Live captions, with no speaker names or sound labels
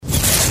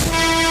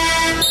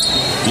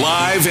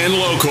Live and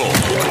local.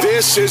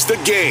 This is The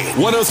Game.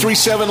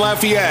 103.7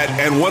 Lafayette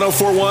and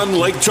 104.1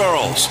 Lake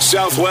Charles,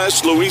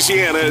 Southwest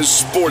Louisiana's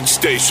sports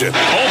station.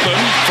 Open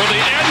for the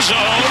end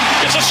zone.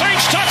 It's a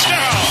Saints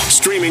touchdown.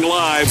 Streaming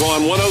live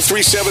on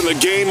 103.7 The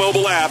Game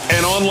mobile app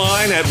and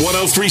online at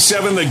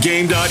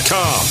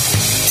 1037thegame.com.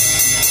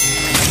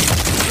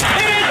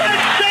 It is a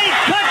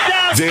Saints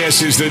touchdown.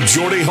 This is the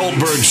Jordy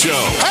Holtberg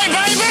Show. Hey,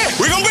 baby,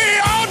 we're going to be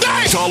here all day.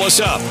 Call us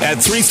up at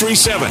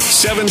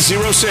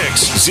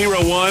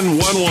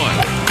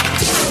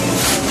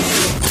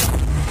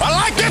 337-706-0111. I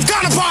like this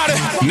kind of party.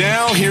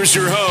 Now, here's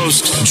your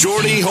host,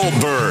 Jordy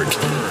Holtberg.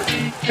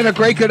 And a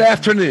great good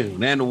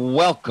afternoon and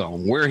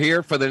welcome. We're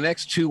here for the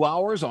next 2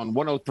 hours on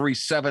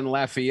 103.7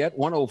 Lafayette,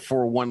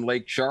 104.1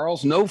 Lake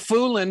Charles. No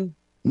fooling.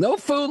 No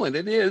fooling.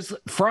 It is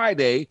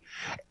Friday,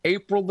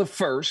 April the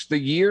 1st, the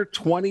year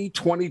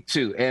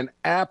 2022. An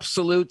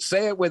absolute,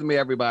 say it with me,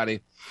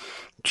 everybody,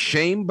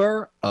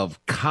 Chamber of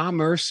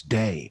Commerce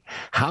Day.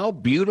 How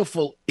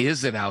beautiful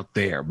is it out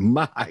there?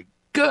 My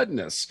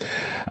goodness,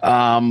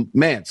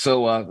 man.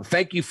 So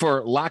thank you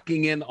for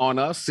locking in on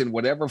us in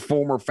whatever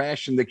form or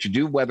fashion that you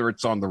do, whether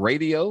it's on the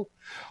radio,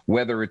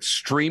 whether it's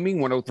streaming,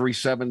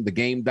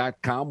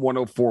 1037thegame.com,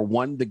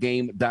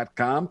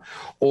 1041thegame.com,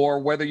 or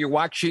whether you're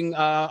watching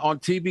on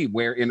TV,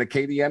 where in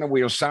Acadiana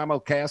we are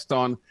simulcast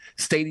on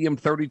Stadium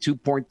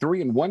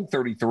 32.3 and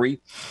 133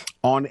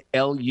 on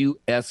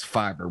LUS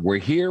Fiber. We're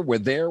here, we're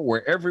there,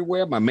 we're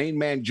everywhere. My main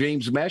man,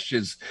 James Mesh,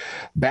 is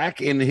back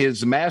in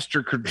his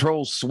master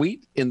control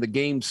suite in the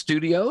Game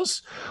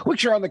Studios,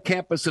 which are on the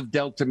campus of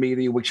Delta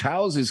Media, which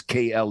houses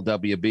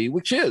KLWB,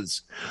 which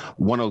is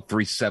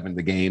 1037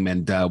 The Game.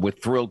 And we're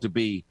thrilled to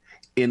be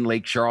in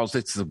Lake Charles.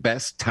 It's the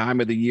best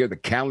time of the year. The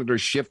calendar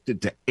shifted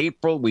to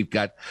April. We've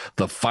got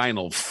the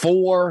Final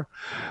Four.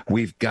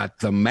 We've got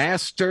the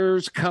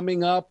Masters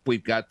coming up.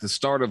 We've got the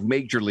start of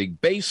Major League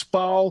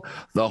Baseball,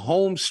 the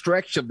home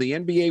stretch of the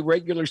NBA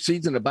regular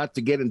season, about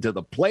to get into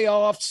the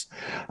playoffs,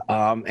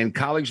 and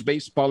college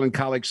baseball and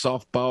college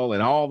softball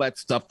and all that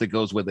stuff that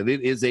goes with it.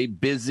 It is a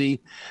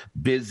busy,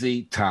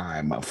 busy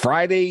time.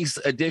 Friday's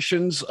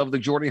editions of the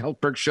Jordy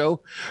Holtberg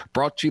Show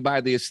brought to you by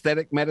the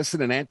Aesthetic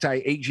Medicine and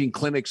Anti-Aging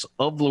Clinics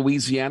of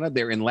Louisiana.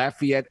 They're in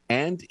Lafayette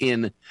and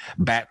in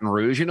Baton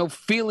Rouge. You know,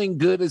 feeling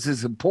good is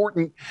as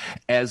important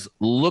as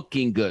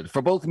looking good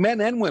for both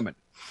men and women.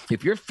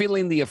 If you're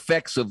feeling the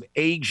effects of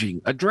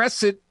aging,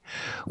 address it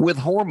with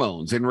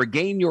hormones and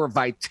regain your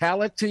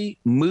vitality,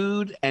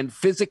 mood, and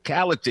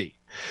physicality.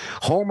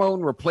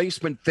 Hormone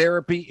replacement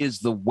therapy is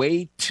the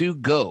way to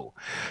go.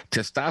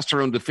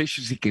 Testosterone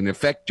deficiency can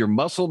affect your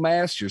muscle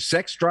mass, your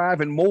sex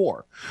drive, and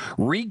more.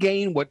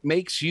 Regain what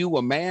makes you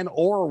a man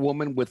or a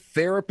woman with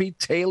therapy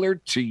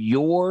tailored to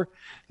your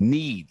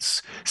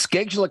needs.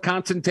 Schedule a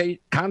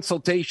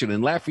consultation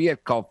in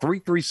Lafayette. Call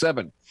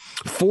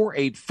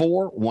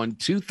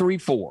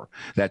 337-484-1234.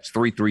 That's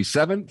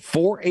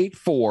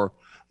 337-484-1234.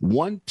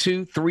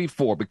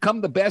 1234. Become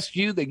the best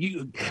you that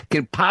you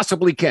can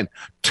possibly can.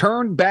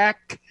 Turn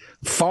back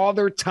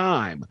father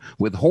time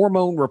with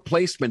hormone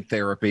replacement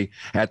therapy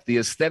at the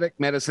Aesthetic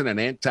Medicine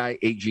and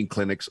Anti-Aging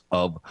Clinics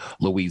of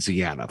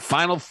Louisiana.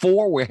 Final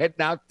Four, we're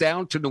heading out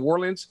down to New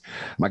Orleans.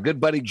 My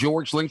good buddy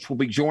George Lynch will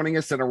be joining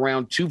us at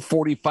around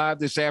 2:45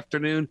 this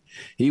afternoon.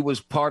 He was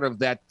part of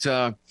that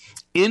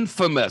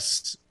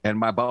infamous, and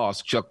my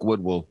boss Chuck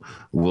Wood will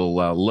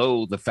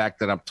loathe the fact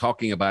that I'm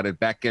talking about it,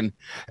 back in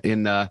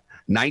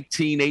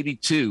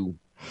 1982,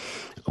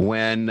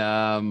 when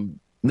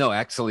no,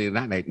 actually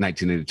not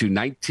 1982,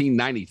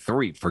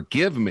 1993.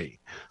 Forgive me.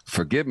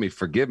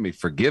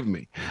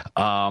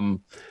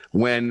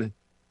 When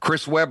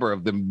Chris Webber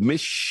of the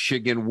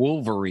Michigan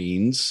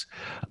Wolverines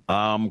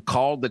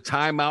called the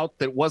timeout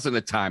that wasn't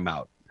a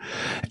timeout,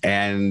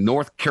 and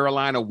North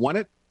Carolina won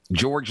it.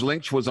 George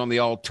Lynch was on the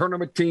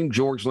all-tournament team.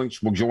 George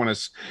Lynch will join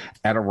us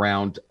at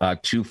around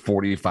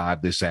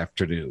 2:45 this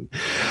afternoon.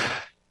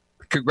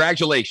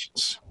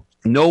 Congratulations.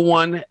 No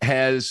one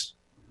has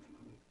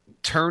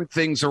turned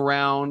things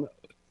around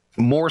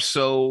more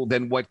so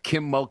than what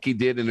Kim Mulkey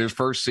did in her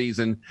first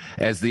season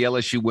as the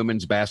LSU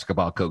women's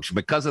basketball coach.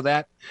 Because of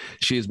that,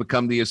 she has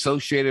become the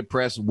Associated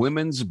Press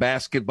Women's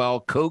Basketball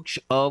Coach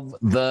of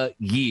the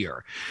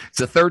Year. It's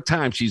the third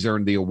time she's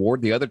earned the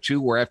award. The other two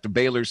were after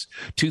Baylor's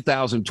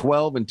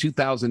 2012 and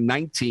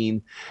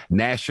 2019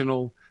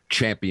 national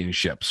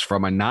championships.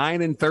 From a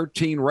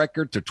 9-13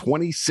 record to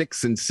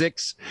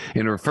 26-6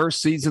 in her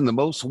first season, the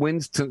most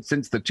wins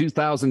since the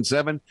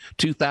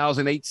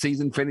 2007-2008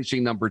 season,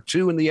 finishing number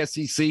 2 in the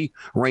SEC,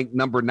 ranked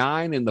number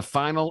 9 in the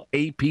final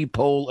AP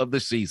poll of the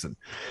season.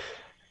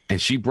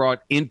 And she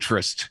brought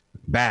interest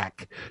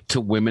back to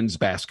women's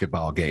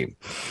basketball game.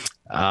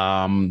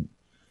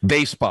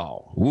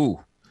 Baseball.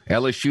 Woo.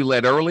 LSU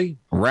led early,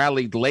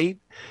 rallied late,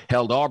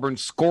 held Auburn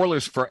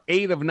scoreless for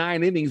 8 of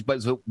 9 innings,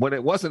 but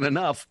it wasn't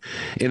enough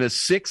in a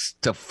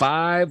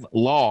 6-5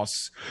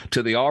 loss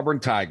to the Auburn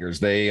Tigers.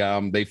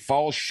 They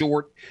fall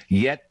short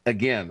yet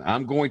again.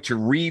 I'm going to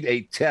read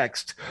a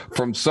text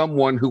from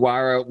someone who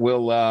I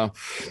will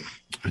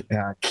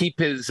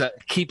keep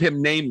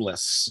him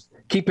nameless.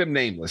 keep him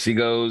nameless. He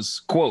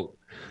goes, quote,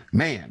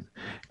 "Man,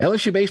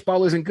 LSU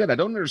baseball isn't good. I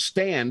don't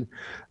understand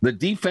the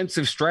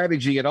defensive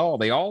strategy at all.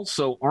 They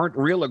also aren't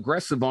real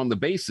aggressive on the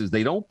bases.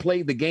 They don't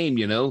play the game,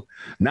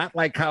 not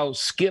like how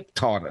Skip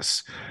taught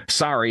us.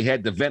 Sorry,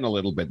 had to vent a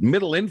little bit.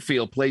 Middle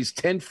infield plays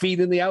 10 feet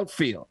in the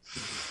outfield.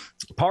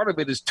 Part of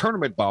it is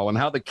tournament ball and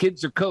how the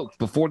kids are coached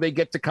before they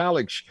get to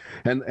college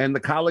and the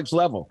college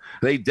level.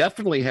 They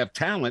definitely have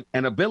talent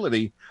and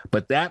ability,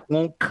 but that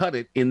won't cut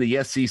it in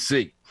the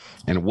SEC."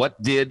 And what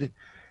did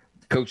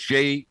Coach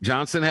Jay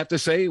Johnson have to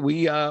say?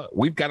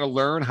 We've got to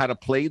learn how to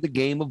play the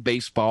game of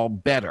baseball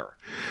better.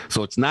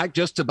 So it's not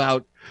just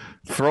about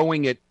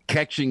throwing it,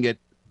 catching it,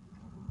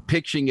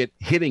 pitching it,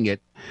 hitting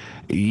it.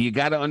 You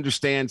got to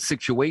understand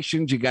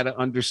situations. You got to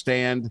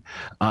understand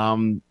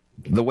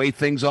the way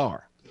things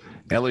are.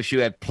 LSU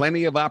had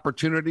plenty of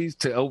opportunities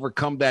to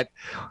overcome that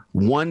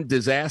one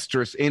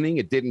disastrous inning.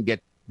 It didn't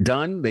get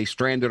done. They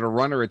stranded a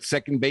runner at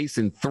second base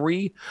in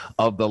 3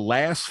 of the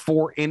last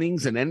 4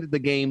 innings and ended the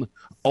game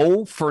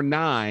 0 for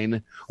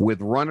 9 with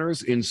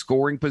runners in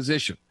scoring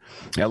position.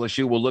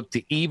 LSU will look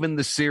to even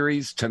the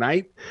series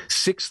tonight.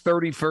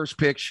 6:30 first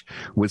pitch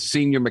with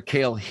senior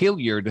Mikhail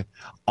Hilliard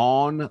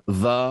on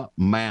the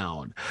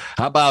mound.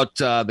 How about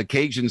the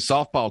Cajun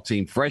softball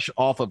team, fresh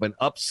off of an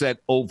upset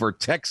over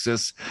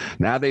Texas?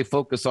 Now they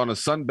focus on a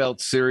Sun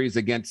Belt series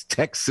against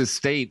Texas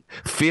State,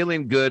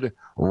 feeling good,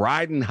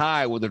 riding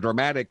high with a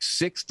dramatic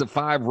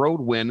 6-5 road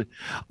win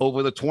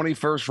over the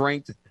 21st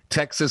ranked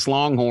Texas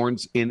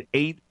Longhorns in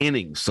 8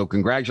 innings. So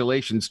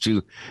congratulations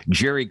to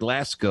Jerry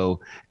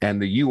Glasgow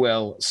and the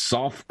UL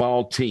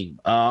softball team.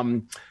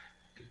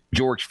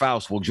 George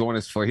Faust will join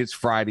us for his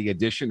Friday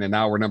edition in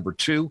hour number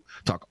 2,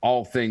 talk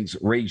all things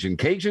Ragin'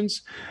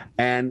 Cajuns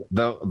and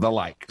the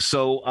like.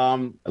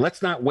 So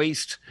let's not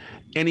waste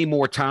any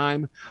more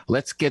time.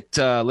 Let's get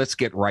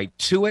right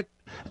to it.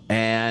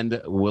 And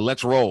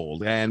let's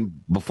roll. And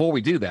before we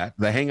do that,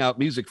 the Hangout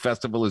Music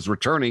Festival is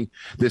returning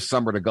this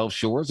summer to Gulf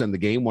Shores, and the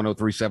game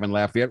 103.7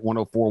 Lafayette,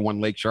 104.1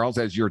 Lake Charles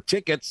has your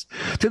tickets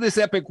to this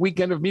epic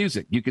weekend of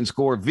music. You can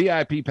score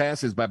VIP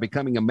passes by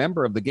becoming a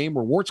member of the Game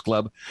Rewards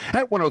Club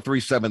at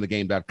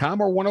 1037thegame.com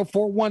or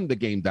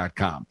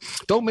 1041thegame.com.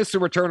 Don't miss the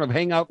return of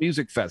Hangout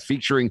Music Fest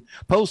featuring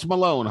Post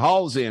Malone,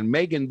 Halsey, and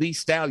Megan Thee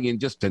Stallion,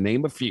 just to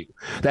name a few.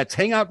 That's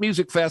Hangout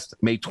Music Fest,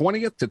 May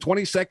 20th to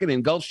 22nd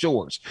in Gulf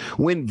Shores.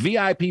 Win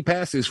VIP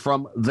passes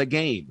from The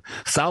Game,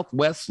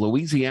 Southwest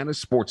Louisiana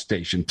sports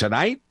station.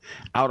 Tonight,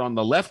 out on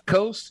the left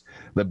coast,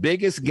 the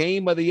biggest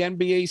game of the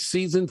NBA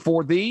season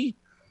for the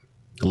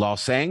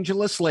Los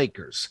Angeles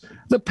Lakers.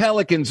 The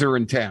Pelicans are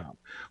in town.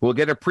 We'll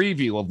get a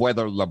preview of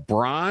whether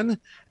LeBron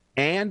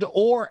and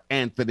or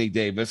Anthony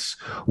Davis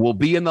will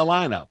be in the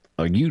lineup.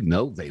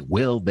 They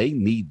will. They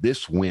need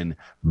this win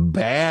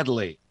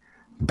badly.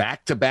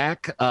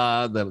 Back-to-back,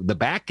 the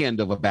back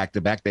end of a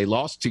back-to-back. They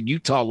lost to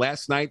Utah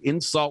last night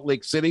in Salt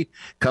Lake City.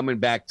 Coming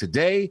back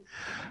today,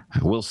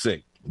 we'll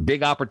see.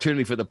 Big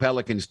opportunity for the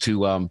Pelicans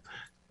to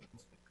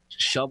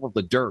shovel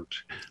the dirt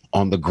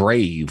on the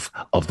grave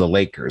of the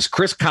Lakers.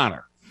 Chris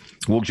Connor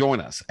will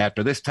join us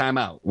after this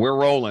timeout. We're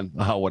rolling.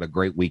 Oh, what a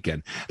great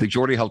weekend. The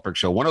Jordy Hultberg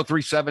Show,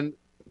 103.7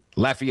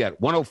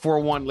 Lafayette,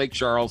 104.1 Lake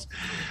Charles.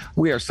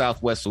 We are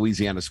Southwest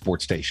Louisiana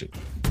sports station.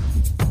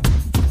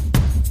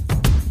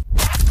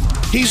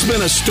 He's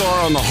been a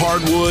star on the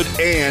hardwood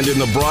and in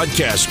the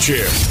broadcast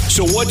chair.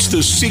 So what's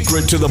the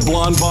secret to the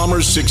Blonde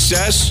Bomber's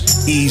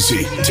success?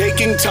 Easy.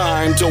 Taking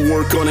time to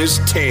work on his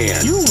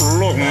tan. You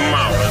look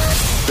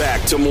marvelous.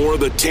 Back to more of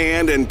the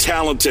tanned and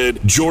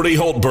talented Jordy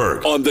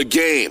Hultberg on The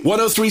Game.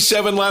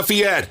 103.7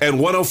 Lafayette and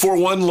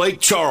 104.1 Lake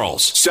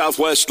Charles,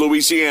 Southwest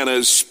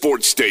Louisiana's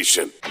sports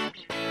station.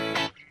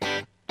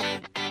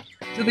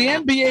 To the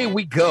NBA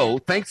we go.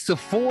 Thanks to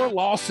 4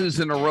 losses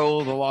in a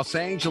row, the Los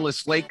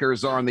Angeles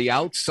Lakers are on the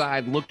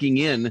outside looking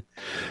in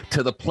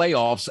to the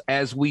playoffs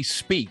as we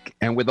speak.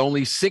 And with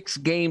only 6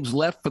 games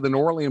left for the New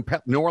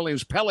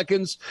Orleans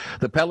Pelicans,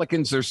 the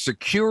Pelicans are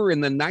secure in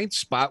the 9th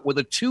spot with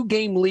a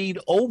 2-game lead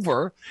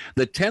over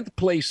the 10th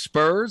place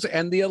Spurs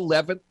and the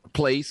 11th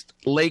placed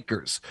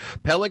Lakers.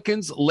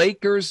 Pelicans,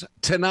 Lakers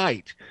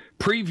tonight.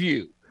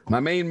 Preview. My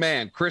main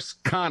man, Chris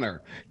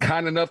Connor,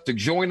 kind enough to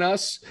join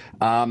us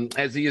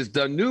as he has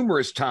done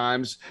numerous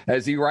times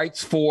as he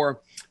writes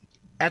for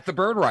At the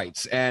Bird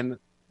Rights and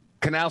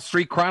Canal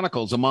Street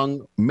Chronicles,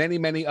 among many,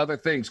 many other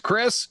things.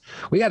 Chris,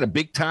 we had a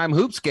big-time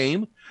hoops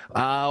game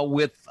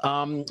with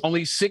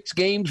only 6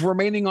 games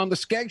remaining on the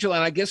schedule,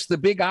 and I guess the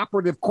big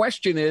operative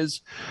question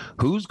is,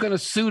 who's going to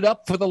suit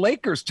up for the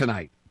Lakers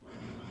tonight?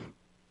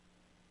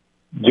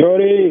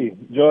 Jordy,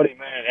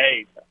 man,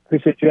 hey,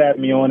 appreciate you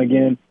having me on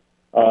again.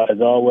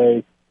 As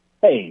always,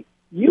 hey,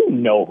 you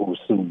know who's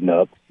suiting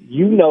up.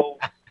 You know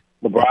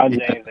LeBron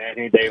James and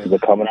Anthony Davis are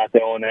coming out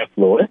there on that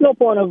floor. There's no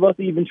point of us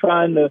even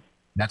trying to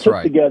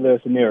put together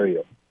a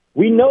scenario.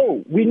 We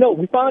know. We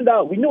found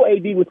out. We knew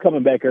AD was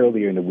coming back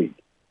earlier in the week.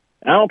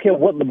 And I don't care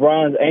what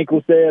LeBron's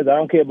ankle says. I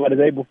don't care about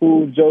his April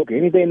Fool's joke or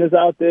anything that's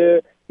out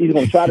there. He's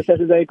going to try to test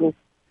his ankle.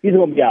 He's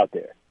going to be out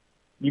there.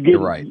 You're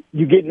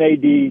getting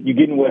AD, you're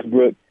getting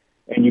Westbrook,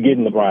 and you're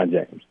getting LeBron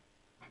James.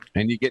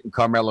 And you're getting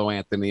Carmelo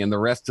Anthony and the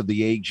rest of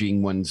the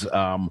aging ones.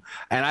 And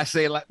I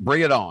say,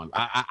 bring it on.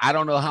 I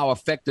don't know how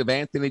effective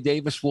Anthony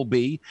Davis will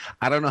be.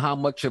 I don't know how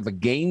much of a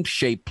game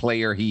shape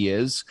player he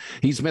is.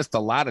 He's missed a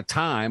lot of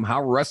time.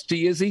 How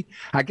rusty is he?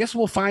 I guess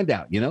we'll find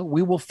out.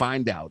 We will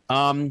find out.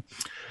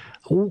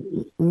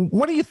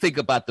 What do you think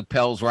about the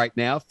Pels right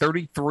now?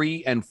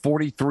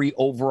 33-43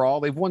 overall.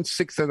 They've won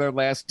 6 of their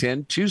last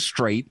 10, 2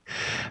 straight.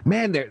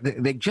 Man,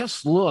 they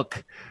just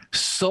look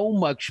so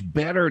much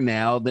better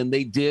now than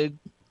they did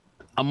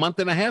a month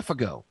and a half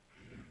ago.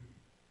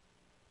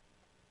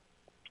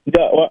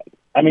 Yeah, well,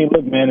 I mean,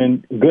 look, man,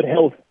 and good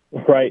health,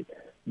 right,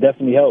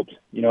 definitely helps.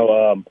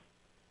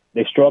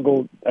 They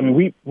struggled. I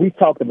mean, we've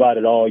talked about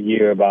it all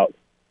year about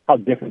how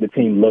different the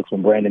team looks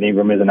when Brandon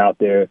Ingram isn't out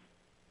there.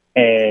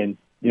 And,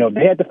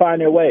 they had to find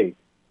their way.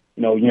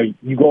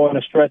 You go on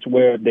a stretch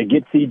where they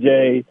get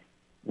CJ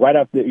right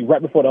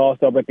before the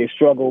All-Star break, they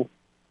struggle.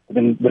 But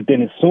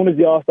then as soon as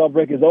the All-Star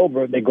break is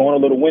over, they go on a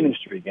little winning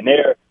streak. And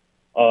they're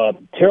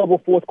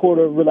terrible fourth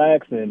quarter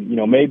relax and,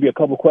 maybe a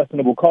couple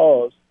questionable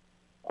calls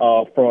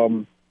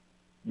from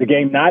the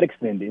game not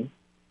extending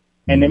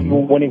and then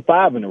winning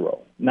 5 in a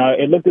row. Now,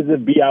 it looked as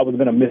if B.I. was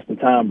going to miss the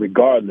time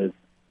regardless.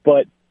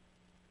 But,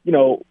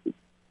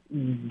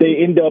 they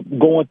end up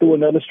going through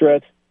another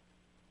stretch,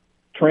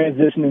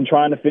 transitioning,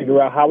 trying to figure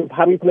out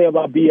how we play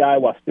about B.I.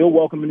 while still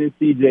welcoming in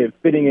CJ and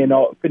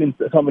fitting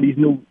some of these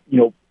new,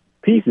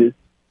 pieces.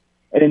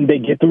 And then they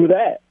get through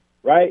that.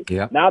 Right?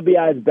 Yeah. Now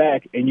B.I. is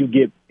back, and you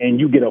get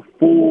a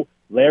full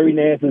Larry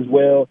Nance as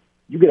well.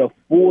 You get a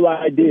full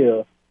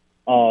idea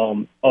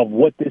of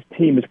what this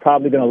team is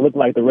probably going to look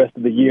like the rest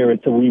of the year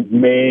until we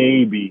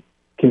maybe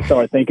can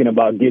start thinking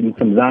about getting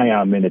some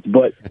Zion minutes.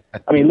 But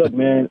I mean, look,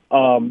 man,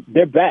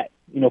 they're back.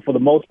 For the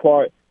most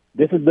part,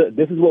 this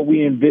is what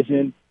we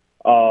envisioned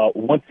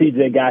once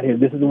CJ got here.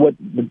 This is what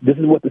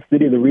the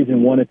city of the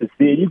region wanted to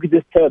see. You could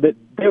just tell that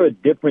they're a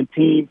different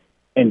team,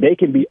 and they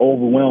can be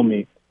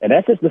overwhelming. And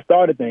that's just the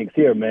start of things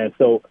here, man.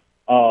 So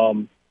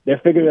they're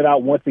figuring it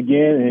out once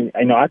again.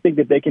 And, I think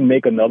that they can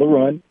make another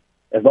run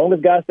as long as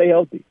guys stay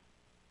healthy.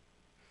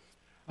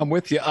 I'm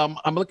with you. I'm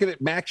looking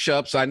at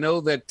matchups. I know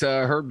that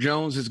Herb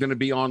Jones is going to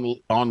be on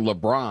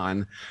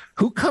LeBron.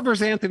 Who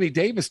covers Anthony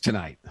Davis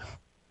tonight?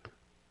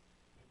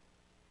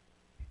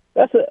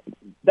 That's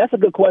a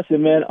good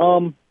question, man.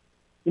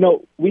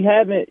 We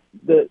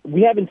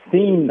haven't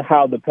seen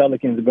how the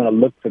Pelicans are going to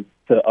look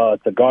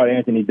to guard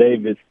Anthony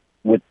Davis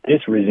with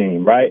this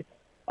regime, right?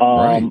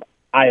 Right.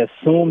 I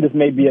assume this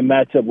may be a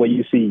matchup where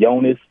you see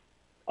Jonas,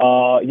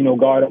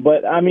 guard him.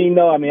 But,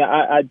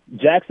 no.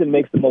 Jackson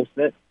makes the most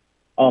sense,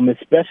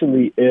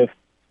 especially if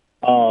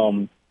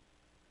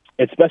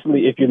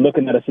you're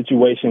looking at a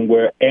situation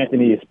where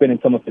Anthony is spending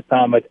some of his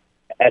time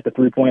at the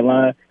three-point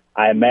line.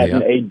 I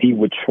imagine AD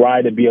would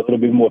try to be a little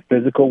bit more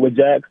physical with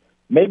Jax.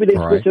 Maybe they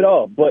switch it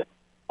off. But,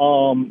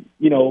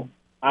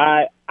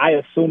 I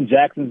assume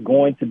Jackson's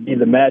going to be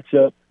the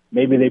matchup.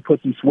 Maybe they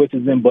put some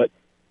switches in, but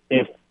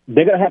if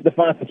they're going to have to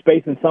find some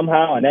spacing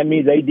somehow, and that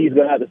means AD is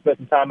going to have to spend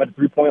some time at the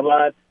three-point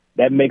line,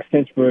 that makes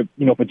sense for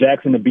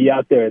Jackson to be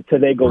out there. Until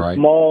they go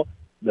small,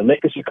 the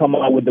Lakers should come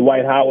out with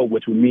Dwight Howard,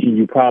 which would mean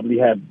you probably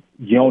have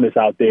Jonas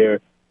out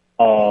there,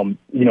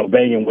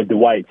 banging with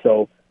Dwight.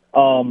 So,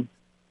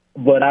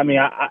 but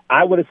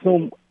I would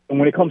assume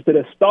when it comes to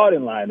the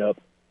starting lineup,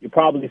 you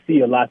probably see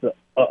a lot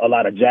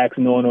of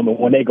Jackson on them, and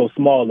when they go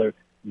smaller,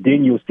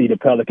 then you'll see the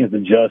Pelicans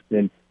adjust,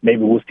 and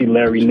maybe we'll see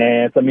Larry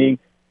Nance.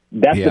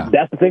 That's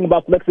the thing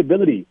about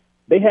flexibility.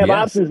 They have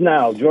options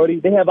now, Jordy.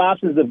 They have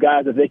options of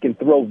guys that they can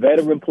throw,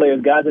 veteran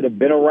players, guys that have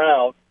been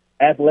around,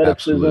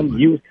 athleticism,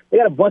 youth. They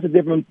got a bunch of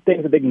different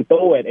things that they can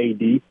throw at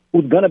AD,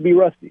 who's going to be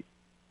rusty.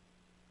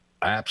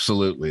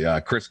 Absolutely.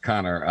 Chris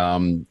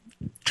Connor,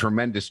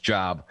 tremendous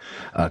job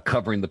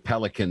covering the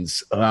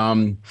Pelicans.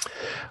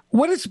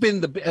 What has been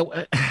the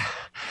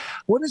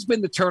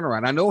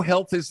turnaround? I know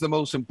health is the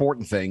most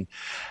important thing.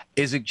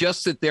 Is it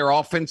just that their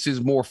offense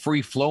is more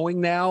free-flowing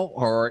now,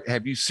 or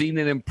have you seen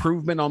an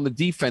improvement on the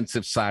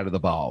defensive side of the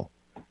ball?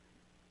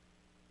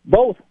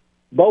 Both.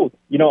 I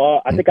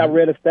think I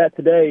read a stat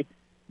today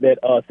that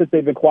since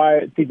they've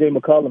acquired C.J.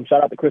 McCollum,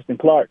 shout out to Kristen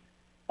Clark,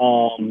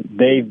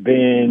 they've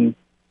been,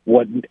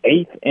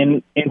 8th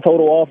in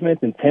total offense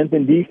and 10th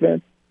in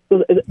defense.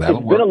 So it's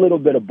been a little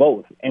bit of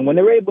both. And when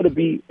they're able to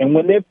be, and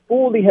when they're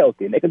fully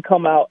healthy, and they can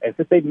come out, and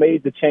since they've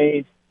made the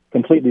change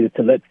completely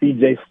to let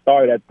CJ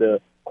start at the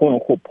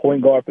quote-unquote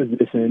point guard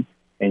position,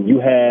 and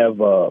you have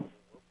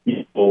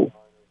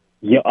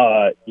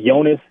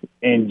Jonas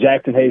and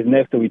Jackson Hayes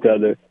next to each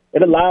other,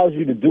 it allows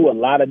you to do a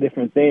lot of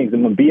different things.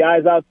 And when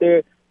B.I.'s out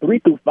there, 3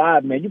 through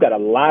 5, man, you got a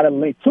lot of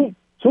length. 2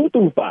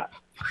 through 5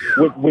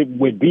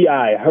 with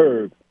B.I.,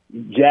 Herb,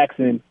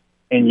 Jackson,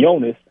 and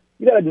Jonas.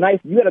 You got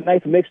a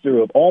nice mixture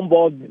of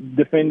on-ball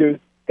defenders,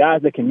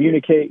 guys that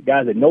communicate,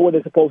 guys that know where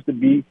they're supposed to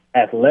be,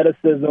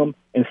 athleticism,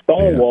 and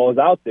stonewalls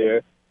out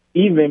there,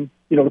 even,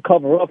 to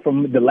cover up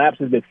from the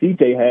lapses that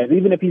CJ has.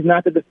 Even if he's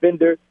not the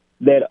defender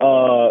that,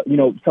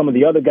 some of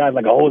the other guys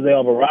like a Jose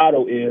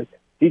Alvarado is,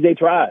 CJ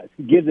tries.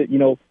 He gives it,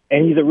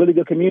 and he's a really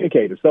good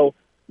communicator. So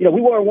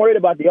we weren't worried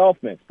about the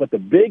offense, but the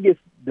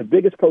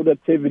biggest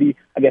productivity,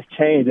 I guess,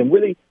 change, and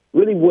really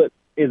what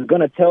is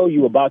going to tell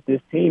you about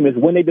this team is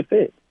when they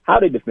defend, how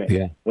they defend.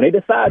 Yeah. When they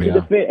decide to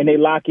defend and they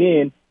lock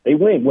in, they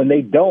win. When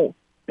they don't,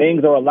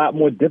 things are a lot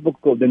more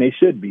difficult than they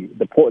should be.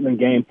 The Portland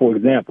game, for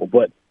example.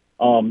 But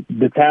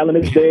the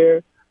talent is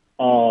there.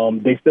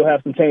 They still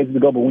have some changes to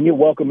go. But when you're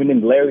welcoming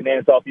in Larry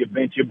Nance off your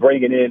bench, you're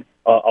bringing in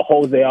a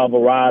Jose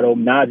Alvarado,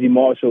 Najee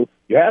Marshall.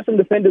 You have some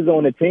defenders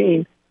on the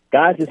team.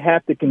 Guys just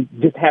have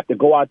to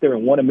go out there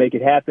and want to make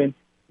it happen.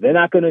 They're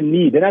not going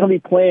to be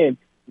playing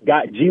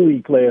G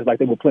League players like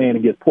they were playing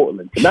against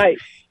Portland tonight.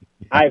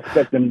 I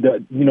expect them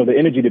the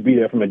energy to be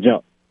there from the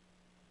jump.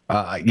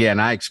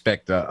 And I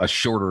expect a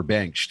shorter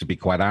bench, to be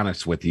quite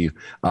honest with you,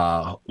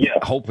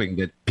 hoping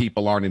that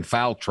people aren't in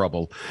foul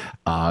trouble.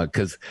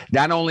 Because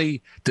not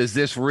only does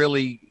this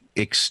really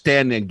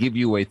extend and give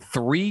you a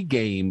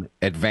 3-game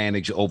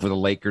advantage over the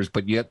Lakers,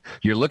 but yet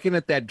you're looking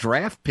at that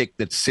draft pick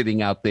that's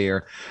sitting out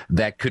there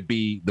that could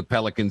be the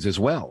Pelicans as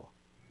well.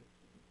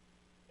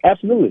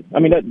 Absolutely. I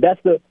mean,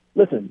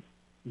 listen,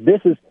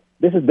 this is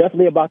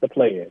definitely about the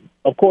play-in.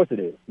 Of course it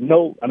is.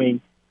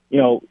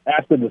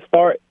 After the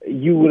start,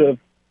 you wouldn't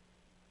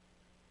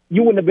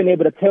have been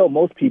able to tell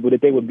most people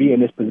that they would be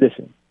in this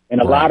position from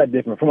a lot of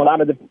different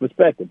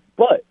perspectives.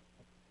 But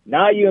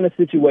now you're in a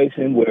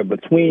situation where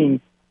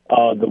between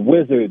the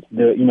Wizards,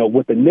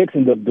 what the Knicks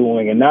end up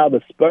doing, and now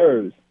the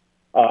Spurs,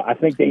 I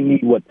think they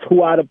need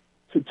two out of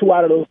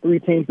those 3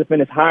 teams to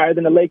finish higher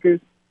than the Lakers.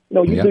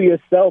 Do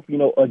yourself,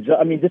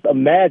 just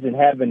imagine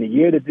having the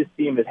year that this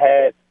team has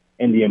had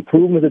and the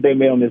improvements that they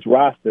made on this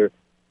roster,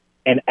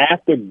 and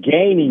after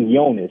gaining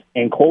Jonas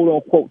and quote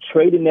unquote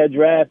trading their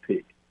draft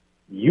pick,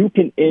 you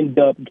can end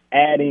up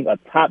adding a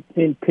top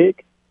 10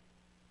 pick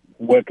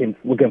where can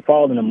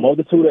fall in a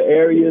multitude of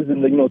areas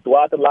and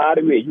throughout the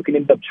lottery. You can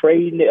end up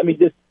trading it. I mean,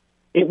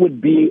 it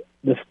would be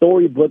the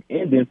storybook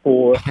ending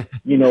for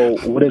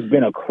what has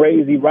been a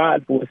crazy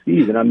ride for a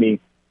season.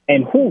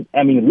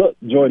 Look,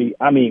 Jordy.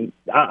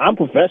 I'm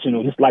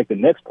professional, just like the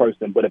next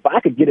person. But if I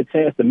could get a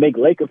chance to make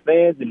Laker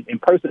fans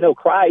and personnel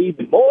cry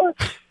even more.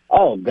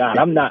 Oh God,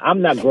 I'm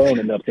not grown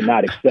enough to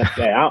not accept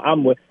that.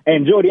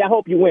 And Jordy, I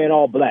hope you wear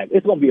all black.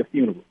 It's gonna be a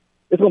funeral.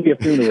 It's gonna be a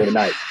funeral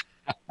tonight.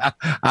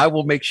 I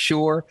will make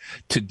sure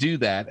to do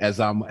that as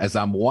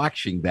I'm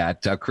watching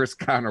that. Chris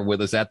Connor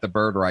with us at the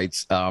Bird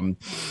Rights. I'm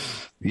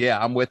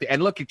with you.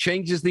 And look, it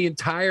changes the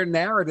entire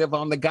narrative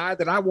on the guy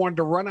that I wanted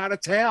to run out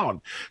of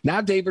town.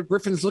 Now David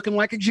Griffin's looking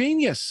like a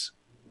genius.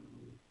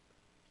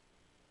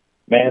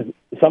 Man,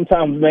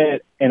 sometimes,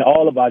 in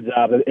all of our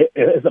jobs,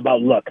 it's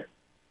about luck.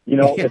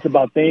 It's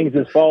about things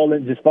just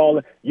falling.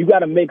 You got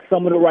to make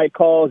some of the right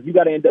calls. You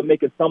got to end up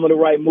making some of the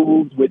right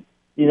moves with,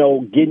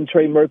 getting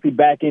Trey Murphy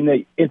back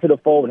into the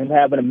fold and him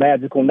having a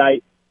magical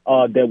night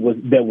that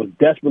was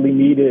desperately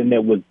needed and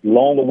that was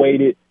long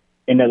awaited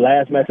in the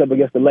last matchup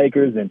against the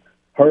Lakers, and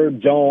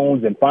Herb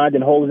Jones and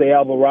finding Jose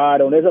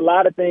Alvarado. And there's a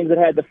lot of things that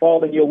had to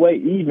fall in your way,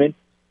 even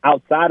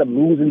outside of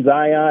losing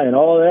Zion and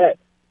all that.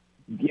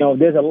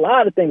 There's a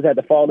lot of things that had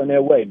to fall in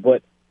their way.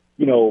 But,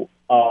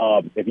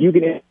 if you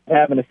can end up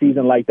having a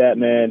season like that,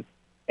 man,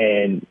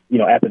 and,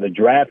 after the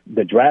draft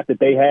that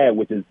they had,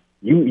 which is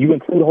you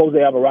include Jose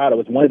Alvarado,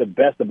 it's one of the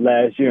best of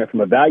last year. And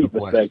from a value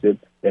perspective,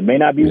 there may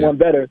not be one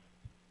better.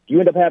 You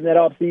end up having that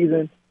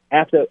offseason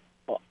after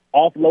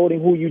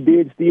offloading who you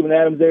did, Steven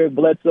Adams, Eric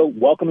Bledsoe,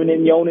 welcoming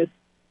in Jonas,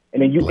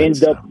 and then you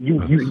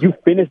you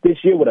finish this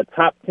year with a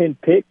top 10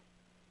 pick.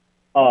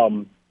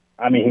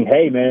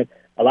 Hey, man,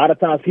 a lot of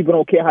times people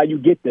don't care how you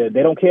get there.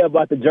 They don't care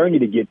about the journey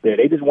to get there.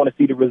 They just want to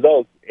see the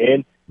results.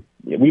 And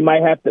we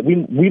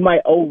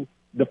might owe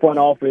the front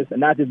office, and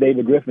not just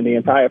David Griffin, the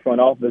entire front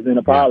office, an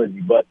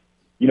apology. But,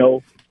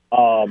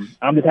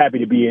 I'm just happy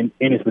to be in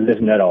his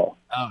position at all.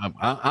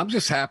 I'm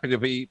just happy to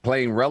be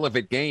playing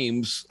relevant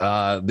games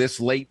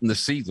this late in the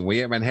season. We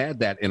haven't had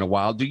that in a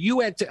while.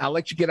 I'll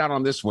let you get out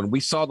on this one.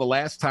 We saw the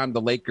last time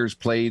the Lakers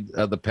played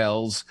the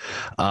Pels.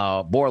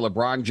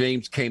 LeBron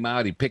James came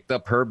out. He picked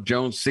up Herb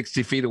Jones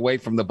 60 feet away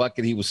from the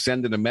bucket. He was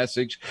sending a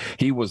message.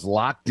 He was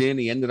locked in.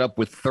 He ended up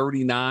with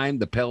 39.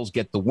 The Pels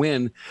get the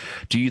win.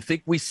 Do you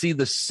think we see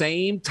the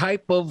same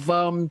type of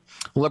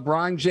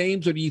LeBron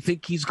James, or do you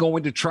think he's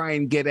going to try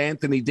and get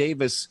Anthony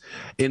Davis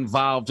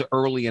involved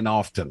early and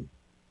often?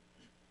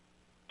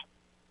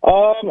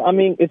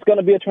 It's going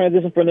to be a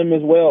transition for them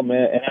as well,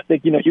 man. And I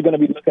think, you're going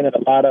to be looking at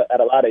a lot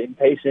of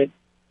impatient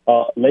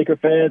Laker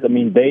fans.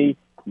 They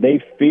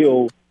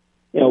feel,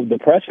 the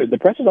pressure. The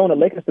pressure's on the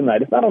Lakers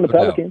tonight. It's not on the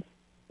Pelicans.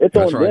 It's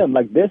on them.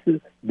 Like, this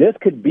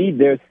could be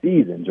their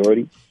season,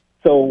 Jordy.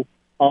 So,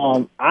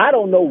 I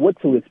don't know what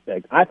to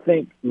expect. I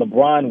think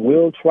LeBron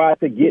will try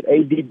to get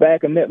AD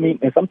back, and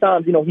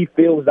sometimes, he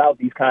fills out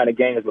these kind of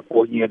games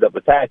before he ends up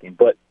attacking.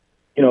 But,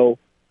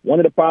 one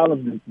of the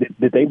problems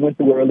that they went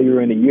through earlier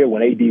in the year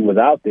when AD was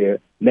out there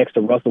next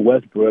to Russell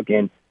Westbrook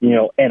and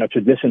a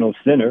traditional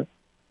center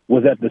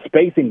was that the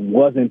spacing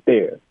wasn't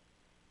there.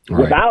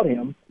 Right. Without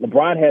him,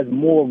 LeBron has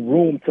more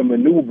room to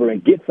maneuver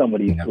and get some of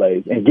these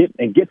plays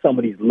and get some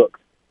of these looks.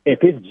 If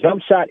his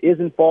jump shot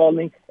isn't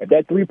falling, if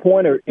that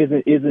 3-pointer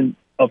isn't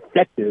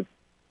effective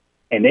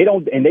and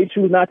they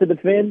choose not to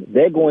defend,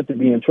 they're going to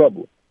be in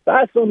trouble. So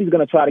I assume he's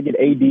going to try to get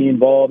AD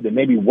involved and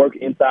maybe work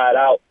inside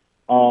out.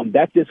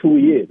 That's just who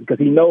he is, because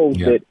he knows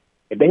that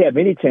if they have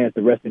any chance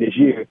the rest of this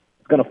year,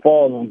 it's going to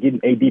fall on getting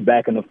AD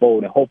back in the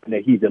fold and hoping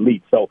that he's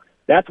elite. So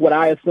that's what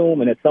I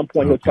assume, and at some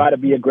point he'll try to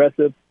be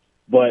aggressive.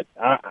 But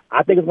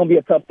I think it's going to be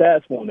a tough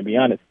task for him, to be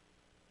honest.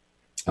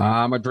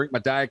 I'm going to drink my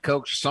Diet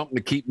Coke, something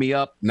to keep me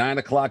up. 9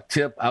 o'clock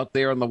tip out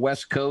there on the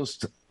West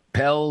Coast.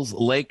 Pels,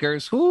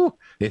 Lakers. Whoo,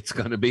 it's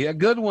going to be a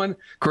good one.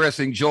 Chris,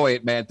 enjoy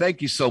it, man.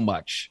 Thank you so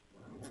much.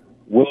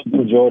 Will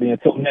do, Jordy.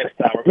 Until next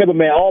time. Remember,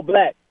 man, all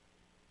black.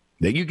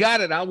 You got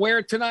it. I'll wear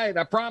it tonight.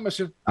 I promise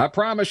you. I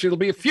promise you it'll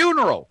be a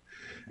funeral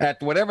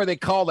at whatever they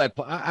call that.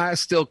 I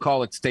still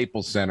call it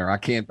Staples Center. I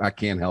can't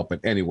help it.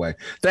 Anyway,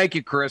 thank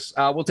you, Chris.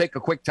 We'll take a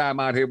quick time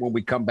out here when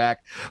we come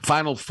back.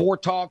 Final Four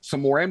talk,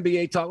 some more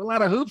NBA talk, a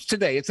lot of hoops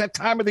today. It's that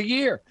time of the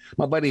year.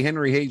 My buddy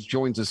Henry Hayes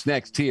joins us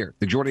next here,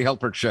 the Jordy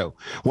Hultberg Show,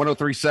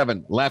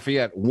 103.7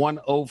 Lafayette,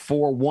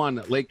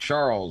 104.1 Lake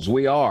Charles.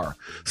 We are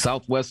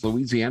Southwest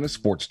Louisiana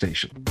Sports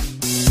Station.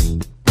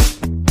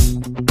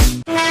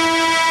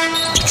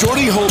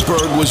 Jordy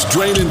Hultberg was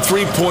draining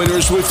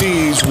three-pointers with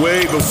ease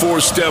way before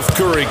Steph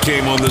Curry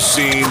came on the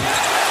scene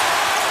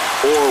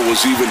or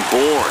was even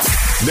born.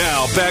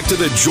 Now, back to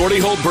the Jordy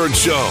Hultberg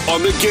Show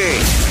on the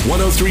Game.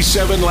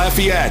 103.7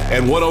 Lafayette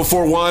and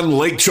 104.1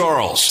 Lake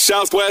Charles,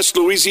 Southwest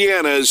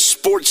Louisiana's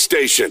sports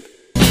station.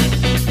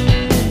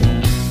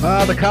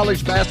 The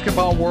college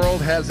basketball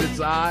world has its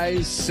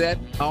eyes set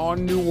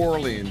on New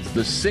Orleans.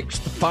 The 6th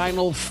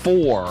Final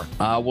Four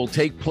will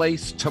take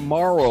place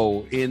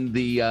tomorrow in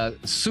the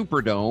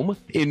Superdome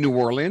in New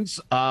Orleans.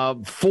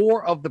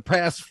 4 of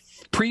the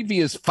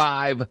previous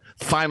 5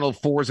 Final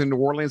Fours in New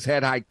Orleans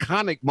had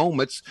iconic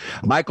moments.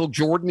 Michael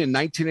Jordan in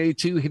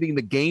 1982 hitting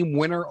the game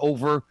winner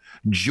over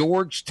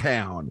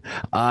Georgetown.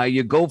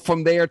 You go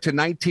from there to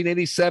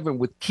 1987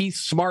 with Keith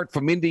Smart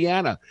from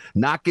Indiana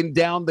knocking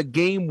down the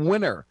game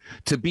winner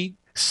to beat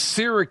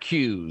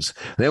Syracuse.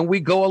 Then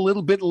we go a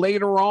little bit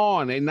later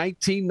on in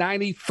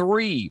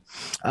 1993.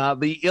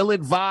 The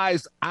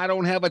ill-advised, I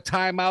don't have a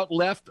timeout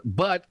left,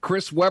 but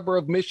Chris Webber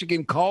of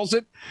Michigan calls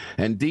it,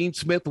 and Dean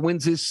Smith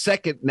wins his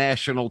 2nd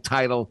national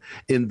title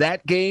in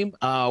that game.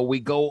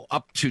 We go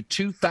up to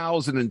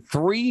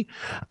 2003.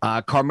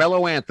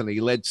 Carmelo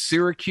Anthony led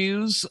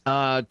Syracuse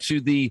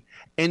to the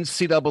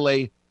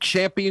NCAA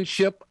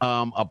championship,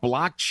 a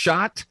blocked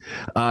shot.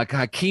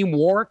 Hakeem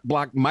Warwick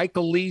blocked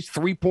Michael Lee's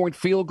 3-point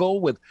field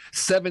goal with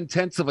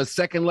 0.7 of a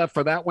second left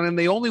for that one. And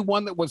the only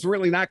one that was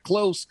really not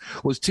close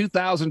was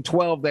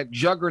 2012. That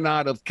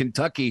juggernaut of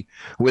Kentucky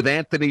with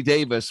Anthony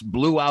Davis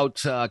blew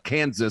out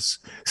Kansas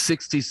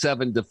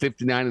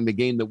 67-59 in the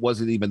game that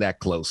wasn't even that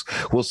close.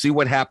 We'll see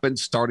what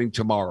happens starting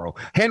tomorrow.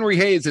 Henry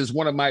Hayes is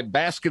one of my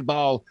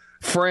basketball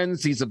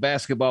friends. He's a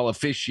basketball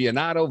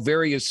aficionado,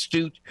 very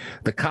astute,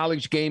 the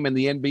college game and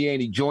the NBA,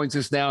 and he joins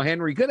us now.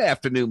 Henry, good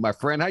afternoon, my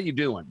friend. How you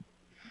doing?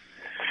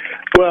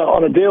 Well,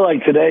 on a day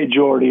like today,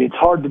 Jordy, it's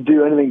hard to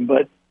do anything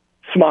but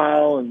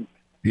smile and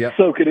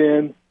soak it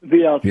in,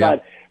 be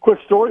outside. Yep. Quick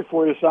story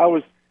for you. So I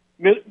was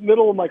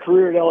middle of my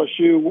career at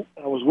LSU.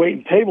 I was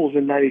waiting tables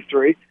in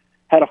 93,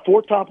 had a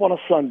 4-top on a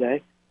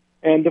Sunday,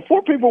 and the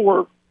 4 people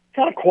were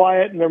kind of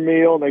quiet in their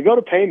meal, and they go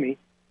to pay me,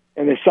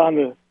 and they sign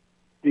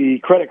the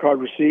credit card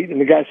receipt, and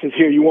the guy says,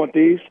 "Here, you want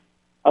these?"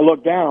 I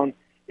look down.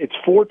 It's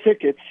 4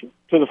 tickets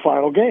to the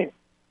final game.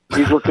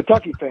 These were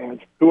Kentucky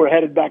fans who were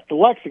headed back to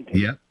Lexington.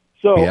 Yeah.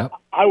 So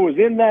I was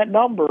in that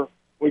number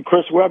when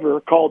Chris Webber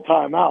called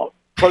timeout,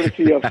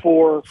 courtesy of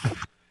 4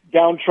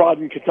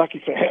 downtrodden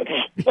Kentucky fans.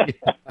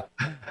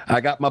 I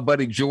got my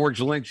buddy George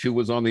Lynch, who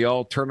was on the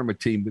all-tournament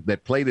team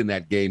that played in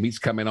that game. He's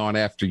coming on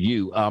after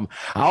you. I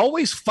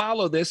always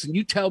follow this, and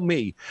you tell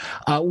me,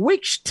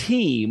 which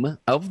team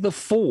of the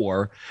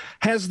 4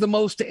 has the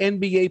most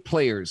NBA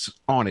players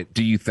on it,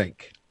 do you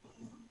think?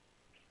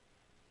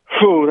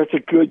 Oh, that's a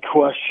good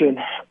question.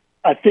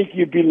 I think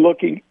you'd be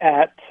looking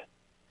at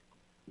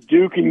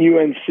Duke and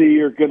UNC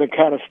are going to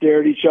kind of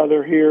stare at each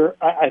other here.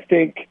 I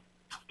think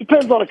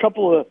depends on a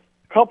couple of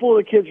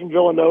the kids from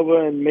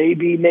Villanova and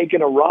maybe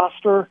making a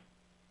roster.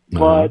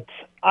 But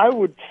I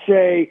would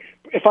say,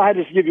 if I had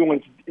to give you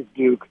one, it's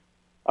Duke.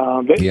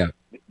 The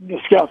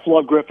scouts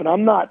love Griffin. I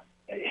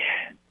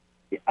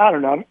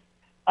don't know.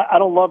 I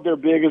don't love their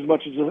big as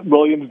much as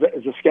Williams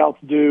as the scouts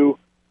do.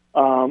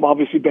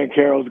 Obviously,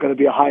 Banchero is going to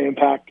be a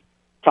high-impact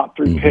top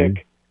 3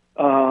 pick.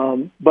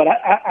 But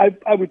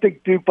I would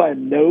think Duke by a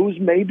nose,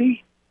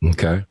 maybe.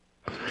 Okay.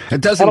 It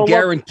doesn't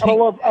guarantee. I don't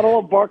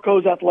love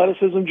Barco's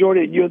athleticism,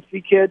 Jordy, a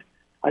UNC kid.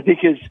 I think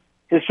his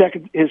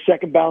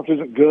second bounce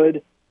isn't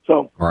good.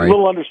 So a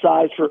little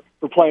undersized for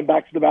playing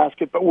back to the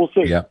basket, but we'll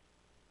see. Yeah.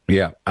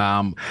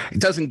 It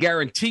doesn't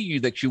guarantee you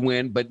that you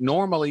win, but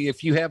normally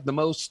if you have the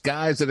most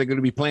guys that are going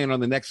to be playing on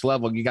the next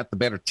level, you got the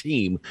better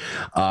team.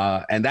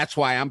 And that's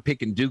why I'm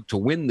picking Duke to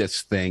win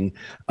this thing.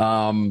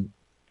 Man,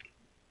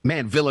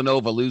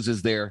 Villanova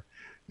loses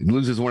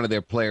one of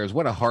their players.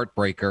 What a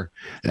heartbreaker.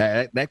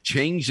 That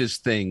changes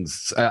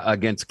things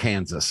against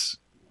Kansas.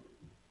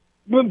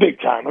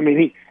 Big time. I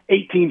mean,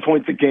 18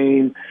 points a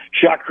game,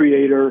 shot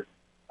creator,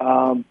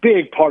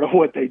 big part of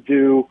what they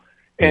do.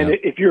 And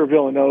if you're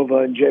Villanova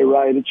and Jay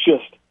Wright, it's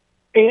just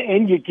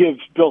and you give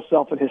Bill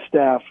Self and his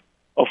staff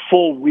a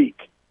full week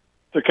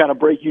to kind of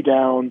break you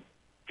down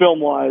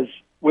film-wise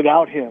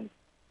without him.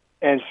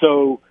 And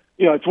so,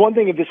 it's one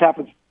thing if this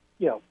happens,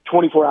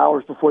 24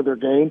 hours before their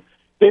game.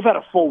 They've had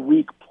a full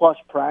week plus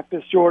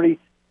practice, Jordy,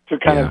 to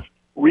kind of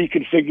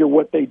reconfigure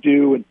what they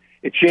do, and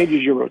it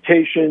changes your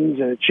rotations,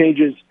 and it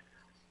changes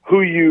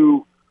who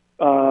you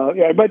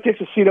everybody takes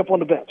a seat up on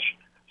the bench.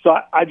 So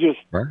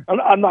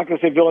I'm not going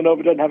to say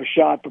Villanova doesn't have a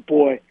shot, but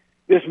boy,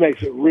 this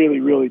makes it really,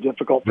 really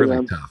difficult for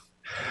them. Tough.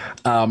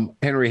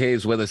 Henry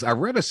Hayes with us. I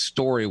read a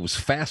story. It was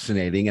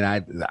fascinating, and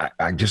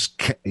I just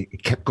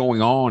kept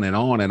going on and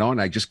on and on.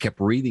 I just kept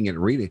reading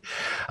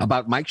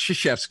about Mike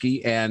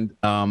Krzyzewski and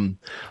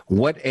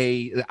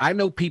I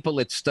know people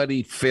that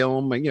study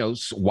film and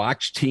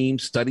watch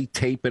teams, study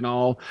tape and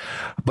all,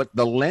 but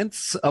the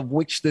lengths of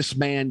which this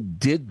man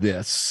did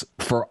this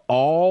for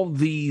all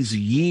these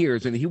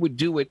years, and he would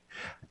do it.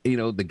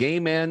 The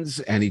game ends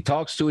and he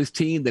talks to his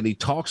team, then he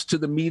talks to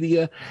the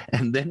media,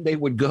 and then they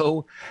would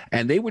go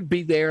and they would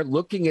be there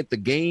looking at the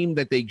game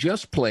that they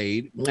just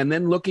played and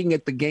then looking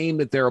at the game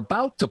that they're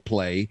about to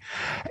play.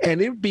 And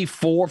it would be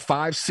 4,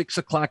 5, 6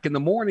 o'clock in the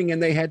morning,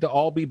 and they had to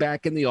all be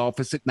back in the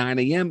office at 9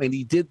 a.m. And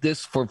he did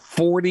this for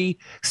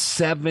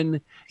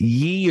 47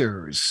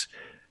 years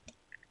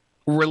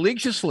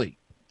religiously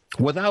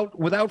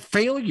without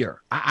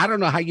failure. I don't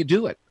know how you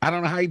do it. I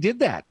don't know how he did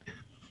that.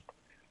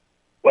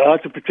 Well,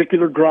 it's a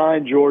particular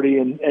grind, Jordy.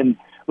 And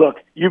look,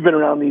 you've been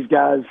around these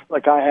guys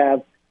like I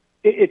have.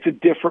 It's a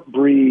different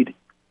breed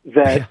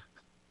that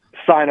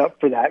sign up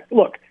for that.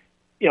 Look,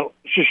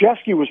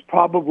 Krzyzewski was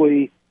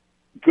probably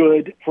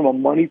good from a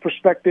money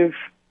perspective.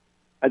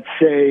 I'd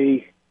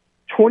say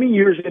 20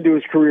 years into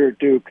his career at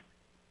Duke,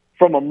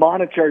 from a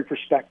monetary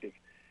perspective,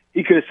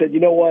 he could have said, you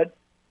know what,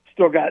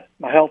 still got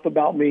my health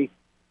about me.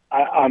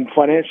 I'm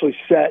financially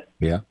set.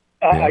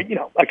 I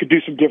could do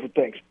some different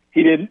things.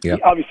 He didn't. He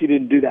obviously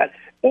didn't do that.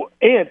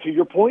 And to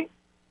your point,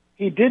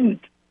 he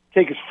didn't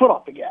take his foot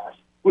off the gas,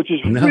 which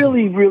is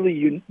really,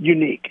 really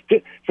unique.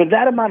 For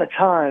that amount of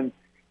time,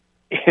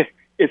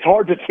 it's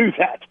hard to do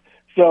that.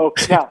 So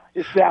now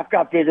his staff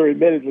got bigger,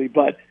 admittedly,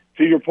 but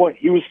to your point,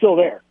 he was still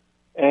there.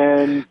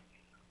 And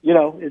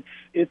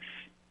it's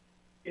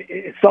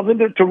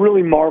something to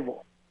really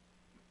marvel.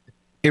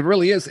 It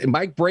really is. And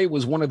Mike Brey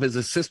was one of his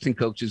assistant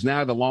coaches,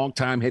 now the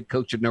longtime head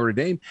coach at Notre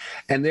Dame.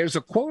 And there's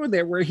a quote in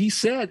there where he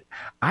said,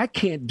 I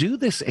can't do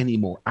this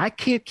anymore. I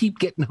can't keep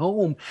getting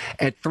home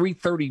at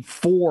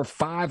 3:34,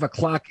 5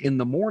 o'clock in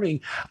the morning.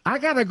 I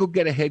got to go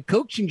get a head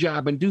coaching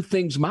job and do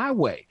things my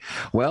way.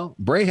 Well,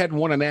 Brey hadn't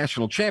won a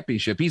national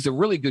championship. He's a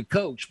really good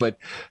coach, but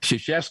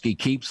Krzyzewski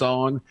keeps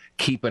on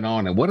keeping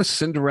on. And what a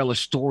Cinderella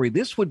story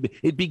this would be.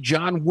 It'd be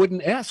John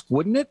Wooden-esque,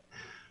 wouldn't it?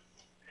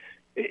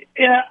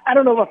 Yeah, I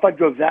don't know if I'd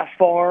go that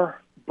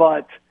far,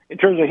 but in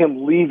terms of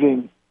him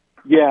leaving,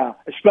 yeah,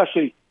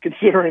 especially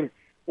considering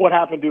what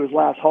happened to his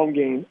last home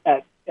game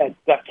at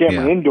that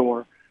Cameron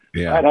Indoor.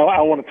 Yeah, and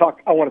I want to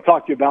talk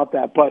to you about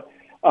that. But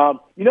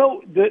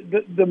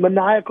the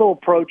maniacal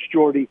approach,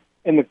 Jordy,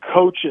 and the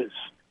coaches,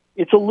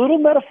 it's a little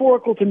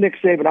metaphorical to Nick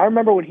Saban. I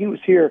remember when he was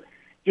here,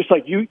 just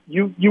like you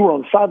were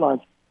on the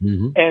sidelines,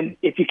 and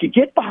if you could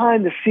get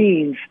behind the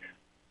scenes,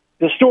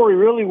 the story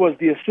really was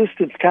the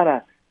assistants kind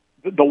of.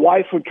 The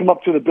wife would come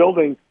up to the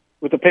building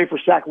with a paper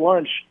sack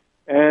lunch,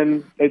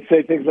 and they'd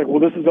say things like, well,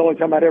 this is the only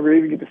time I'd ever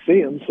even get to see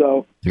him,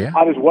 so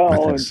might as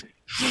well. And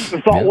the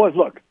thought was,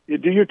 look, you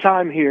do your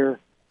time here,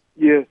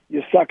 you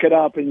suck it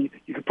up, and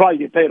you could probably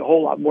get paid a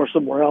whole lot more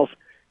somewhere else.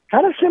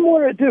 Kind of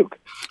similar at Duke,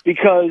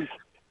 because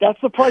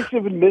that's the price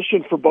of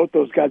admission for both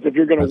those guys if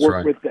you're going to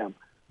work with them.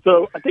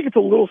 So I think it's a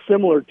little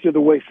similar to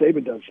the way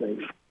Saban does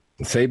things.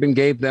 Saban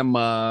gave them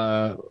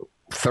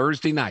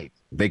Thursday night.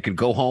 They could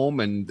go home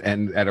and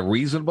at a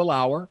reasonable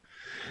hour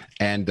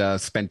and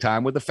spend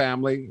time with the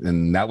family,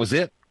 and that was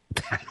it.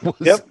 That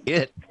was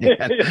it.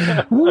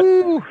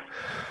 Woo.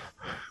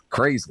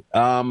 Crazy.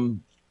 Who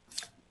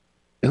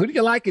do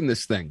you like in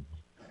this thing?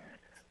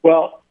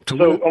 Well, so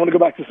I want to go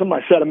back to something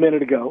I said a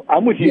minute ago.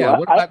 I'm with you. Yeah,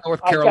 what about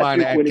North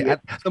Carolina?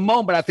 At the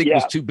moment, I think it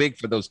was too big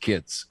for those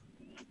kids.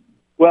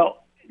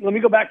 Well, let me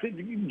go back to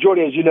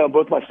Jordy. As you know,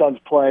 both my sons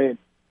play, and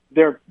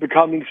they're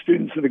becoming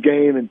students of the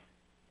game, and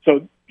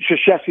so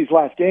Krzyzewski's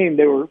last game,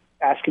 they were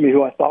asking me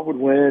who I thought would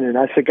win, and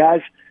I said,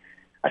 guys,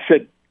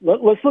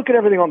 let's look at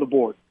everything on the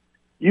board.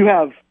 You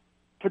have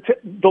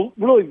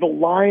really the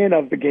lion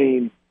of the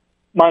game,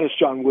 minus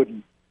John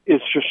Wooden,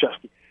 is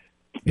Krzyzewski.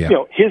 Yeah.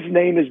 His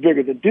name is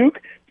bigger than Duke.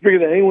 It's bigger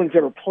than anyone's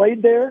ever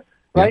played there,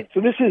 right? Yeah.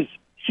 So this is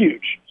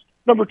huge.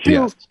 Number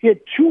two, he had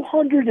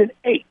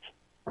 208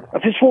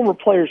 of his former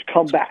players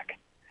come back.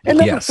 And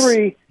number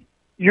three,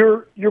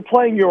 you're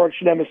playing your arch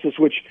nemesis,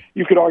 which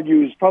you could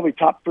argue is probably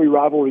top 3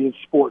 rivalry in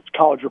sports,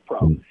 college or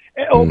pro.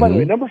 And, by the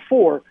way, number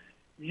 4,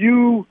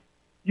 you've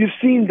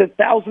seen the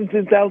thousands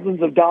and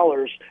thousands of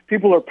dollars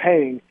people are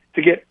paying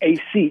to get a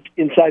seat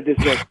inside this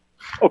venue.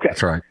 Okay.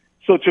 That's right.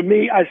 So to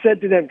me, I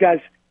said to them, guys,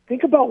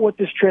 think about what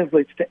this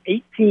translates to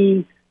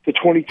 18 to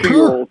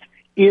 22-year-olds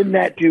in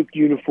that Duke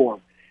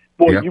uniform.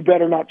 Boy, you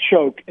better not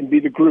choke and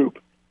be the group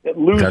that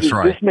loses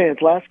this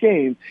man's last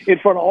game in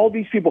front of all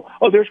these people.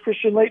 Oh, there's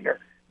Christian Laettner.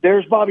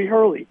 There's Bobby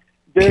Hurley.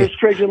 There's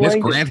Trajan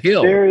Langdon. Grant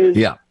Hill. There is,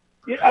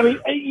 I mean,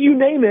 you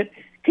name it.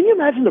 Can you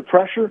imagine the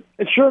pressure?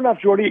 And sure enough,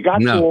 Jordy, it got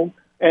to him,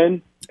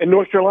 and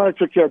North Carolina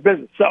took care of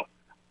business. So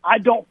I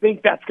don't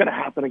think that's going to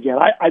happen again.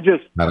 I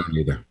don't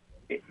either.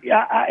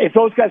 If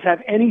those guys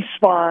have any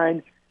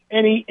spine,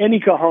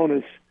 any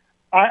cojones,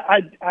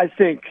 I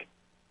think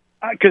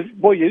because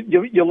boy,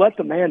 you let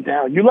the man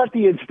down, you let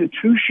the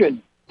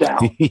institution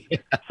down.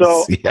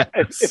 So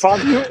if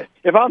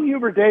I'm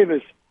Hubert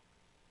Davis,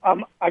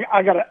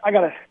 I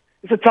gotta.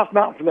 It's a tough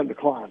mountain for them to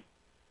climb.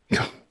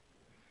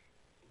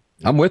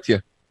 I'm with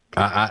you.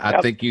 I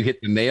think you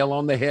hit the nail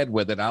on the head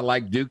with it. I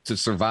like Duke to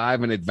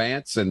survive and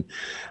advance, and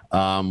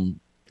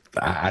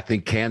I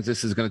think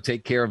Kansas is going to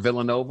take care of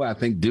Villanova. I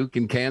think Duke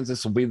and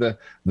Kansas will be the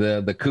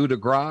coup de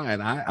grace,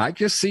 and I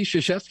just see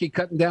Krzyzewski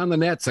cutting down the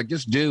nets. I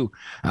just do.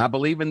 I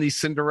believe in these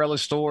Cinderella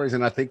stories,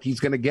 and I think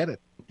he's going to get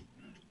it.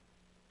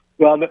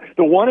 Well,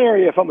 the one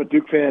area, if I'm a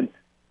Duke fan,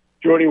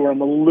 Jordy, where I'm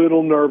a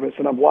little nervous,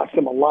 and I've watched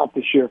them a lot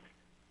this year,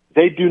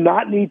 they do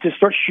not need to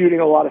start shooting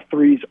a lot of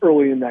threes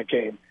early in that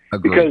game.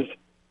 Agreed. Because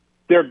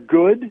they're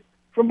good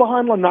from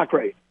behind line, not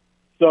great.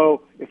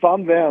 So if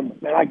I'm them,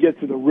 man, I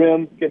get to the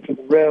rim.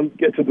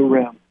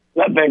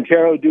 Let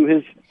Banchero do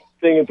his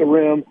thing at the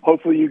rim.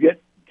 Hopefully you get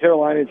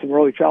Carolina in some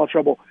early foul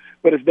trouble.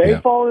 But if they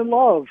fall in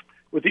love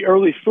with the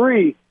early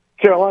three,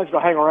 Carolina's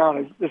going to hang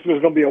around. This is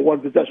going to be a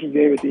one-possession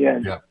game at the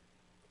end. Yeah.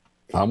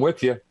 I'm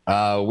with you.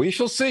 We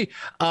shall see.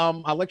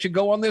 I'll let you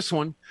go on this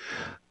one.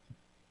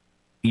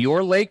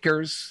 Your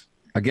Lakers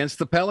against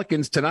the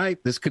Pelicans tonight.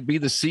 This could be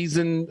the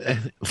season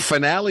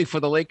finale for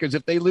the Lakers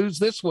if they lose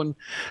this one.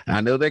 I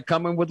know they're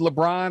coming with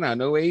LeBron. I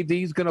know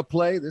AD's going to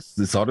play.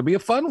 This ought to be a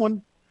fun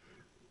one.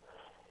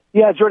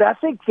 Yeah, Jordan, I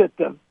think that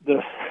the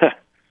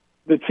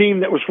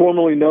team that was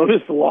formerly known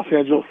as the Los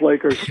Angeles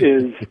Lakers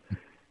is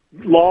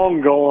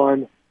long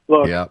gone.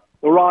 Look,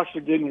 the roster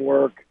didn't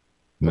work.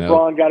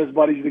 LeBron got his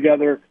buddies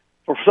together.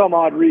 For some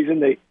odd reason,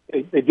 they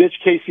ditched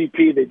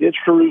KCP, they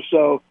ditched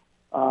Caruso,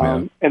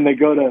 and they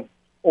go to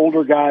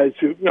older guys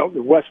who,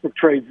 the Westbrook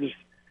trades just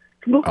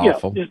you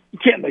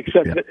can't make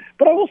sense of it.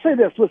 But I will say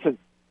this, listen,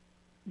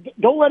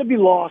 don't let it be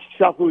lost,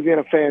 South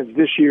Louisiana fans,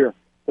 this year.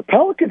 The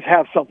Pelicans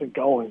have something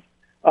going.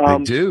 They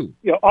do.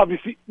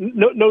 Obviously,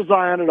 no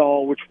Zion at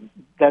all, which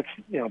that's,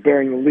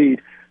 bearing the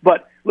lead.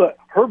 But look,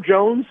 Herb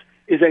Jones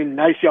is a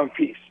nice young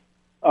piece.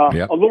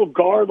 A little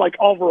guard like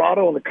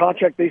Alvarado on the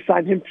contract they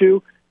signed him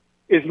to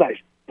is nice.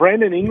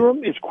 Brandon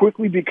Ingram is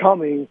quickly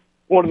becoming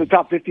one of the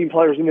top 15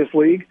 players in this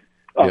league.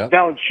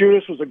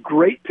 Valanciunas was a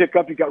great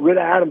pickup. He got rid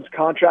of Adams'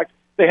 contract.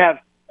 They have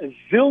a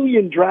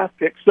zillion draft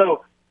picks.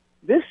 So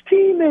this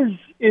team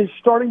is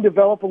starting to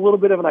develop a little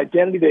bit of an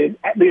identity. They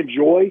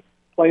enjoy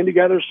playing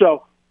together.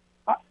 So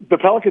the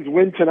Pelicans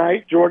win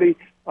tonight, Jordy.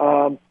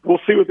 We'll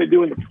see what they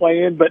do in the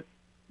play-in. But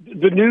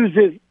the news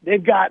is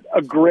they've got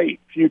a great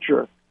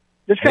future.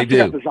 This guy's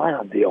got the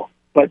Zion deal.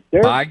 But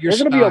they're going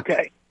to be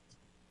okay.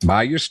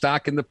 Buy your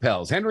stock in the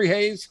Pels. Henry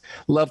Hayes,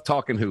 love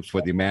talking hoops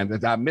with you, man.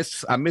 I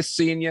miss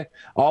seeing you.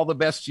 All the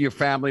best to your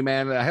family,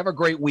 man. Have a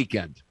great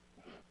weekend.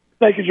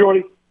 Thank you,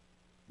 Jordy.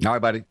 All right,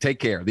 buddy. Take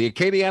care. The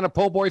Acadiana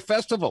Po' Boy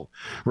Festival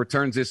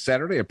returns this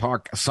Saturday at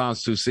Parc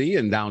Sans Souci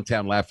in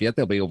downtown Lafayette.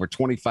 There'll be over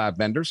 25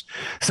 vendors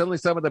selling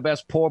some of the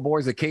best po'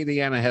 boys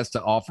Acadiana has to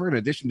offer. In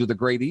addition to the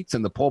great eats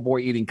and the po'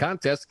 boy eating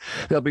contest,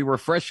 there'll be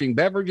refreshing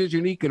beverages,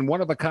 unique and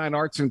one-of-a-kind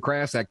arts and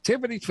crafts,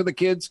 activities for the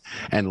kids,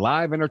 and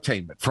live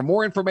entertainment. For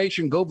more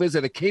information, go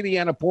visit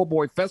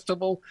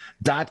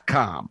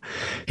AcadianaPo'BoyFestival.com.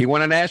 He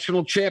won a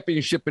national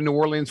championship in New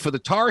Orleans for the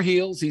Tar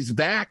Heels. He's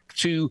back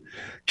to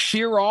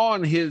cheer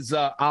on his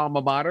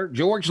alma mater.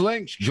 George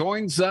Lynch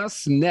joins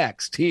us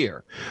next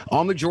here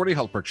on the Jordy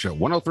Hultberg Show,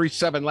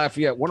 103.7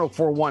 Lafayette,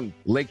 104.1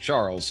 Lake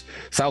Charles,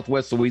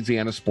 Southwest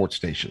Louisiana Sports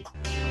Station.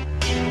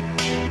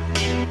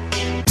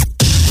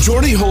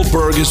 Jordy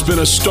Hultberg has been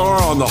a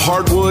star on the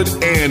hardwood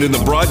and in the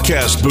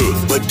broadcast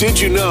booth. But did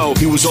you know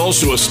he was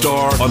also a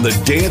star on the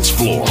dance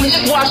floor? We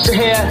just wash the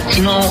hair.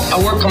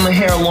 I work on my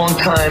hair a long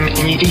time,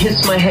 and you can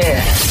hiss my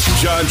hair.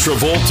 John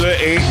Travolta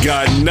ain't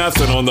got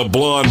nothing on the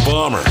Blonde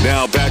Bomber.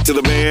 Now back to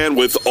the man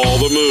with all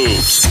the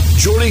moves.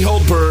 Jordy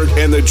Hultberg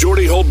and the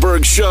Jordy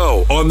Hultberg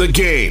Show on the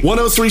Game.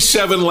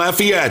 103.7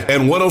 Lafayette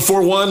and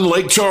 104.1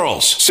 Lake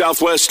Charles,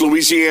 Southwest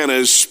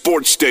Louisiana's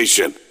sports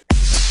station.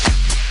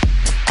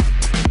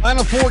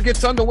 Final Four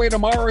gets underway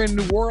tomorrow in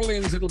New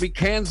Orleans. It'll be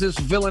Kansas,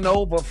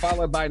 Villanova,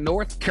 followed by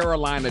North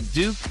Carolina,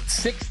 Duke,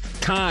 6th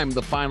time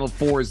the Final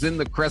Four is in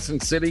the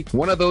Crescent City.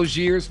 One of those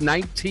years,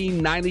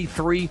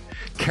 1993,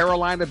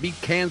 Carolina beat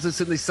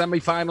Kansas in the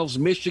semifinals.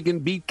 Michigan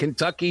beat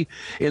Kentucky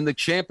in the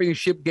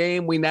championship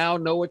game. We now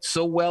know it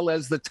so well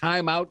as the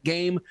timeout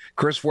game.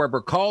 Chris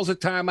Webber calls a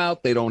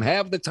timeout. They don't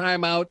have the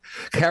timeout.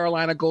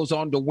 Carolina goes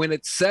on to win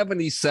it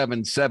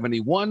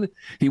 77-71.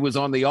 He was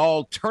on the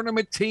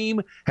all-tournament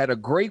team, had a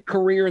great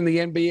career in the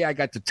NBA. I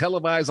got to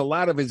televise a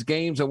lot of his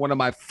games, and one of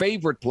my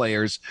favorite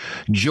players,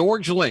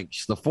 George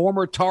Lynch, the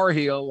former Tar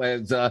Heel,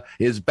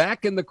 is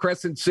back in the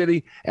Crescent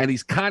City, and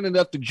he's kind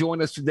enough to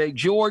join us today.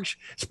 George,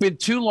 it's been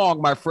too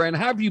long, my friend.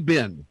 How have you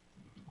been?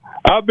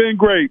 I've been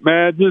great,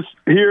 man. Just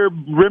here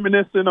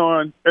reminiscing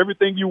on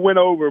everything you went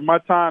over. My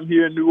time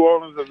here in New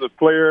Orleans as a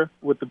player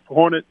with the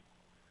Hornets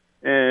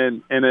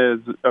and as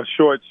a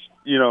short,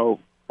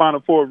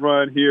 Final Four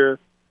run here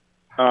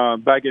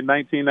back in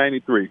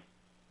 1993.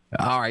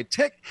 All right.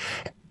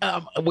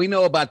 We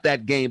know about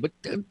that game, but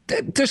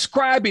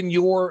describe in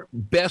your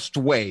best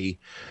way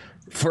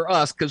for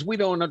us, because we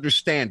don't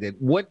understand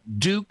it, what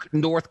Duke,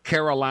 North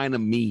Carolina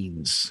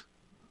means.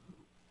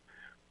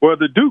 Well,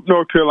 the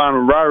Duke-North Carolina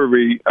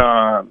rivalry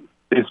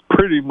is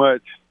pretty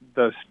much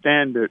the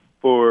standard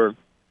for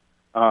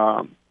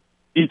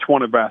each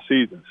one of our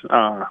seasons.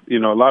 A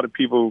lot of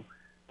people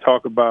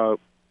talk about,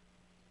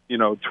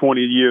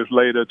 20 years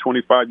later,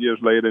 25 years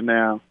later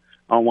now.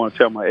 I don't want to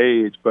tell my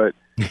age, but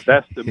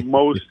that's the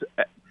most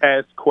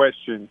asked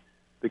question,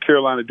 the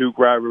Carolina-Duke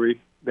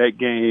rivalry, that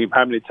game,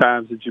 how many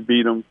times did you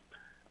beat them,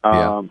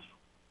 and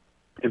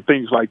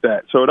things like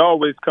that. So it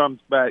always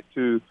comes back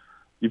to,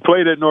 you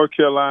played at North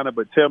Carolina,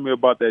 but tell me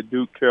about that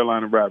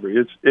Duke-Carolina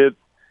rivalry. It's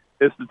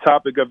the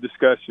topic of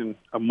discussion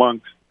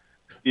amongst,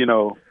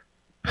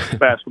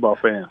 basketball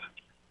fans.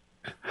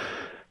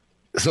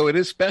 So it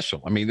is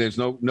special. I mean, there's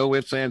no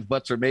ifs, ands,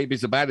 buts, or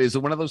maybes about it. Is it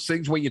one of those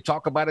things where you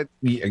talk about it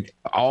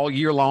all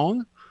year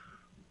long?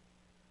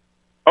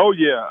 Oh,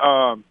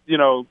 yeah.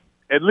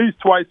 At least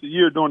twice a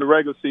year during the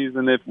regular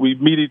season, if we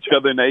meet each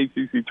other in the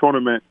ACC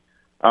tournament,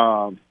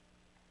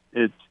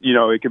 it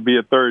could be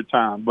a third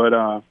time. But,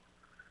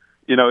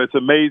 it's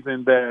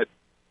amazing that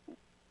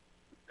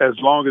as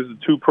long as the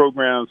two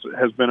programs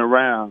has been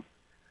around,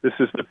 this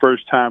is the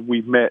first time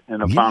we've met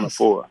in a Final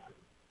Four.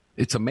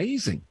 It's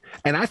amazing.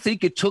 And I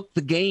think it took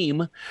the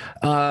game,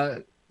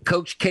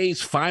 Coach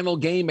K's final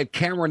game at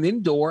Cameron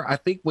Indoor, I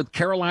think with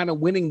Carolina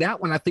winning that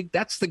one, I think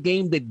that's the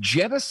game that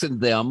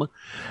jettisoned them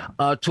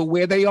to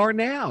where they are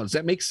now. Does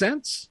that make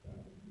sense?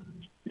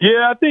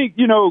 Yeah, I think,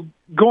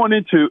 going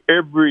into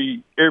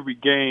every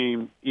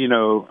game,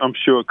 I'm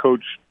sure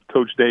Coach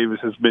Davis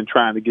has been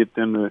trying to get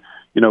them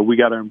to, we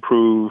got to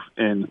improve,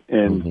 and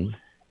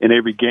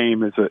every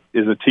game is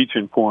a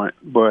teaching point.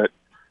 But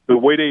the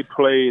way they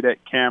played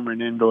at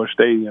Cameron Indoor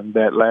Stadium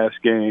that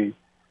last game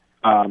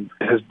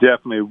has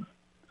definitely,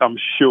 I'm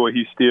sure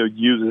he still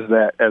uses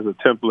that as a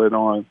template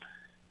on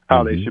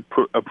how they should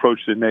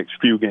approach the next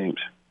few games.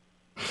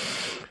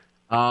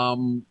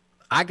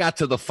 I got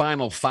to the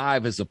Final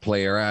Five as a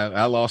player.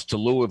 I lost to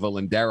Louisville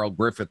and Darrell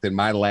Griffith in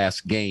my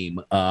last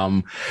game.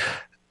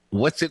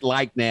 What's it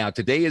like now?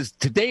 Today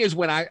is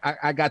when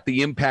I got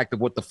the impact of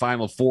what the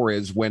Final Four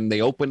is, when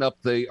they open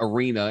up the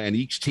arena and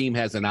each team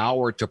has an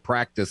hour to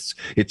practice.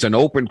 It's an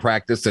open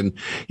practice. And,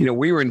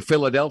 we were in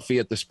Philadelphia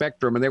at the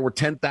Spectrum, and there were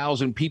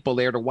 10,000 people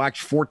there to watch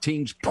four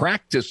teams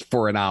practice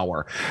for an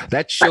hour.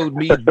 That showed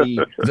me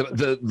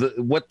the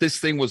what this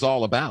thing was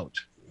all about.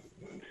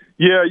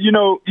 Yeah,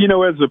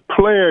 as a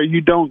player,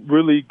 you don't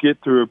really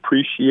get to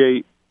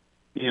appreciate,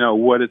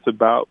 what it's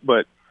about.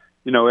 But,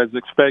 as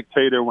a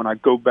spectator, when I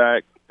go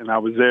back, and I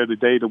was there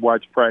today to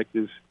watch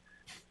practice,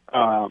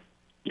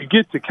 you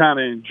get to kind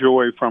of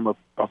enjoy from a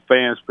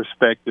fan's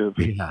perspective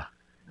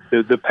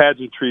the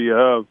pageantry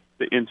of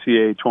the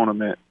NCAA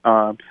tournament.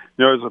 As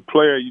a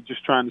player, you're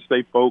just trying to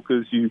stay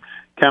focused. You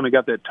kind of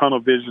got that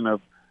tunnel vision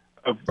of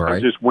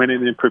just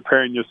winning and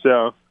preparing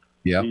yourself.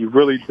 Yeah, you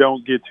really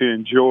don't get to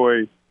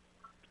enjoy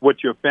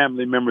what your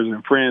family members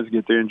and friends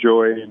get to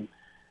enjoy. And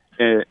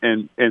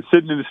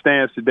sitting in the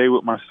stands today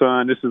with my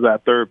son, this is our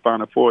third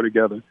Final Four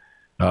together.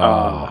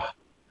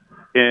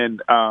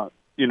 And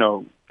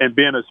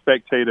being a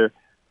spectator,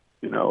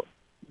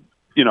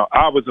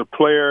 I was a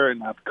player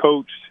and I've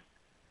coached,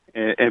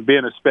 and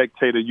being a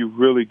spectator, you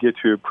really get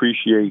to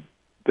appreciate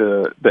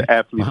the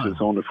athletes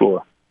that's on the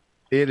floor.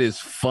 It is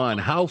fun.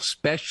 How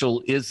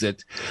special is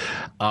it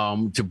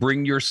to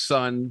bring your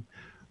son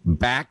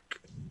back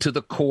to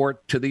the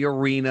court, to the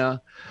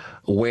arena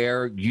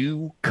where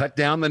you cut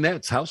down the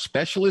nets? How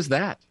special is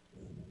that?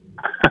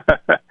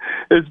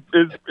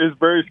 It's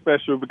very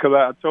special, because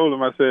I told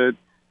him, I said,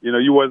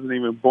 you wasn't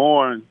even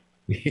born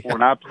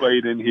when I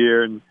played in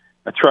here, and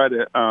I try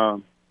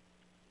to,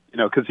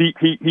 because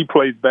he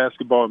plays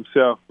basketball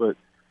himself, but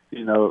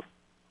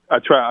I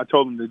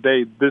told him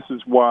today, this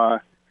is why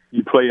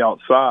you play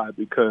outside,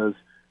 because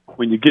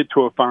when you get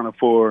to a Final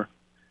Four,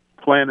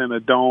 playing in a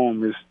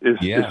dome is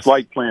it's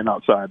like playing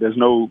outside. There's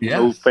no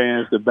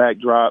fans, the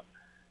backdrop,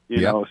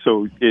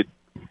 so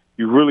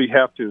you really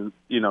have to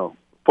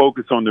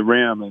focus on the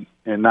rim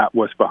and not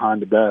what's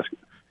behind the basket.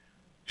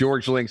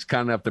 George Link's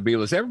kind enough to be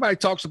with us. Everybody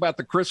talks about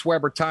the Chris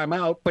Webber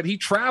timeout, but he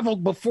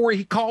traveled before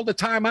he called a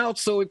timeout,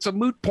 so it's a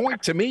moot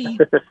point to me.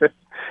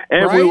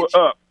 And right? we were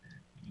up.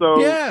 So,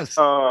 yes.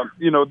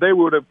 They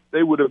would have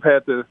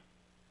had to,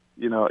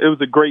 it was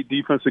a great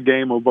defensive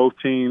game on both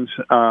teams.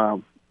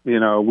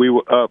 We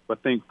were up, I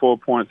think, 4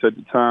 points at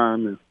the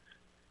time and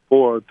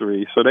 4 or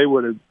 3. So they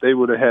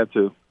would have had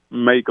to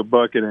make a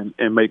bucket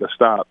and make a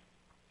stop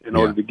in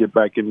order to get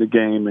back in the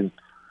game, and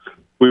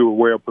we were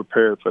well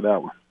prepared for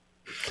that one.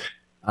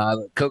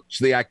 Coach,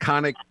 the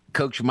iconic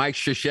Coach Mike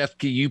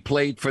Krzyzewski, you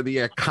played for the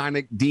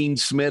iconic Dean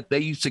Smith. They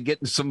used to get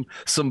in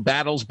some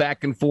battles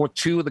back and forth.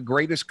 Two of the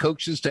greatest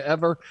coaches to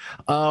ever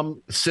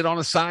sit on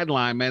a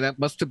sideline, man. That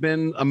must have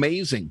been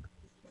amazing.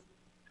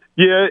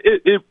 Yeah,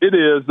 it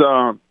is.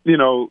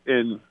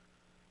 And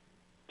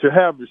to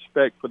have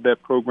respect for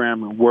that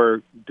program and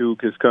where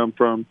Duke has come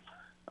from,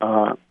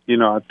 I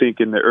think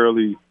in the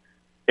early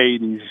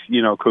 80s,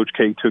 Coach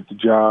K took the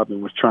job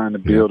and was trying to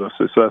build a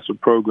successful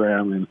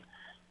program,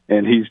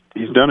 and he's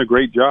done a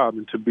great job.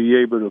 And to be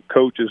able to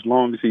coach as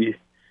long as he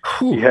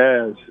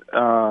has,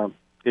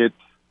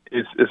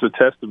 it's a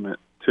testament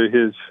to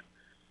his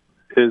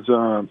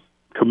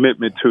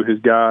commitment to his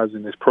guys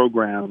and his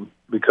program,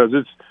 because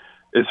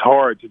it's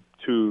hard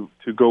to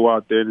go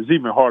out there. It's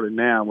even harder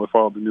now with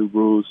all the new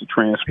rules to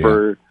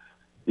transfer.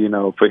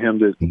 For him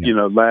to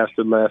last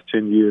the last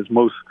 10 years.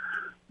 Most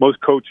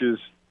coaches,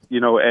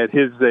 at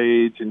his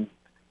age and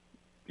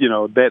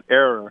that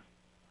era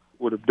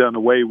would have done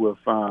away with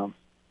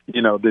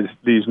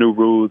these new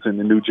rules and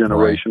the new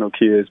generation of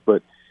kids,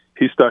 but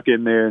he stuck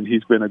in there, and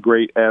he's been a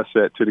great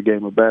asset to the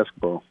game of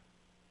basketball.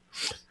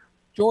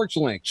 George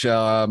Lynch,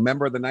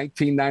 member of the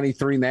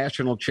 1993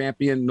 national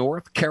champion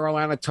North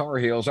Carolina Tar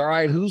Heels. All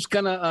right, who's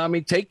gonna?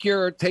 Take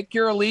your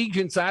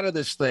allegiance out of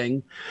this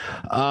thing.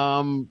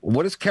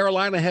 What does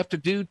Carolina have to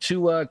do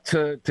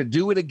to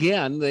do it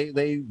again?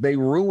 They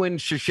ruined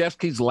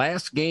Krzyzewski's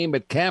last game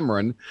at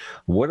Cameron.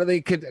 What do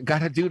they got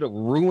to do to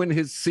ruin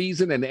his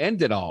season and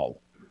end it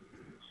all?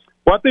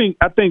 Well,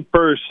 I think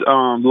first,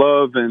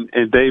 Love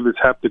and Davis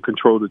have to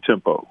control the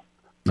tempo.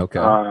 Okay.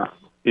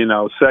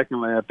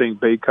 Secondly, I think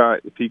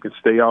Bacot, if he can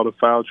stay out of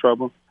foul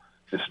trouble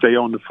and stay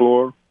on the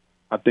floor,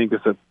 I think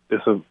it's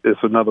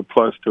another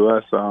plus to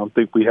us. I don't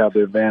think we have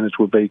the advantage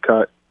with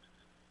Bacot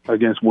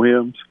against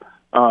Williams.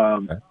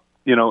 And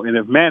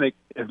if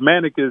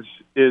Manek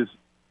is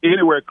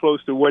anywhere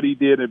close to what he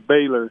did at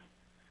Baylor,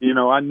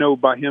 I know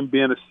by him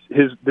being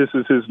this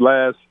is his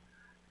last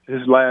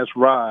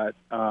ride.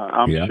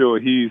 I'm sure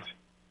he's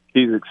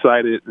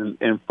excited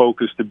and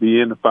focused to be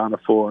in the Final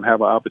Four and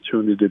have an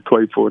opportunity to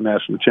play for a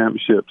national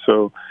championship.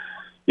 So,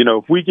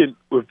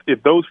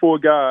 if those four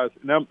guys,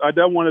 and I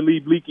don't want to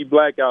leave Leaky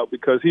Black out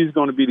because he's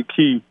going to be the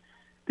key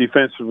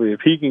defensively.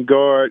 If he can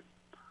guard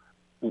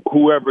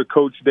whoever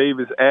Coach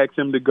Davis asks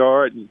him to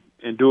guard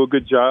and do a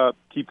good job,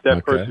 keep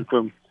that person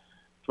from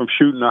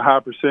shooting a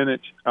high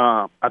percentage,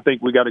 I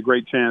think we got a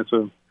great chance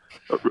of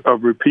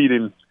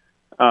repeating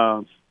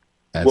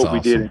what we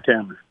did in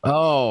Cameron.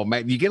 Oh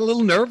man, you get a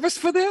little nervous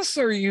for this,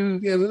 or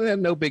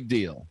no big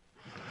deal?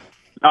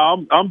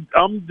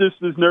 I'm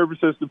just as nervous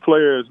as the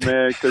players,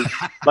 man, because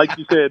like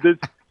you said,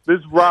 this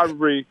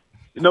rivalry,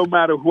 no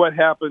matter what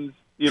happens,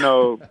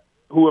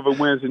 whoever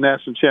wins the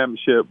national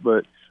championship,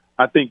 but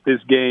I think this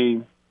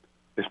game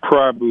is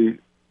probably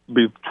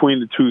between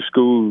the two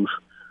schools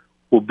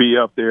will be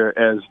up there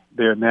as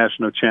their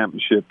national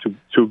championship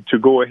to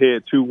go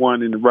ahead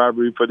 2-1 in the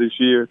rivalry for this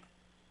year.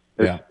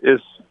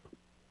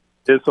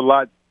 It's a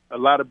lot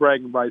of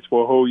bragging rights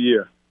for a whole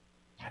year.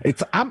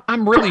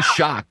 I'm really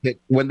shocked that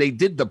when they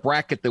did the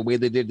bracket the way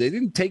they did, they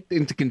didn't take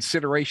into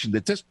consideration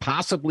that this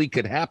possibly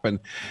could happen,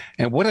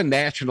 and what a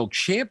national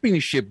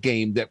championship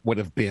game that would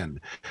have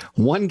been.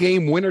 One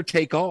game, winner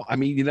take all.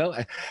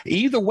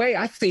 Either way,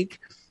 I think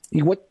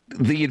what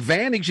the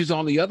advantage is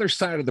on the other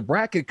side of the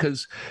bracket,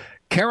 because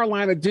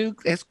Carolina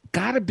Duke has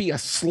got to be a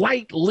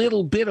slight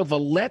little bit of a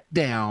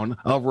letdown,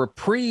 a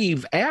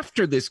reprieve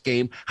after this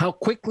game. How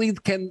quickly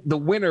can the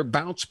winner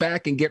bounce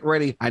back and get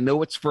ready? I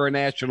know it's for a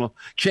national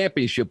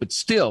championship, but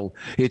still,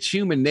 it's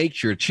human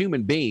nature. It's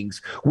human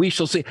beings. We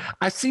shall see.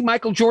 I see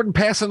Michael Jordan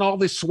passing all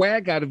this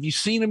swag out. Have you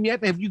seen him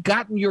yet? Have you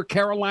gotten your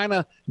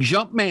Carolina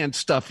Jumpman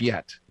stuff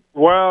yet?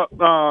 Well,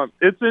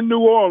 it's in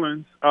New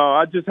Orleans.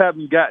 I just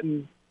haven't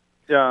gotten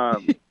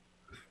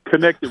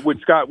connected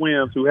with Scott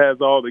Williams, who has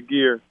all the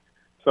gear.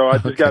 So I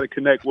just got to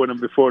connect with him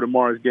before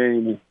tomorrow's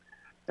game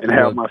and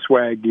have my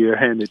swag gear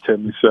handed to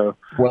me. So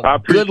I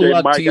appreciate good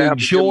luck Mike. to you. I have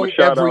to give him a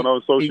shout out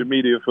on social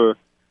media for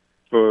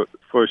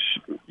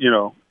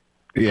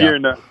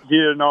gearing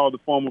all the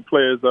former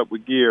players up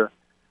with gear.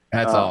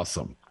 That's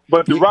awesome.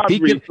 But the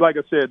rivalry, like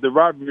I said, the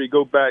rivalry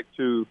go back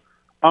to,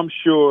 I'm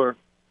sure,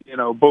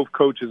 both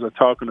coaches are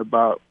talking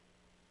about,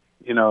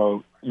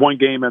 one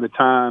game at a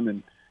time,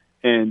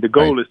 and the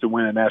goal is to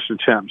win a national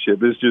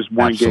championship. It's just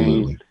one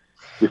game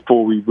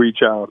before we reach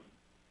out.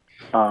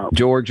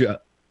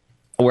 Georgia,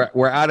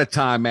 We're out of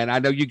time, man. I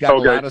know you got a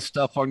lot of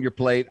stuff on your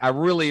plate. I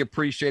really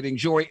appreciate it.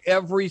 Enjoy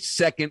every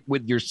second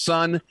with your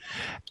son,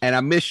 and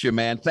I miss you,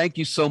 man. Thank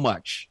you so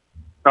much.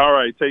 All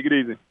right, take it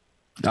easy.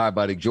 All right,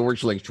 buddy.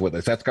 George Lynch with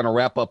us. That's going to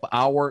wrap up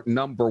hour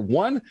number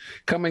 1.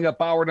 Coming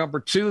up hour number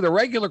 2, the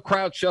regular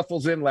crowd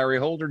shuffles in. Larry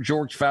Holder,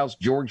 George Faust,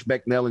 George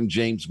Becknell, and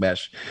James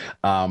Mesh.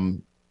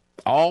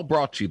 All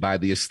brought to you by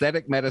the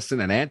Aesthetic Medicine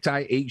and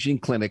Anti-Aging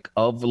Clinic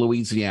of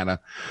Louisiana.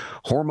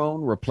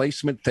 Hormone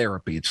replacement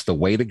therapy. It's the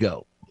way to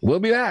go. We'll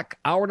be back.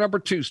 Hour number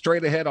 2,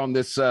 straight ahead on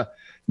this,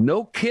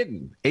 no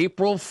kidding,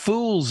 April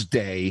Fool's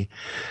Day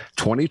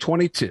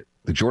 2022.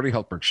 The Jordy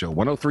Hultberg Show,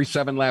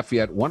 103.7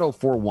 Lafayette,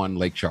 104.1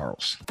 Lake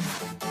Charles.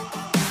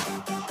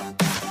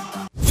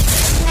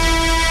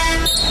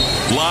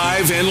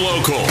 Live and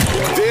local.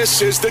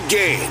 This is The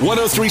Game.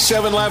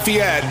 103.7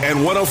 Lafayette and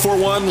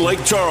 104.1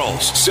 Lake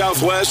Charles,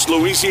 Southwest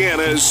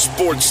Louisiana's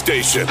sports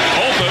station.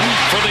 Open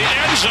for the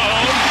end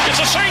zone. It's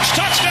a Saints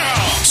touchdown.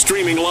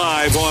 Streaming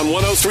live on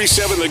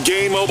 103.7 The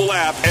Game mobile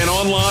app and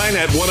online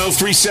at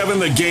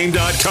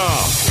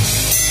 1037thegame.com.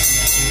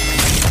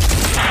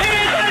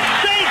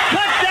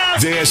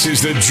 This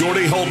is the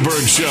Jordy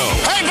Hultberg Show.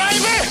 Hey, baby,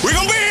 we're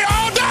going to be here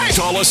all day.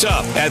 Call us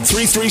up at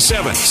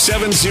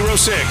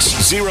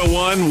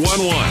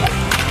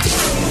 337-706-0111.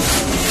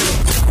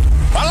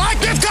 I like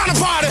this kind of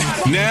party.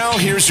 Now,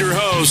 here's your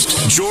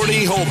host,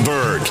 Jordy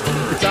Hultberg.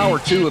 It's hour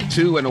 2 of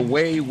 2, and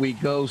away we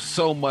go.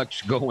 So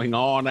much going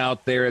on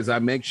out there. As I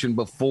mentioned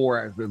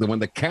before, when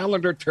the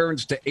calendar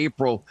turns to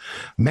April,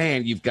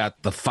 man, you've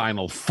got the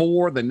Final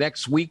Four. The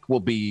next week will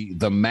be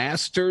the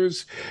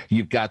Masters.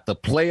 You've got the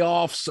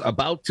playoffs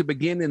about to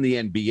begin in the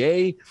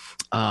NBA.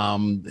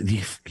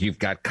 You've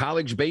got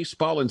college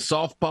baseball and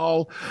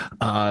softball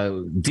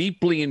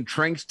deeply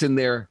entrenched in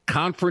their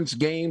conference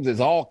games. There's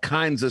all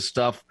kinds of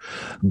stuff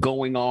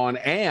going on,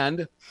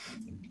 and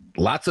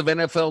lots of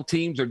NFL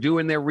teams are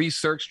doing their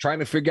research, trying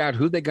to figure out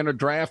who they're going to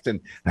draft and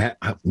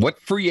what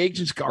free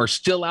agents are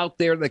still out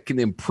there that can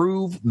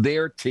improve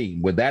their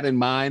team. With that in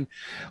mind,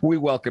 we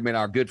welcome in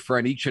our good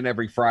friend each and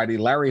every Friday,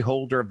 Larry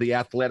Holder of The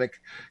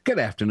Athletic. Good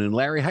afternoon,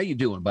 Larry. How you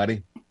doing,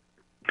 buddy?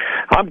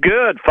 I'm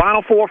good.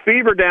 Final Four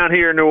fever down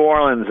here in New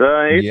Orleans.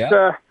 It's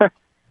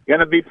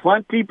going to be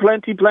plenty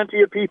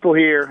of people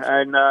here,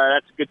 and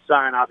that's a good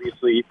sign,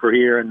 obviously, for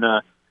here. And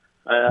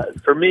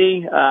for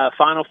me,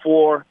 Final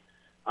Four,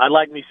 I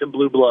like me some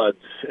blue bloods,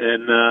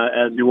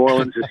 and New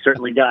Orleans has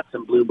certainly got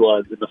some blue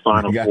bloods in the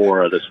Final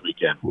Four this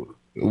weekend.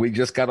 We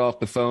just got off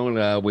the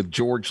phone with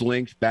George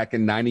Lynch back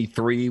in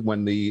 '93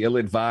 when the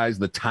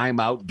ill-advised, the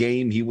timeout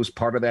game. He was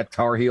part of that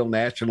Tar Heel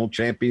national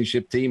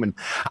championship team, and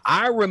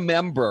I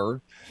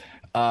remember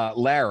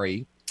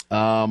Larry.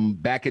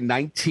 Back in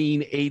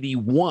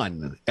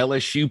 1981,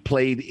 LSU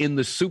played in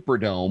the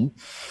Superdome,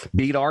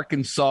 beat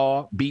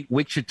Arkansas, beat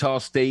Wichita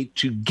State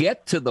to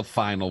get to the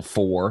Final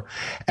Four.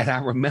 And I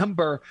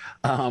remember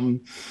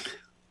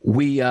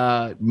we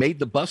made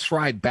the bus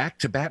ride back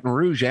to Baton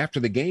Rouge after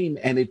the game,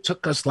 and it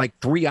took us like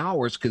 3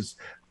 hours because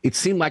it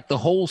seemed like the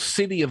whole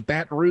city of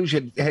Baton Rouge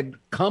had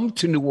come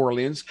to New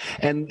Orleans,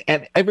 and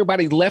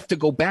everybody left to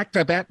go back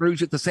to Baton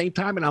Rouge at the same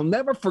time. And I'll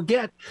never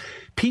forget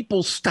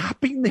people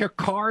stopping their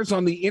cars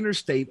on the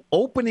interstate,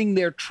 opening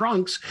their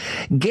trunks,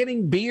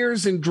 getting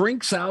beers and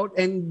drinks out,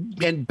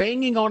 and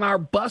banging on our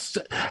bus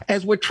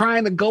as we're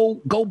trying to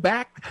go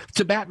back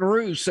to Baton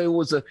Rouge.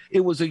 So it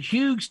was a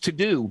huge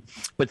to-do.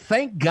 But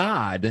thank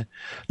God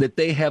that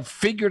they have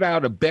figured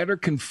out a better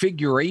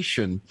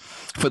configuration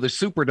for the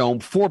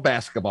Superdome for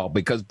basketball,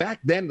 because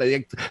back then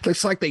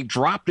it's like they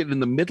dropped it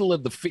in the middle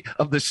of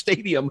the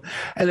stadium,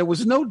 and there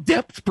was no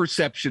depth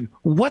perception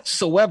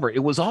whatsoever.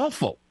 It was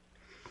awful.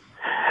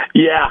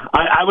 Yeah,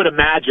 I would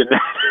imagine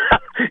that.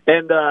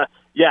 And I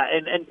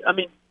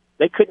mean,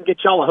 they couldn't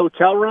get y'all a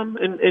hotel room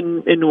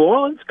in New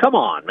Orleans? Come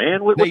on,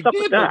 man. What's up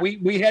with that?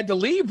 But we had to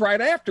leave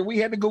right after. We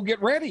had to go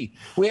get ready.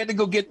 We had to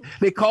go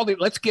they called it,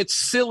 let's get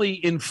silly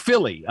in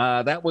Philly.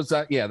 That was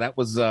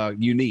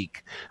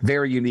unique.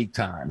 Very unique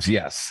times,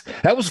 yes.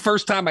 That was the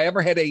first time I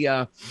ever had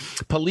a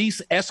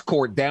police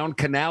escort down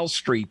Canal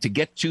Street to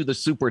get to the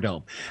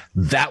Superdome.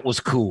 That was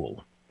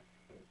cool.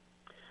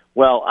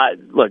 Well,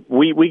 look,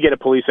 we get a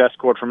police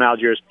escort from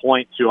Algiers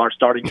Point to our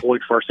starting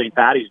point for St.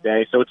 Paddy's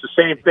Day, so it's the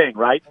same thing,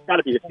 right? Got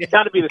to be the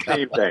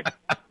same thing.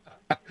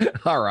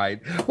 All right,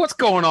 what's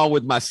going on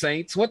with my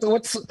Saints?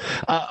 What's?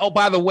 Oh,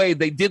 by the way,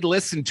 they did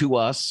listen to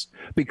us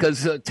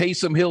because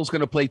Taysom Hill's going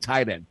to play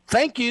tight end.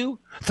 Thank you.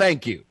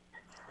 Thank you.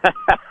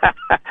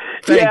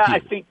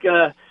 I think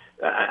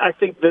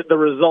that the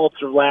results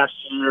of last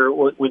year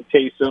with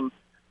Taysom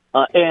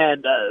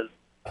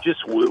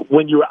just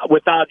when you're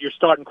without your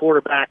starting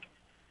quarterback,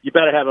 you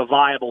better have a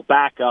viable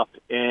backup,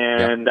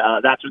 and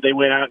that's what they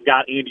went out and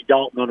got Andy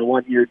Dalton on a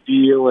one-year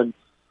deal. And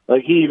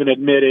he even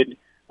admitted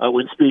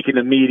when speaking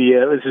to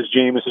media, this is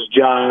Jameis's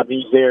job.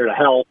 He's there to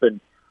help,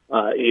 and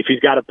if he's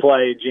got to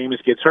play,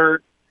 Jameis gets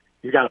hurt,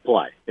 he's got to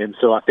play. And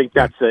so I think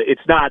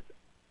it's not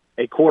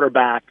a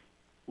quarterback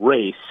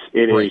race.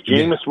 It is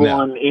Jameis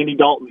 1, Andy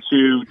Dalton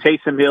 2,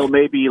 Taysom Hill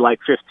maybe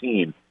like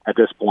 15 at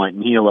this point,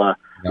 and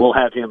we'll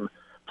have him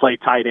play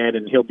tight end,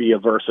 and he'll be a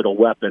versatile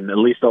weapon. At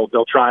least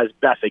they'll try as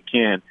best they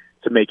can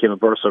to make him a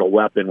versatile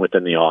weapon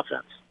within the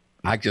offense.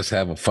 I just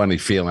have a funny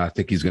feeling. I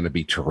think he's going to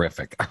be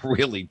terrific. I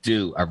really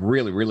do. I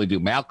really, really do.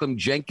 Malcolm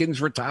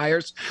Jenkins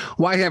retires.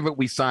 Why haven't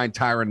we signed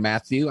Tyrann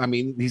Mathieu? I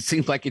mean, he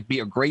seems like it'd be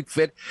a great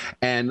fit.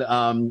 And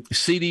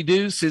CD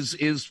Deuce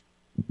is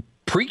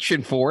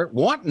preaching for it,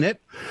 wanting it,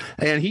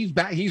 and he's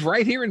back. He's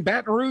right here in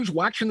Baton Rouge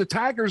watching the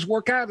Tigers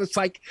work out. It's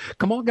like,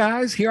 come on,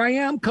 guys, here I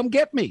am. Come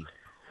get me.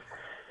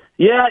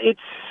 Yeah,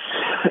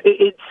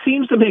 it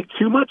seems to make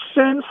too much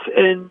sense,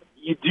 and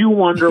you do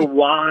wonder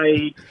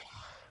why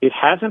it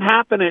hasn't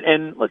happened.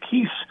 And look,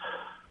 he's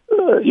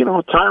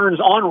Tyrann's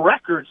on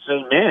record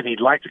saying, man,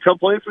 he'd like to come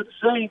play for the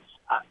Saints.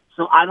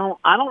 So I don't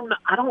know.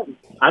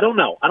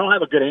 I don't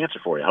have a good answer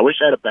for you. I wish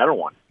I had a better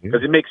one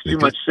because it makes too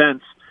much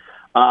sense.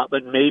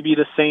 But maybe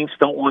the Saints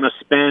don't want to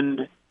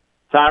spend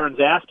Tyrann's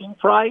asking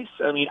price.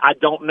 I mean, I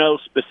don't know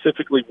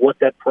specifically what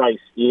that price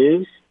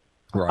is.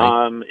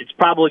 Right. It's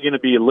probably going to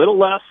be a little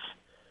less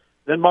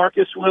than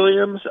Marcus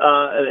Williams,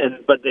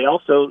 but they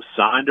also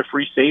signed a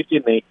free safety,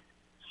 and they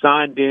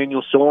signed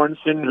Daniel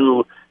Sorensen,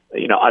 who,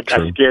 I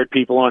scared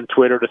people on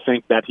Twitter to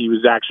think that he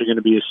was actually going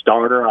to be a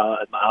starter.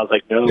 I was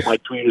like, no, my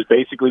tweet was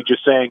basically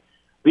just saying,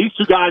 these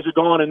two guys are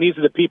gone, and these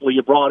are the people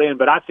you brought in.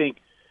 But I think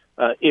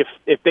if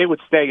they would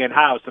stay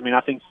in-house, I mean,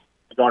 I think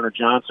Gardner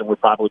Johnson would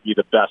probably be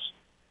the best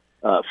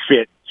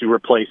fit to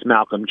replace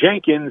Malcolm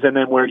Jenkins. And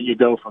then where do you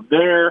go from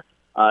there?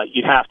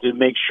 You'd have to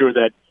make sure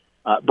that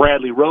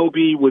Bradley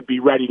Roby would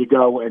be ready to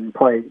go and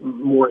play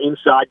more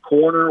inside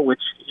corner, which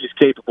he's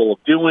capable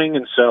of doing.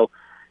 And so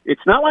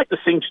it's not like the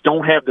Saints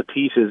don't have the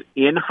pieces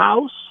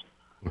in-house.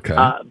 Okay.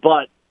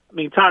 But, I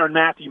mean, Tyrann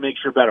Mathieu makes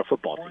for a better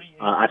football team.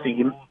 I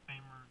think,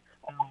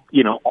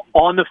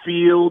 on the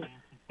field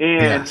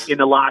and in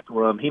the locker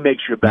room, he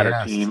makes you a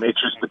better team. It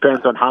just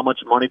depends on how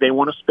much money they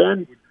want to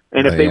spend.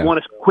 And if they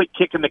want to quit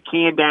kicking the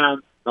can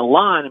down the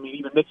line, I mean,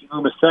 even Mickey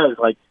Loomis says,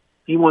 like,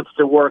 he wants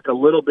to work a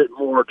little bit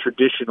more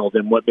traditional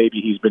than what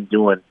maybe he's been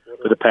doing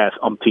for the past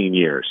umpteen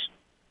years.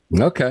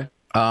 Okay.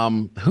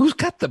 Who's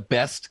got the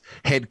best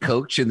head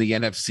coach in the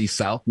NFC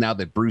South now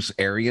that Bruce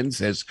Arians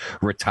has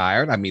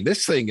retired? I mean,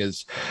 this thing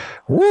is,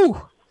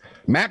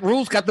 Matt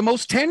Rule's got the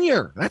most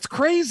tenure. That's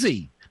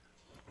crazy.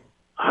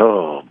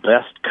 Oh,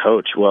 best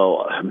coach.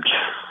 Well,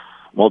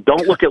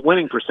 don't look at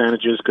winning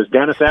percentages because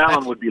Dennis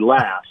Allen would be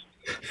last.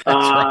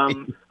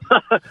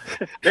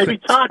 Maybe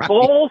Todd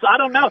Bowles. I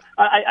don't know.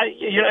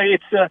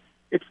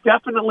 It's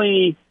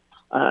definitely.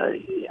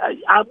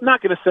 I'm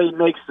not going to say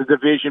makes the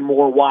division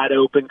more wide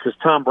open because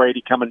Tom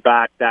Brady coming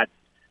back that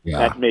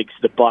makes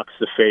the Bucs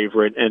the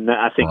favorite, and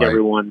I think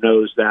everyone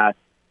knows that.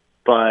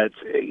 But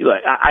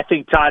I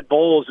think Todd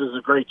Bowles is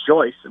a great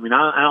choice. I mean,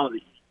 I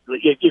don't.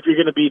 If you're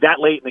going to be that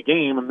late in the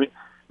game, I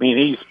mean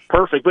he's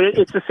perfect. But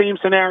it's the same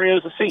scenario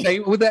as the Saints.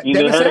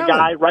 You had a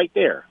guy right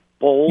there.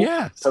 Bowles,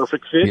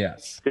 perfect fit.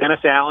 Yes. Dennis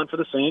Allen for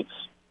the Saints,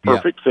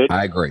 perfect fit.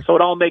 I agree. So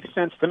it all makes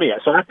sense to me.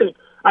 So I think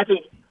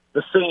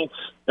the Saints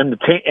and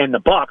the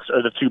Bucs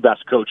are the two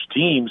best coached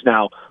teams.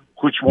 Now,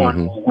 which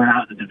one will win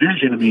out in the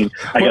division? I mean,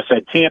 like I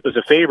said, Tampa's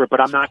a favorite, but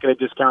I'm not going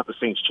to discount the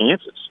Saints'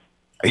 chances.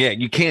 Yeah,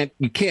 you can't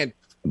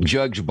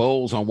judge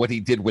Bowles on what he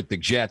did with the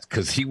Jets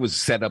because he was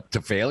set up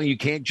to fail. And you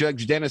can't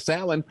judge Dennis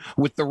Allen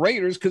with the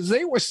Raiders because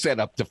they were set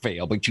up to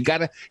fail. But you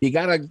gotta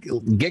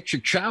get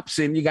your chops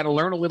in. You gotta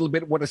learn a little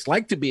bit what it's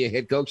like to be a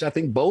head coach. I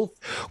think both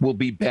will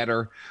be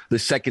better the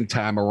second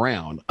time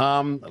around.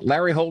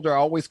 Larry Holder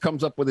always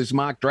comes up with his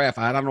mock draft.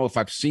 I don't know if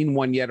I've seen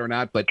one yet or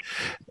not, but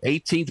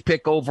 18th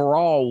pick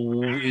overall,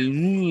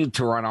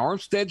 Teron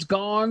Armstead's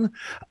gone.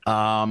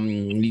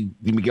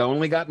 We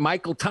only got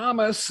Michael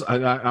Thomas.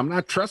 I'm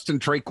not trusting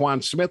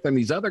Traquan Smith and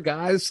these other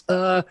guys.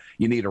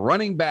 You need a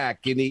running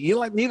back. You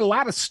need a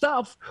lot of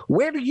stuff.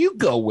 Where do you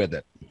go with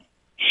it?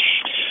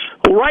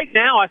 Well, right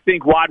now, I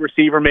think wide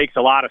receiver makes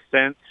a lot of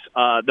sense.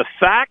 The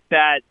fact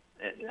that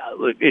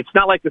it's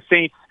not like the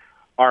Saints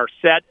are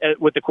set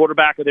with the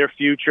quarterback of their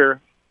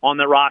future on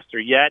the roster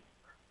yet,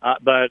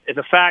 but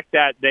the fact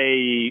that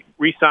they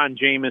re-signed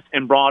Jameis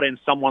and brought in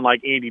someone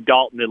like Andy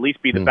Dalton to at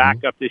least be the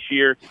backup this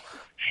year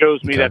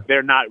shows me that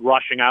they're not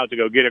rushing out to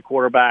go get a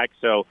quarterback.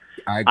 So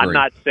I'm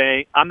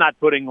not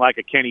putting like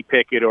a Kenny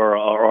Pickett or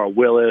a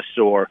Willis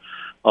or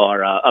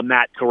a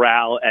Matt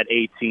Corral at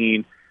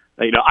 18.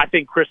 I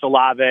think Chris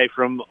Olave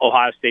from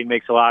Ohio State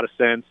makes a lot of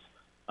sense.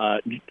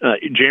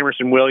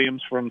 Jamerson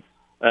Williams from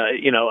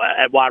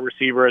at wide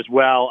receiver as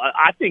well.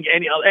 I think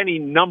any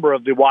number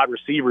of the wide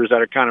receivers that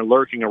are kind of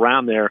lurking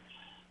around there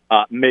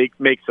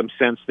make some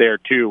sense there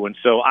too. And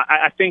so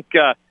I think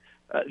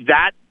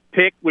that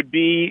pick would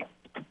be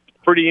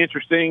pretty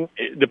interesting,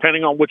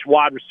 depending on which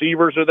wide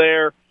receivers are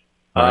there.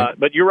 Right.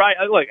 But you're right.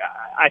 Look,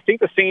 I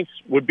think the Saints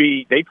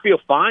they'd feel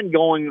fine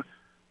going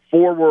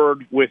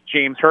forward with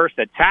James Hurst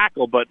at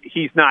tackle, but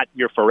he's not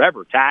your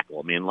forever tackle.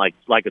 I mean, like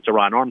it's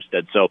Teron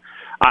Armstead. So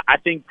I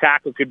think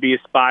tackle could be a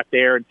spot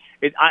there. And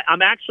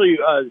I'm actually,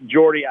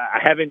 Jordy,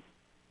 I haven't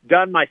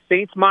done my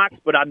Saints mocks,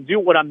 but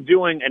what I'm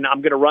doing, and I'm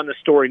going to run the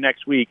story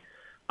next week.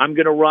 I'm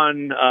going to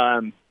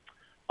run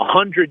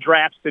 100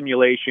 draft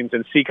simulations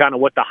and see kind of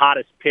what the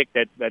hottest pick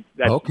that's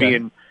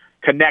being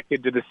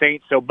connected to the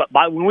Saints. So, but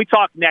when we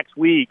talk next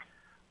week,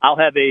 I'll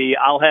have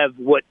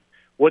what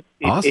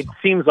awesome. it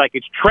seems like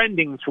it's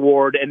trending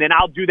toward, and then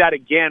I'll do that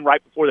again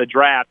right before the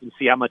draft and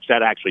see how much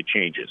that actually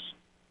changes.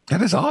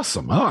 That is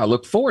awesome. Oh, I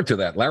look forward to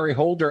that. Larry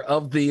Holder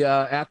of the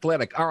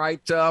Athletic. All right,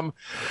 2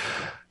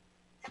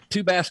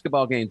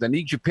 basketball games. I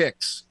need your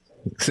picks.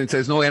 Since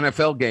there's no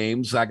NFL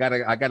games, I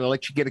gotta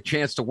let you get a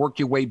chance to work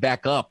your way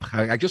back up.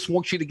 I just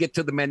want you to get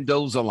to the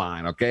Mendoza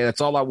line, okay?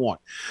 That's all I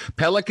want.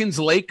 Pelicans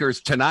Lakers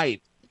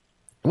tonight.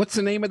 What's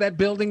the name of that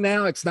building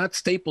now? It's not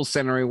Staples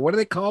Center. What do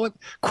they call it?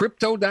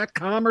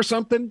 Crypto.com or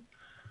something?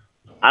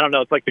 I don't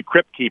know. It's like the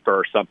Crypt Keeper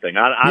or something.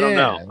 I don't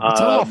know.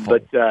 It's awful.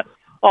 But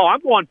I'm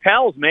going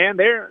Pels, man.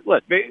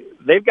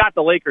 They've got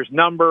the Lakers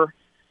number.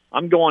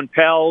 I'm going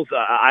Pels.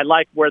 I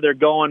like where they're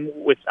going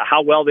with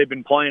how well they've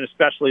been playing,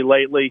 especially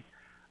lately.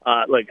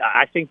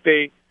 I think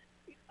they'd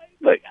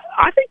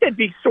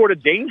be sort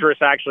of dangerous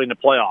actually in the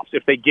playoffs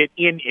if they get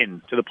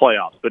into the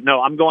playoffs. But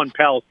no, I'm going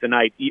Pels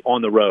tonight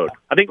on the road.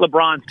 I think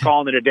LeBron's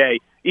calling it a day,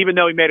 even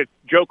though he made a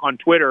joke on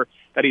Twitter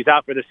that he's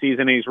out for the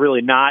season and he's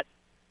really not.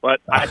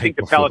 But I think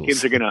the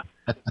Pelicans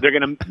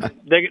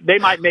they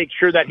might make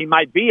sure that he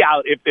might be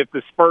out if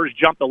the Spurs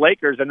jump the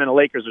Lakers and then the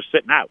Lakers are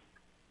sitting out.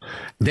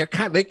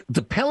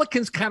 The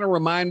Pelicans kind of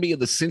remind me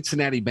of the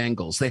Cincinnati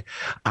Bengals.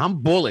 I'm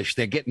bullish.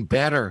 They're getting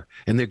better,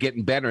 and they're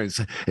getting better.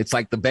 It's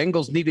like the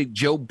Bengals needed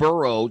Joe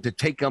Burrow to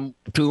take them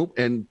to,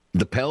 and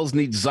the Pels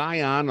need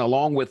Zion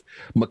along with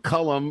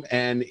McCollum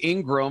and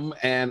Ingram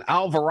and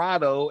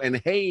Alvarado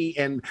and Hay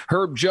and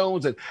Herb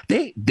Jones. And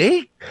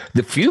the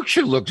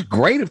future looks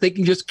great if they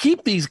can just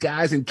keep these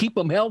guys and keep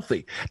them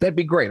healthy. That'd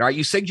be great. All right,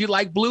 you said you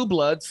like blue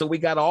bloods, so we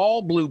got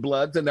all blue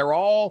bloods, and they're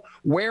all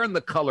wearing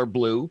the color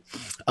blue.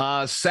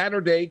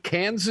 Saturday,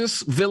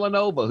 Kansas,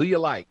 Villanova. Who you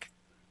like?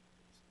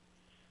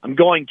 I'm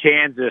going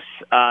Kansas.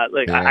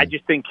 I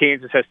just think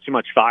Kansas has too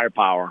much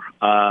firepower.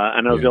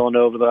 I know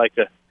Villanova, they like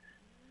to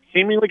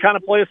seemingly kind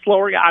of play a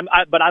slower game.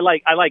 But I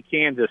like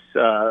Kansas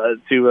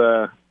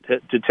to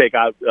take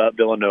out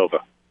Villanova.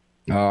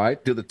 All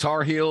right. Do the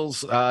Tar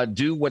Heels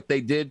do what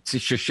they did to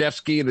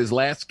Krzyzewski in his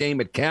last game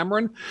at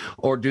Cameron,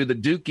 or do the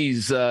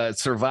Dukies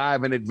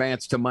survive and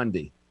advance to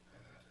Monday?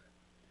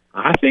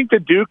 I think the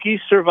Dukies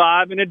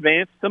survive and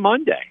advance to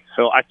Monday.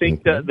 So I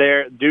think that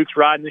Duke's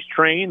riding this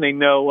train. They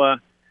know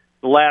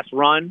the last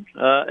run,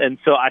 and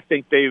so I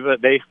think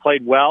they've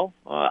played well,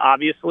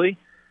 obviously.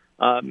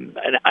 And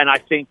I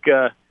think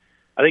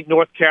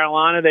North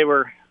Carolina, they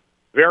were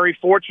very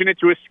fortunate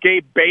to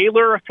escape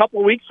Baylor a couple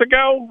of weeks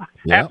ago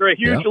after a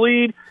huge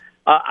lead.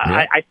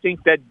 I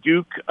think that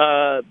Duke.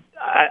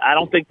 I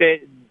don't think that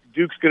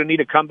Duke's going to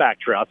need a comeback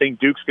trail. I think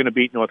Duke's going to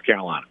beat North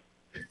Carolina.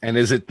 And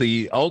is it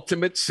the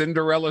ultimate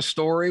Cinderella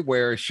story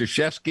where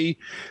Krzyzewski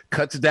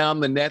cuts down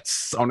the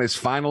nets on his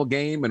final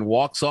game and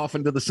walks off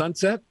into the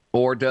sunset?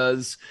 Or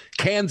does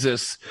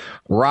Kansas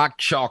rock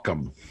chalk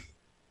him?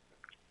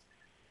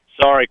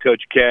 Sorry,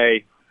 Coach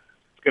K.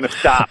 It's going to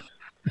stop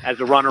as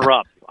a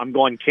runner-up. I'm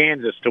going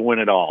Kansas to win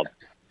it all.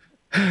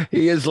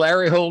 He is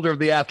Larry Holder of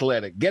The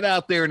Athletic. Get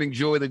out there and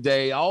enjoy the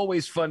day.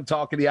 Always fun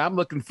talking to you. I'm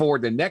looking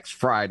forward to next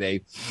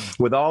Friday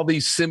with all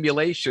these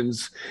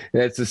simulations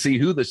to see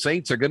who the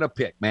Saints are going to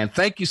pick, man.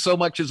 Thank you so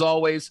much, as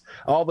always.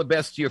 All the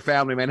best to your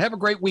family, man. Have a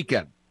great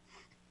weekend.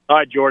 All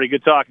right, Jordy.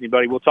 Good talking to you,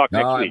 buddy. We'll talk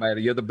next week. Man,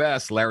 you're the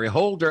best. Larry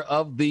Holder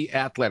of The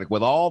Athletic.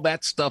 With all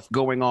that stuff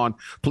going on,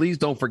 please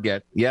don't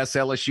forget, yes,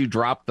 LSU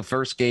dropped the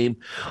first game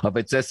of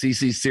its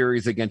SEC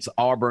series against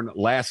Auburn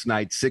last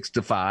night,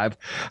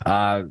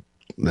 6-5.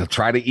 They'll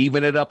try to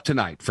even it up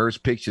tonight.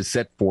 First pitch is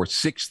set for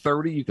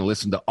 6:30. You can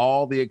listen to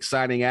all the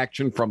exciting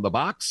action from the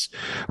box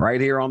right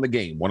here on the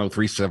game.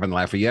 103.7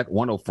 Lafayette,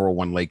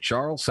 104.1 Lake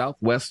Charles,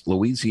 Southwest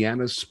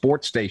Louisiana's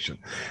sports station.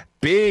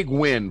 Big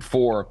win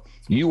for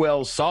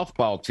UL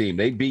softball team.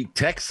 They beat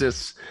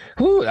Texas.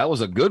 Whew, that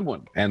was a good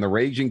one. And the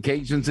Raging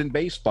Cajuns in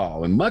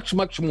baseball, and much,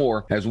 much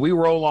more as we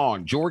roll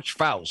on. George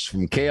Faust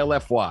from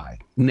KLFY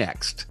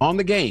next on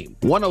the game.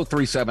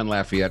 103.7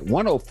 Lafayette,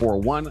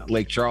 104.1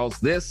 Lake Charles.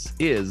 This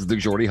is the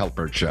Jordy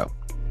Hultberg Show.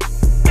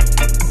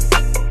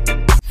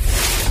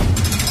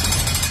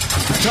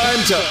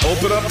 Time to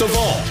open up the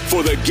vault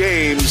for the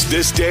games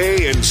this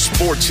day in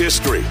sports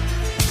history.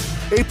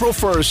 April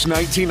 1st,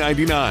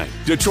 1999,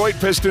 Detroit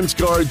Pistons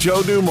guard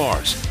Joe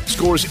Dumars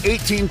scores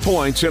 18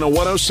 points in a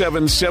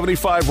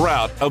 107-75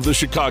 rout of the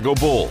Chicago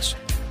Bulls.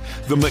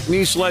 The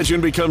McNeese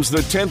legend becomes the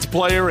 10th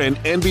player in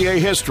NBA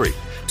history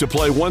to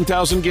play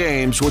 1,000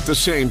 games with the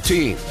same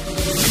team.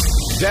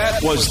 That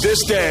was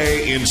this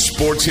day in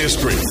sports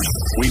history.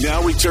 We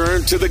now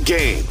return to the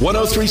game.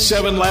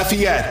 103.7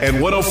 Lafayette and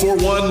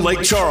 104.1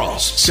 Lake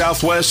Charles,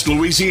 Southwest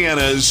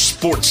Louisiana's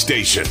sports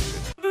station.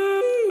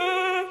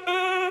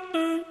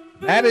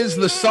 That is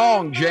the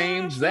song,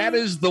 James. That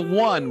is the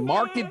one.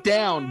 Mark it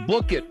down.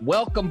 Book it.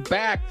 Welcome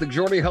back. The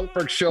Jordy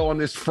Hultberg Show on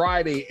this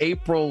Friday,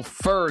 April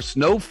 1st.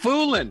 No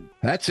fooling.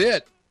 That's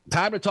it.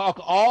 Time to talk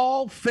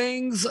all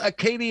things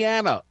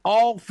Acadiana,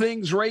 all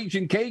things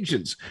Raging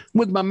Cajuns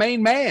with my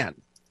main man.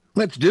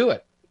 Let's do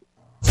it.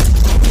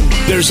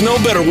 There's no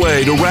better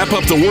way to wrap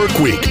up the work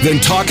week than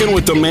talking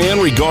with the man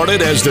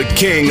regarded as the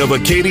king of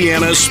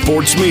Acadiana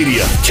sports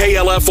media,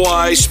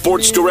 KLFY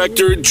Sports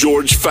Director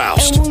George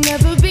Faust.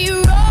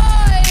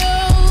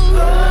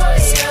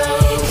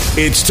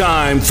 It's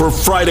time for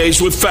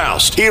Fridays with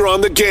Faust here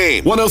on The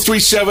Game.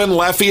 103.7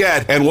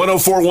 Lafayette and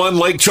 104.1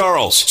 Lake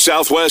Charles,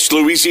 Southwest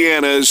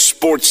Louisiana's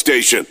sports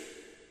station.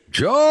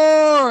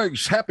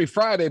 George, happy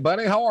Friday,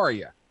 buddy. How are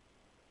you?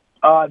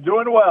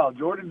 Doing well,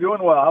 Jordan.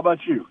 Doing well. How about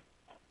you?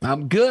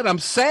 I'm good. I'm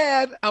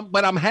sad,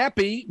 but I'm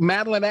happy.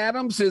 Madeline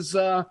Adams is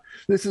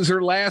this is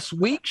her last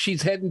week.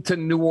 She's heading to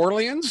New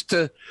Orleans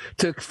to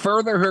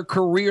further her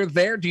career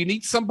there. Do you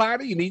need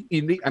somebody? You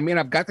need. I mean,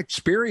 I've got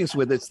experience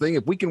with this thing.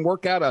 If we can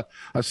work out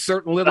a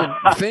certain little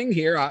thing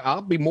here,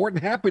 I'll be more than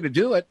happy to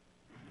do it.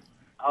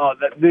 Oh,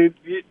 dude,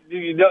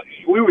 you know,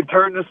 we would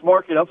turn this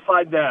market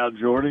upside down,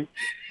 Jordy.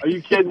 Are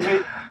you kidding me?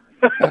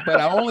 But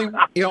I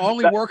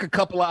only work a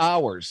couple of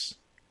hours.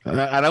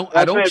 I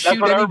don't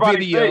shoot any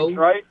video. Thinks,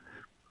 right?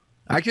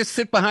 I just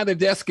sit behind a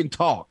desk and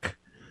talk.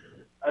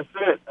 That's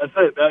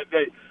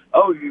it.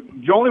 Oh,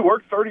 you only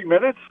work 30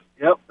 minutes?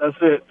 Yep, that's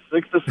it.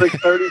 6 to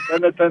 6:30,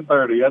 10 to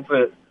 10:30. That's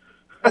it.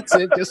 That's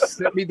it. Just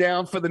sit me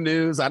down for the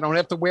news. I don't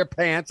have to wear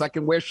pants. I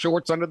can wear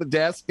shorts under the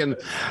desk, and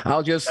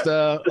I'll just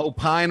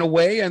opine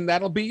away, and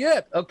that'll be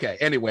it. Okay.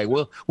 Anyway,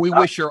 we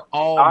wish her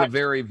all the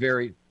very,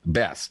 very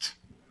best.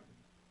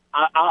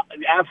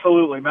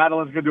 Absolutely.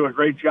 Madeline's going to do a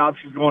great job.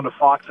 She's going to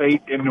Fox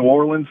 8 in New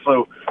Orleans,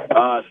 so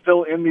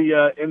still in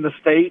the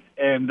state,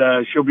 and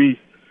she'll be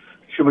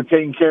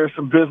taking care of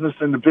some business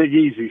in the Big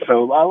Easy.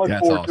 So I look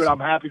forward to it. I'm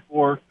happy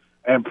for her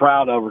and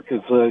proud of her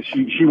because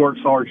she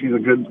works hard. She's a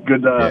good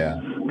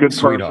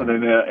person,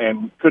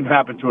 and couldn't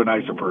happen to a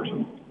nicer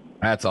person.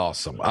 That's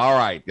awesome. All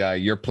right.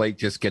 Your plate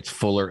just gets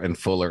fuller and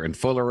fuller and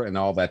fuller and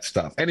all that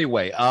stuff.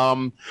 Anyway,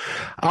 all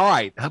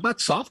right. How about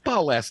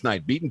softball last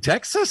night? Beating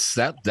Texas?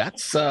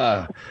 That's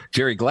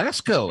Jerry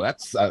Glasgow.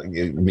 That's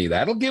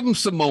that'll give them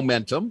some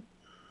momentum.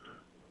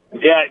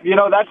 Yeah,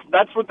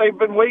 that's what they've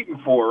been waiting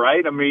for,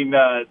 right? I mean,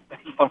 the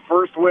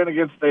first win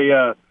against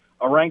a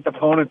ranked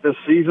opponent this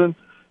season.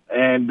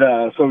 And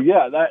so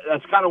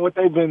that's kind of what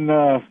they've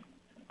been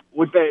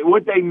what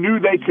they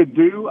knew they could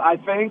do, I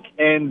think,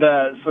 and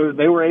so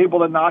they were able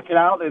to knock it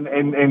out and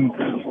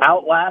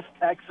outlast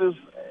Texas,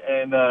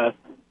 and it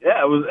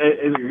was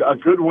a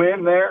good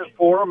win there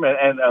for them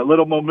and a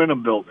little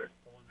momentum builder.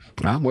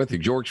 I'm with you.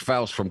 George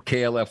Faust from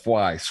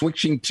KLFY.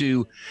 Switching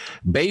to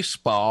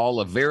baseball,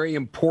 a very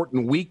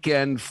important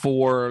weekend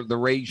for the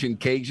Ragin'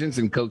 Cajuns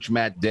and Coach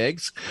Matt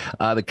Diggs.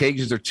 The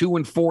Cajuns are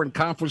 2-4 in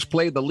conference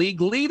play. The league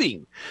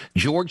leading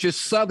Georgia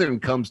Southern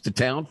comes to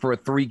town for a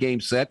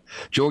 3-game set.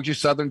 Georgia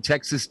Southern,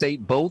 Texas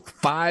State, both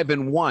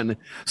 5-1.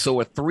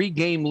 So a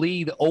 3-game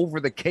lead over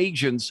the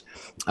Cajuns.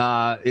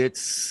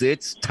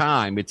 It's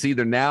time. It's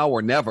either now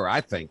or never,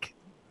 I think.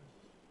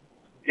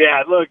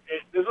 Yeah, look,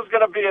 this is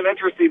going to be an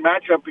interesting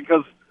matchup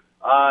because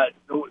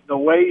the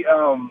way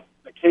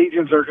the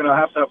Cajuns are going to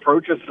have to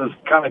approach us is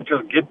kind of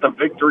just get the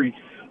victory,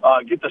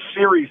 get the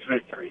series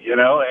victory,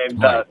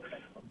 and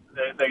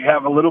they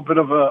have a little bit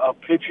of a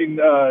pitching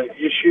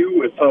issue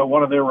with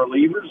one of their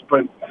relievers,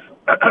 but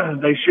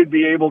they should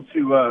be able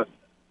to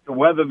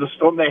weather the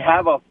storm. They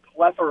have a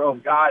plethora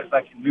of guys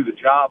that can do the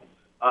job.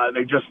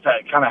 They just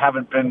kind of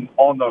haven't been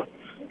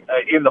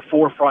in the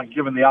forefront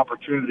given the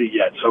opportunity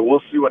yet. So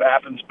we'll see what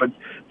happens, but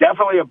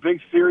definitely a big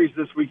series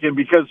this weekend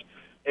because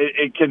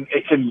it can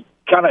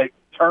kind of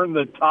turn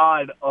the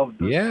tide of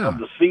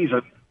the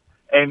season.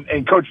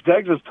 And Coach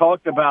Diggs has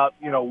talked about,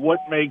 what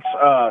makes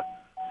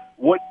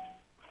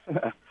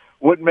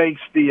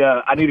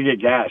the I need to get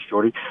gas,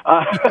 Jordy.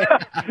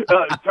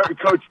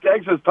 Coach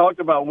Diggs has talked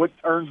about what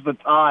turns the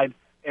tide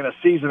in a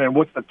season and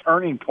what's the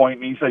turning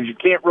point. And he says you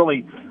can't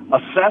really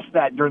assess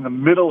that during the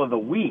middle of the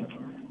week.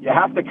 You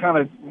have to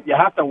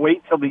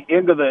wait till the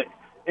end of the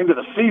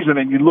season,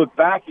 and you look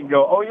back and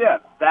go, oh yeah,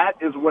 that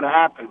is what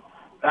happened.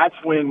 That's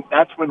when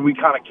we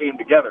kind of came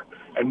together.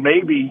 And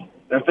maybe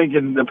they're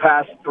thinking the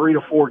past 3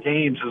 to 4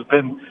 games has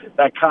been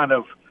that kind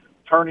of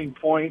turning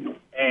point,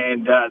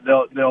 and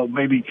they'll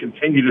maybe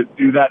continue to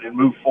do that and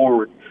move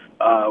forward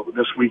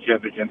this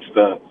weekend against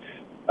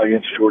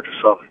Georgia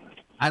Southern.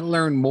 I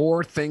learn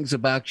more things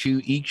about you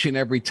each and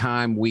every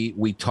time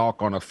we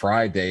talk on a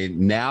Friday.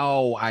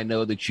 Now I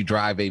know that you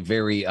drive a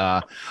very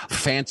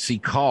fancy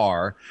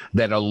car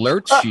that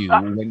alerts you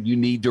when you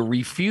need to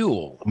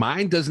refuel.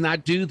 Mine does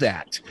not do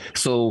that.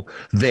 So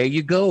there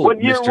you go.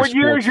 What year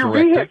is your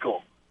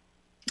vehicle?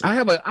 I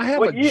have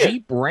a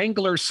Jeep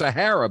Wrangler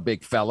Sahara,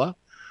 big fella.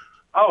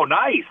 Oh,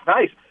 nice.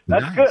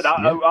 That's good.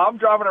 I'm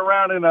driving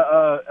around in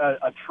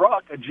a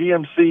truck, a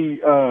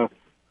GMC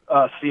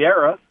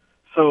Sierra.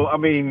 So, I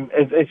mean,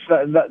 it's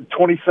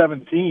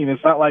 2017.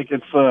 It's not like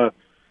it's a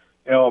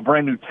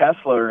brand new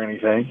Tesla or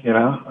anything.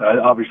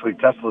 Obviously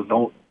Teslas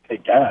don't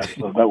take gas,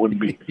 so that wouldn't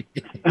be.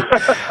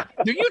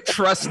 Do you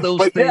trust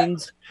those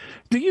things?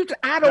 Yeah.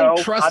 I don't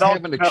trust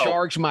having to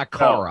charge my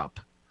car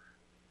up.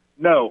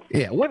 No.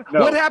 Yeah.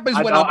 What happens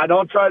when I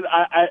don't try?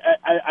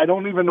 I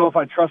don't even know if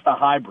I trust a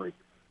hybrid.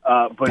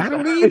 But I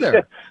don't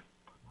either.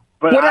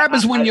 But what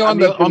happens when you're on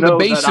need the to know that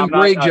Basin I'm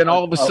not- Bridge and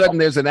all of a sudden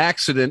there's an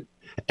accident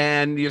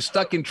and you're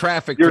stuck in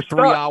traffic for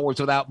 3 hours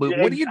without moving?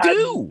 What do you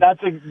do?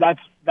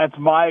 That's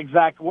my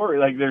exact worry.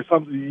 Like there's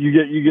something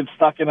you get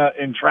stuck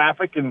in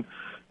traffic and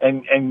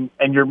you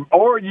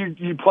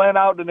plan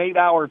out an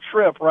 8-hour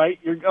trip, right?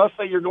 Let's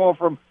say you're going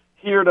from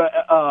here to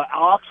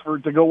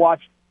Oxford to go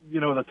watch,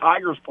 the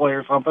Tigers play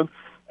or something,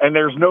 and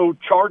there's no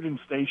charging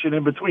station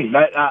in between.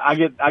 I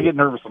get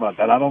nervous about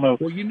that. I don't know.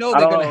 Well,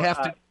 they're going to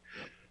have to.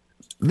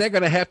 They're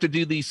going to have to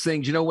do these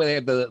things, where they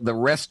have the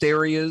rest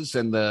areas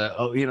and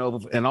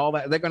and all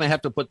that. They're going to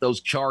have to put those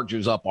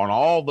chargers up on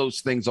all those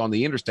things on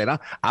the interstate.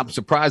 I'm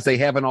surprised they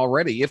haven't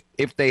already.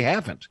 If they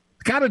haven't,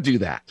 got to do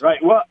that.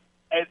 Right. Well,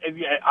 and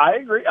I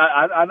agree.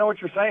 I know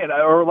what you're saying.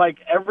 Or like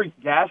every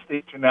gas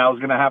station now is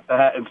going to have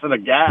instead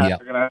of gas,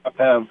 they're going to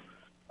have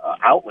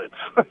outlets.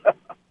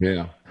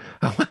 Yeah.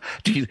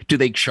 Do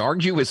they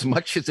charge you as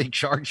much as they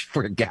charge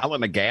for a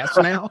gallon of gas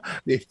now?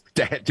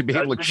 to be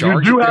able to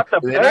charge you it? Have to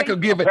they're not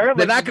going to give it.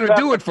 They're not going to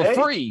do it for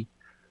free.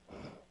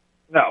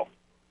 No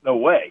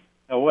way.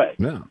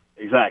 No.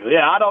 Exactly.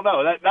 Yeah, I don't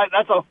know.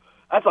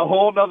 That's a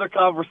whole nother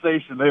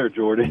conversation there,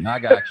 Jordy. I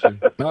got you.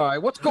 All right.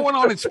 What's going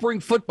on in spring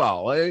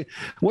football?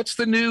 What's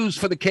the news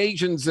for the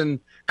Cajuns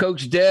and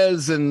Coach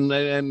Dez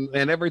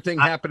and everything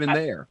happening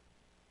there?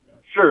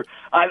 Sure.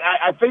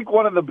 I think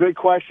one of the big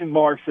question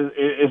marks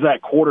is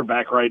that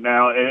quarterback right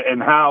now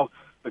and how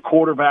the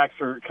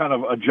quarterbacks are kind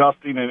of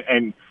adjusting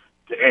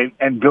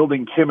and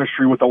building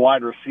chemistry with the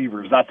wide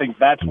receivers. I think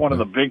that's one of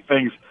the big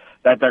things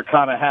that they're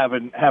kind of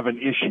having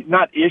issues,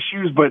 not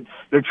issues, but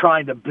they're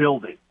trying to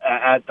build it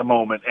at the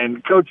moment.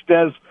 And Coach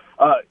Dez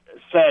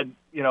said,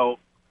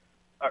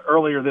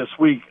 earlier this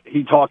week,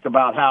 he talked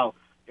about how,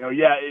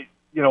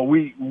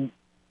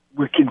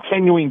 we're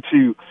continuing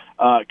to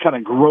kind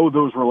of grow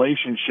those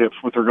relationships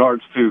with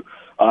regards to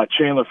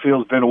Chandler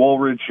Fields, Ben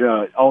Woolridge,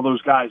 all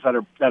those guys that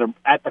are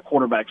at the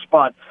quarterback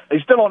spot. They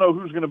still don't know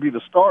who's going to be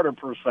the starter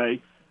per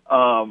se,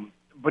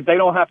 but they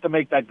don't have to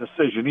make that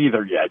decision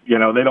either yet.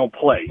 They don't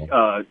play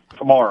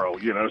tomorrow.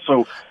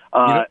 So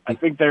I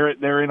think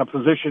they're in a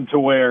position to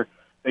where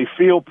they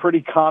feel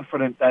pretty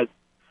confident that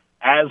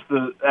as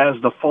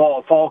the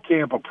fall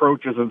camp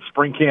approaches and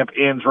spring camp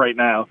ends right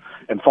now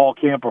and fall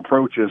camp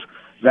approaches,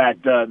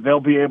 that they'll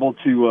be able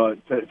to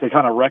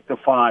kind of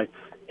rectify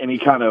any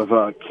kind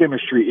of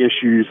chemistry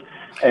issues.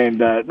 And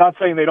not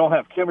saying they don't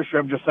have chemistry,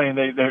 I'm just saying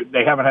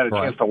they haven't had a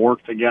chance to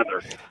work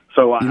together.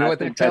 So you know what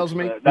that tells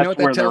me? You know what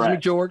that tells me,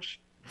 George?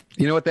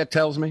 You know what that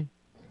tells me?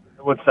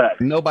 What's that?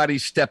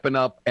 Nobody's stepping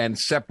up and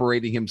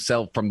separating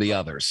himself from the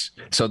others.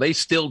 So they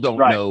still don't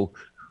know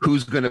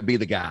who's going to be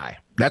the guy.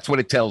 That's what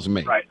it tells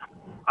me. Right.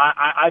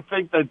 I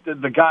think that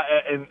the guy,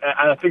 and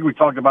I think we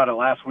talked about it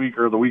last week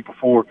or the week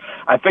before.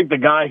 I think the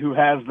guy who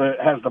has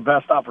the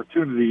best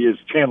opportunity is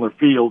Chandler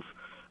Fields,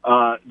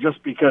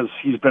 just because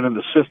he's been in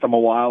the system a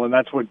while, and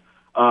that's what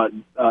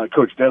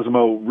Coach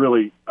Desimo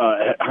really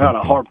kind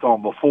of harped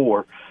on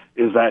before,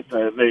 is that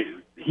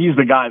he's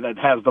the guy that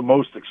has the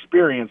most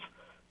experience.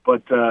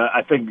 But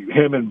I think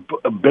him and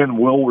Ben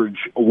Woolridge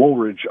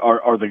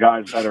are the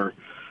guys that are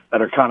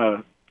kind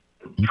of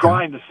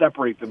trying to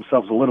separate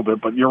themselves a little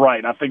bit. But you're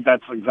right. I think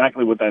that's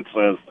exactly what that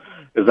says,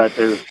 is that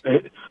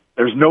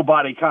there's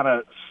nobody kind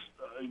of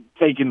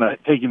taking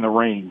the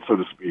reins, so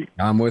to speak.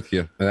 I'm with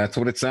you. That's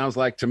what it sounds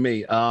like to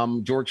me.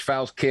 George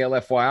Faust,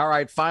 KLFY. All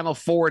right, Final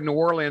Four in New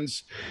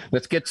Orleans.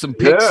 Let's get some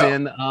picks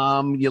in.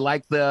 You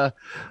like the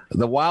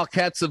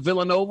Wildcats of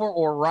Villanova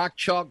or Rock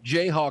Chalk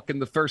Jayhawk in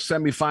the first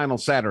semifinal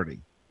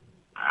Saturday?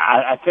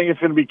 I think it's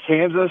going to be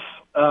Kansas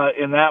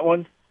in that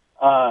one.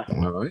 All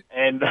right.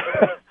 And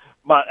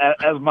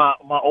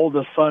my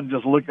oldest son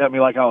just looked at me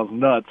like I was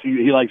nuts.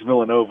 He likes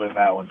Villanova in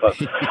that one. So,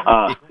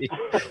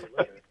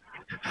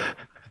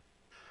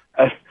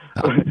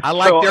 I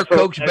like their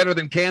coach better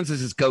than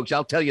Kansas's coach.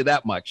 I'll tell you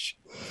that much.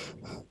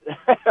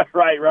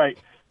 Right.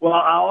 Well,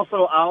 I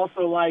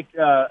also like in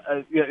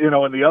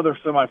the other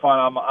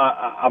semifinal,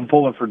 I'm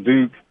pulling for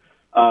Duke.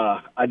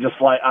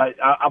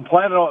 I'm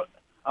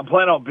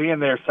planning on being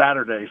there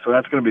Saturday, so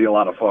that's going to be a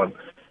lot of fun.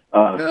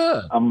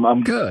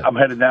 Good. I'm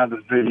headed down to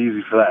the Big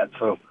Easy for that,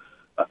 so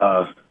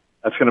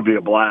that's going to be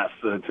a blast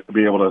to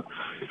be able to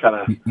kind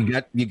of.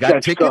 You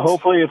got tickets.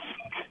 Hopefully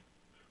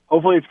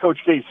it's Coach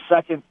K's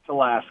second to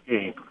last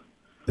game.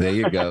 There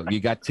you go. You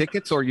got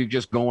tickets, or are you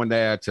just going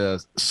there to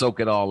soak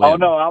it all in? Oh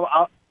no,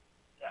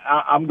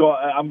 I'm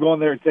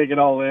going there to take it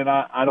all in.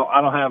 I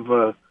don't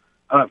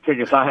have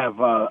tickets. I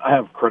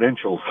have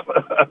credentials.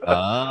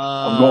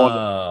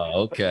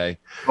 Okay.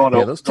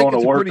 Those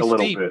tickets are pretty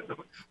steep.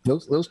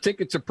 Those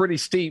tickets are pretty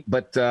steep,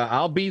 but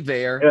I'll be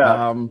there.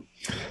 Yeah.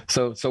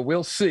 So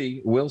we'll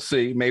see. We'll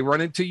see. May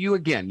run into you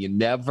again. You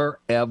never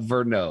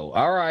ever know.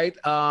 All right.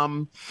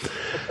 All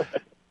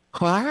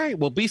right.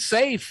 Well, be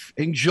safe.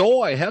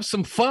 Enjoy. Have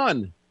some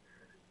fun.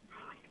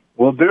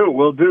 We'll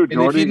do,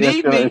 Jordy.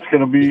 It's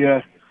going to be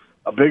a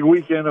big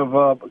weekend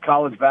of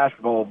college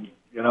basketball.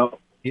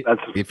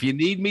 If you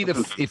need me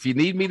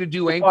to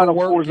do ankle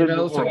work,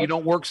 so you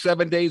don't work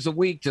 7 days a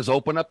week, just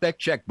open up that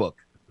checkbook.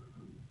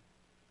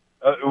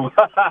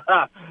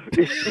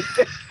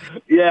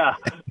 Yeah,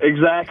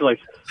 exactly.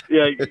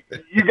 Yeah,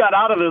 you got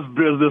out of this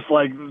business,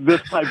 like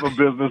this type of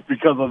business,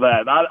 because of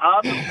that. I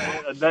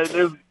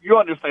understand. You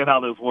understand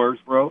how this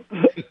works, bro.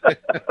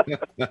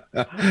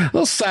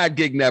 Little side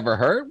gig never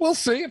hurt. We'll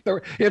see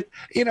if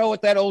you know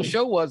what that old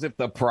show was. If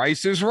the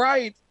price is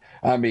right,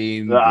 I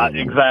mean,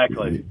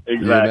 exactly. You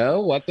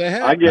know what the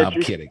heck? I get I'm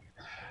you. kidding.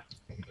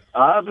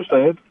 I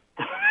understand.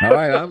 All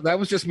right, that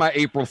was just my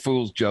April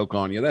Fool's joke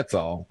on you. That's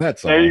all.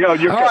 There you go.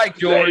 All right,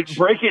 George.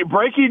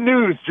 Breaking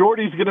news.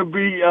 Jordy's going to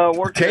be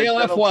working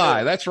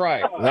KLFY. That's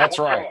right.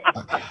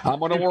 I'm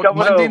going to work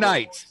Monday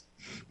nights.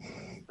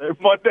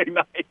 Monday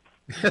nights.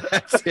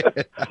 That's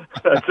it.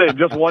 That's it.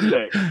 Just one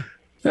day.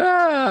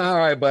 All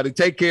right, buddy.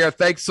 Take care.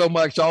 Thanks so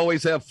much.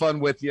 Always have fun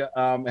with you.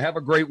 Have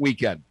a great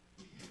weekend.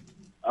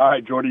 All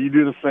right, Jordy. You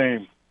do the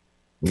same.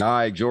 All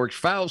right, George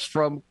Faust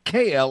from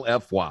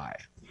KLFY.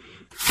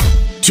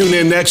 Tune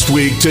in next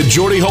week to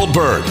Jordy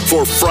Holtberg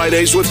for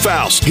Fridays with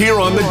Faust here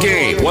on The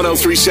Game,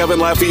 103.7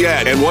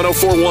 Lafayette and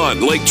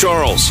 104.1 Lake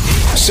Charles,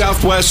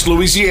 Southwest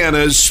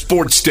Louisiana's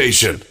sports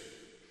station.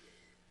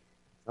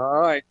 All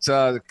right.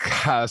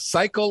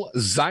 Cycle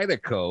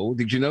Zydeco.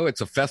 Did you know it's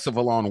a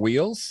festival on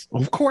wheels?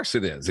 Of course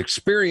it is.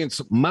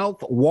 Experience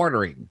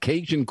mouth-watering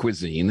Cajun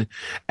cuisine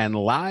and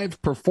live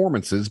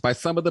performances by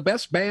some of the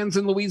best bands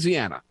in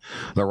Louisiana.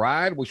 The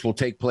ride, which will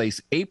take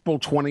place April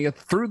 20th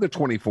through the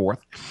 24th,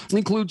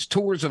 includes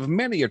tours of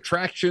many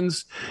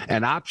attractions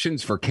and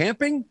options for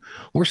camping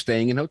or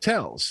staying in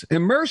hotels.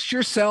 Immerse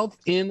yourself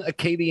in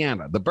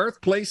Acadiana, the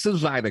birthplace of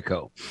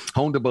Zydeco,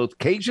 home to both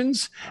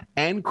Cajuns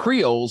and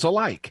Creoles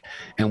alike,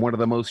 and one of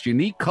the most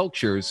unique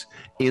cultures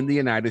in the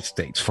United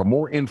States. For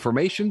more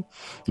information,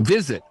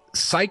 visit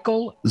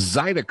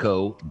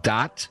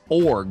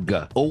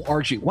cyclezydeco.org.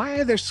 O-R-G. Why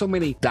are there so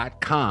many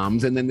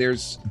 .coms and then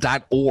there's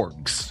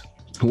 .orgs?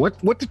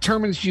 What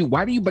determines you?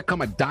 Why do you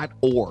become a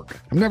 .org?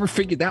 I've never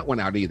figured that one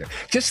out either.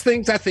 Just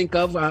things I think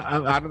of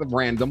out of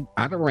random.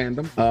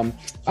 All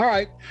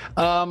right.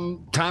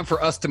 Time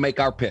for us to make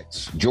our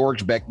picks.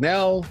 George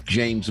Becknell,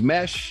 James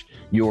Mesh,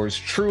 yours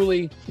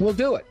truly. We'll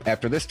do it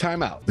after this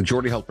timeout. The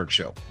Jordy Hultberg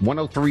Show.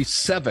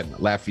 103.7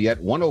 Lafayette,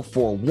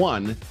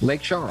 104.1 Lake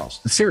Charles.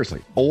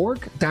 Seriously,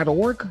 org?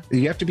 Do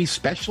you have to be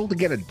special to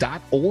get a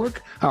 .org?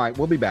 All right,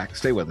 we'll be back.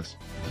 Stay with us.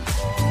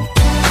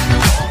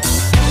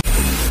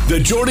 The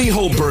Jordy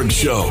Holtberg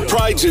Show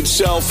prides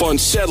itself on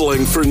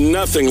settling for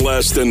nothing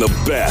less than the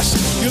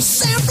best. You're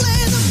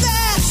simply the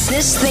best.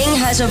 This thing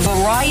has a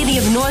variety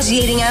of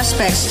nauseating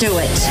aspects to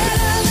it.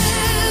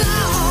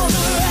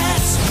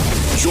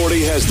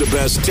 Jordy has the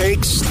best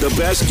takes, the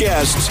best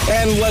guests,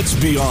 and let's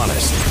be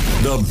honest,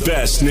 the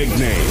best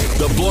nickname.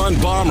 The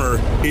Blonde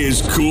Bomber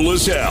is cool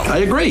as hell. I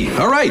agree.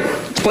 All right,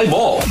 let's play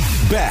ball.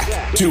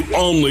 Back to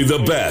only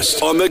the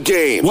best on The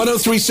Game.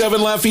 103.7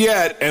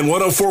 Lafayette and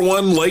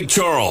 104.1 Lake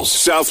Charles,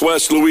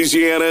 Southwest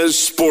Louisiana's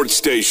sports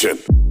station.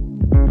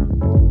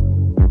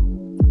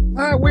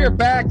 All right, we're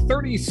back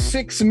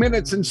 36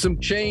 minutes and some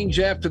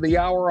change after the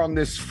hour on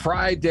this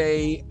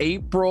Friday,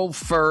 April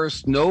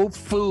 1st. No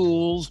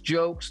fools,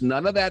 jokes,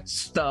 none of that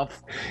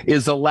stuff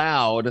is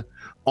allowed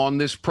on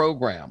this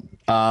program.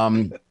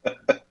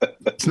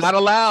 It's not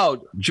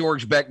allowed,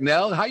 George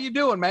Becknell. How you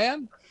doing,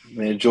 man?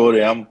 Man,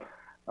 Jordy, I'm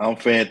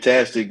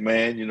fantastic,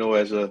 man. You know,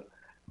 as a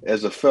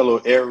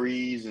fellow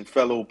Aries and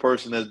fellow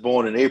person that's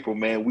born in April,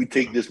 man, we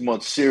take this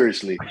month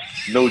seriously.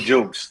 No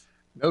jokes.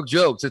 No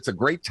jokes. It's a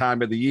great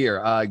time of the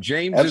year.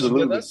 James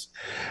Absolutely. is with us.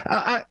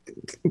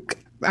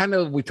 I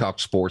know we talk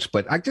sports,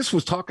 but I just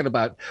was talking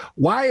about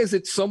why is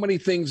it so many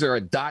things are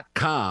a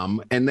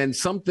 .com and then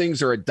some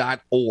things are a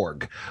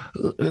 .org?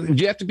 Do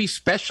you have to be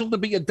special to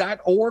be a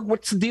 .org?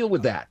 What's the deal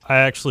with that? I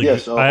actually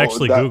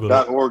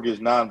Googled it. .org is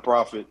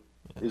nonprofit.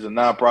 Is a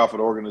nonprofit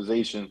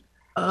organization.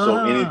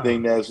 So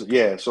anything that's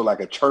so like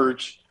a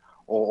church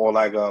or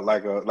like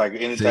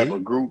any type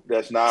of group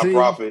that's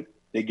nonprofit,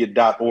 they get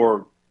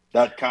 .org.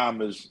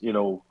 .com is,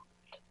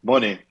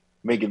 money,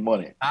 making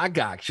money. I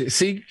got you.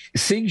 See,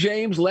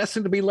 James,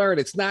 lesson to be learned.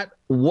 It's not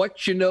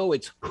what you know,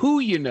 it's who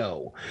you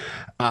know.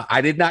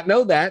 I did not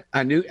know that.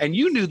 I knew, and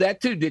you knew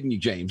that too, didn't you,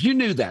 James? You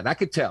knew that. I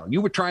could tell.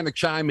 You were trying to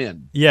chime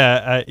in.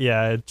 Yeah,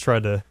 I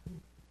tried to.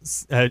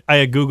 I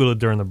had Googled it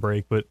during the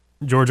break, but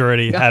George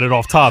already had it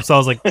off top, so I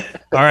was like, all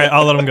right,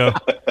 I'll let him go.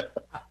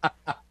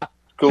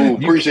 Cool.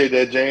 Appreciate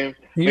that, James.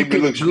 Make me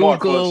look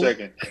smart for a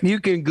second.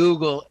 You can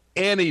Google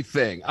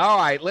anything. All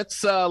right,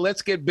 let's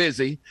get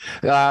busy.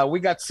 We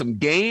got some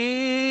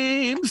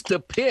games to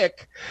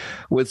pick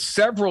with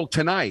several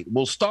tonight.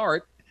 We'll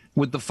start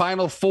with the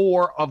Final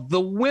Four of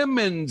the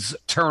women's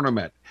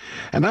tournament.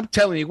 And I'm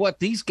telling you what,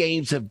 these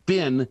games have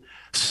been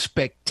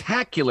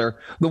spectacular.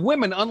 The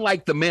women,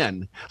 unlike the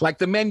men, like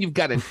the men, you've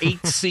got an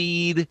 8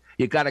 seed,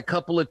 you got a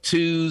couple of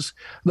 2s.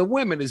 The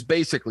women is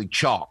basically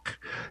chalk.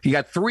 You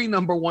got 3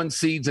 number 1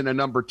 seeds and a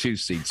number 2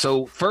 seed.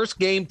 So first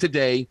game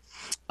today,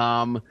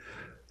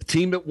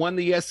 team that won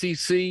the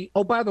SEC.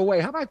 Oh, by the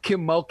way, how about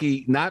Kim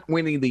Mulkey not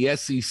winning the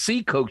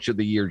SEC Coach of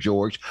the Year,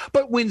 George,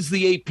 but wins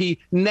the AP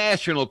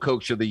National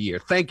Coach of the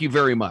Year? Thank you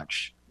very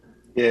much.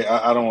 Yeah,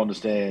 I don't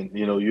understand.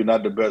 You're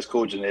not the best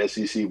coach in the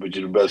SEC, but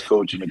you're the best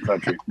coach in the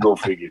country. Go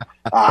figure.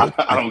 I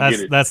don't get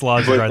it. That's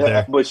logic right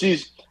there. But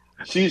she's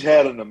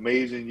had an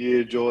amazing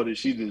year, Jordan.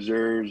 She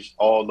deserves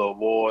all the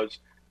awards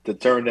to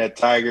turn that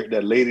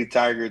Lady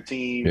Tiger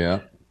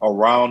team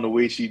around the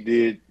way she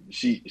did.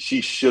 She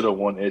should have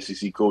won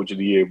SEC Coach of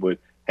the Year, but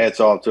hats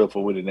off to her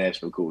for winning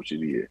National Coach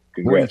of the Year.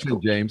 Congrats,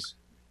 Coach. James.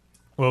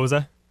 What was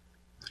that?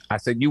 I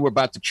said you were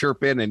about to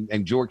chirp in,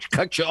 and George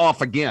cut you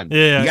off again.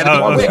 Yeah,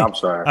 I'm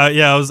sorry.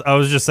 I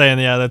was just saying,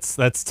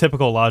 that's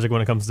typical logic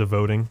when it comes to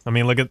voting. I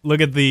mean, look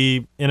at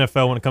the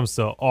NFL when it comes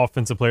to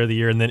Offensive Player of the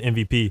Year and then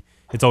MVP.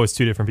 It's always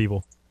two different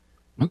people.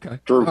 Okay,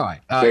 true. All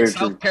right.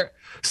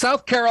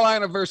 South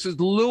Carolina versus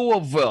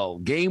Louisville,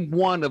 game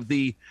 1 of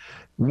the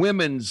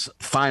women's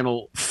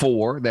Final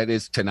Four. That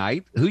is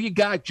tonight. Who you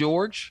got,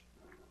 George?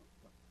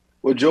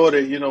 Well,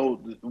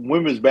 Jordan,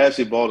 women's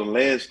basketball, the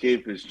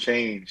landscape has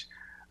changed.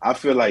 I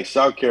feel like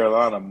South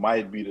Carolina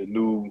might be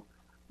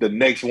the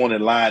next one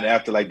in line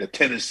after like the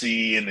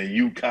Tennessee and the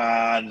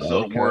UConns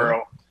of the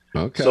world.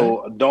 Okay.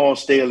 So Dawn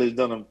Staley has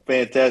done a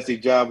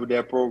fantastic job with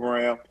that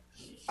program.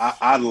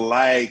 I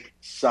like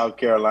South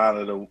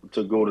Carolina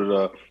to go to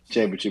the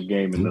championship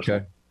game in this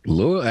one.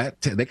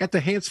 They got the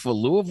hands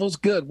full. Louisville's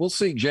good. We'll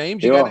see.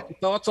 James, you got any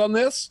thoughts on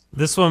this?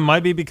 This one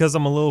might be because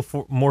I'm a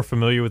little more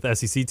familiar with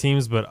SEC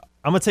teams, but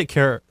I'm going to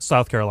take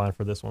South Carolina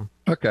for this one.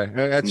 Okay,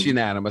 that's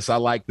unanimous. I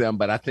like them,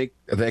 but I think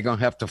they're going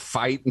to have to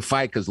fight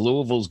because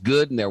Louisville's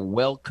good and they're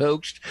well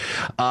coached.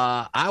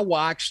 I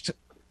watched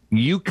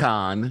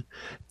UConn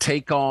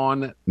take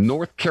on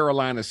North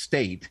Carolina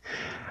State,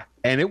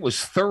 and it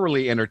was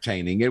thoroughly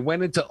entertaining. It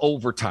went into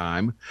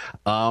overtime,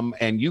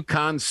 and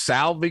UConn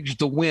salvaged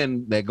the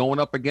win. They're going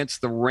up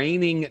against the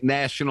reigning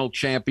national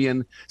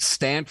champion,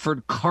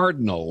 Stanford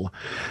Cardinal.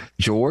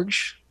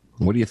 George,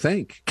 what do you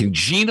think? Can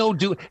Gino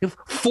do it?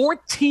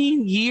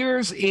 14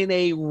 years in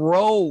a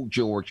row,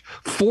 George.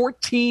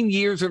 14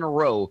 years in a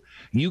row,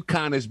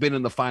 UConn has been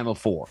in the Final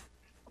Four.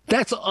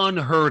 That's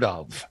unheard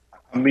of.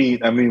 I mean,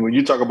 when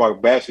you talk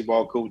about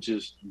basketball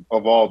coaches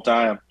of all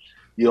time,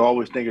 you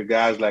always think of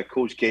guys like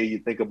Coach K. You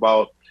think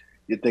about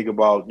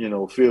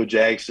Phil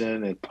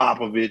Jackson and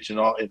Popovich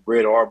and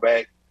Brett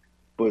Auerbach.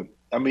 But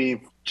I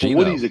mean, for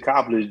what he's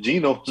accomplished,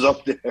 Gino's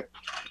up there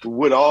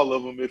with all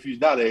of them. If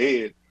he's not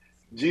ahead,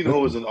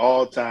 Gino is an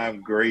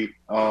all-time great.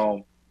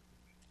 Can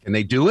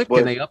they do it?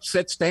 Can they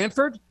upset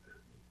Stanford?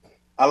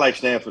 I like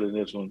Stanford in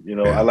this one.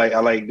 I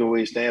like the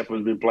way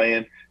Stanford's been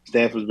playing.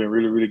 Stanford's been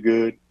really, really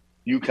good.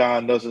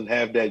 UConn doesn't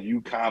have that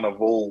UConn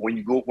of old.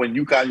 When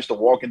UConn used to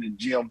walk in the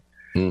gym,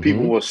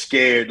 people were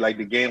scared, like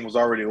the game was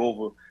already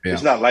over. Yeah.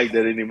 It's not like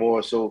that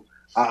anymore. So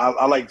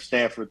I like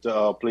Stanford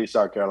to play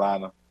South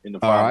Carolina in the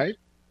final. All right.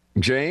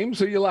 James,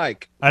 who you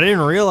like? I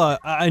didn't realize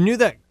 – I knew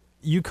that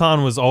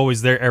UConn was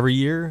always there every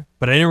year,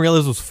 but I didn't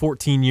realize it was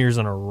 14 years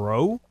in a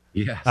row.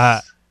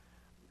 Yes.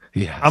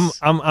 Yes.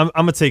 I'm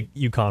gonna take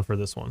UConn for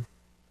this one.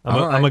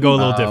 I'm gonna go a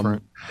little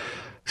different.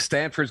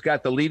 Stanford's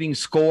got the leading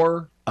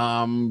scorer.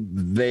 They're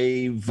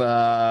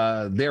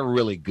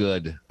really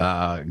good.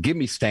 Give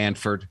me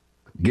Stanford.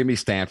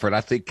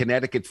 I think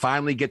Connecticut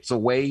finally gets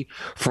away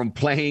from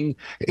playing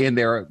in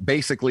their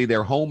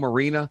home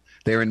arena.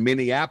 They're in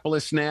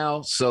Minneapolis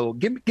now. So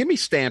give me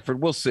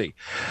Stanford. We'll see.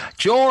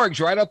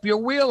 George, right up your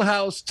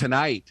wheelhouse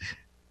tonight.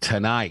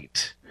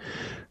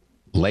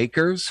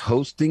 Lakers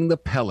hosting the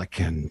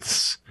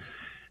Pelicans.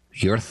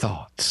 Your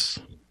thoughts?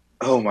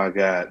 Oh my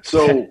God.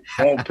 So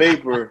on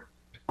paper,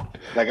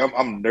 like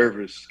I'm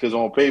nervous because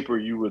on paper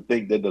you would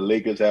think that the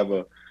Lakers have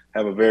a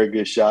very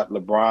good shot.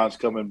 LeBron's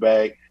coming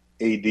back.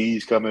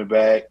 AD's coming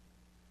back.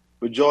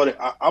 But, Jordan,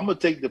 I'm going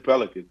to take the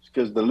Pelicans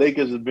because the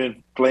Lakers have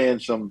been playing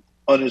some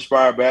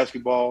uninspired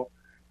basketball.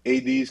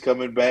 AD's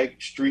coming back.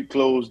 Street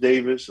clothes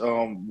Davis.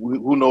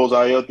 Who knows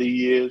how healthy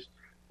he is.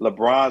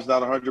 LeBron's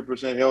not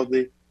 100%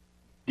 healthy.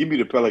 Give me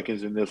the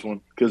Pelicans in this one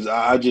because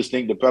I just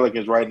think the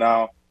Pelicans right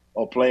now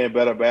are playing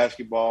better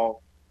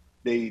basketball.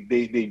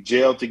 They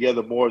gel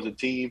together more as a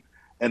team,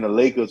 and the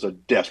Lakers are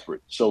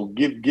desperate. So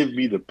give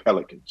me the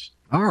Pelicans.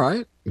 All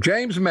right.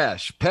 James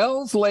Mesh,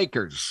 Pels,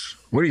 Lakers.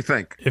 What do you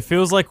think? It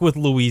feels like with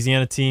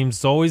Louisiana teams,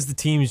 it's always the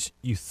teams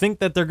you think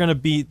that they're going to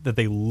beat that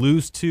they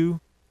lose to.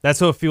 That's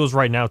how it feels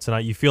right now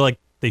tonight. You feel like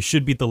they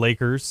should beat the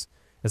Lakers,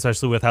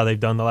 especially with how they've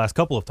done the last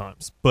couple of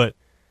times. But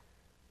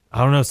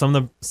I don't know.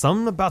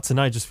 Something about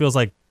tonight just feels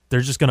like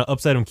they're just going to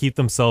upset them, keep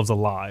themselves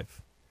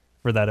alive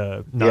for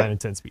that 9 and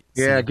 10 speed.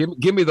 Yeah,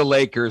 give me the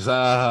Lakers.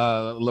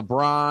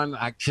 LeBron,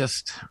 I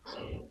just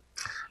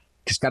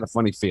got a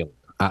funny feeling.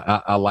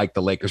 I like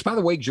the Lakers. By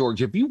the way,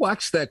 George, have you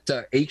watched that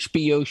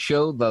HBO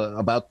show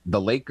about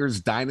the Lakers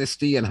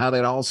dynasty and how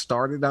that all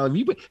started? Now,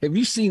 have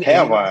you seen?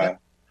 Have I?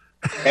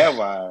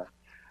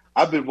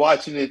 I've been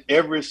watching it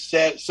every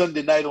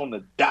Sunday night on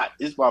the dot.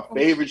 It's my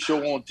favorite show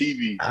on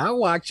TV. I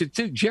watch it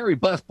too. Jerry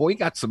Buss, boy, he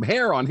got some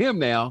hair on him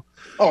now.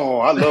 Oh,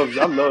 I love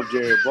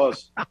Jerry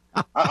Buss.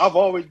 I've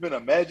always been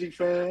a Magic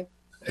fan.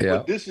 Yeah.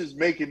 But this is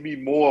making me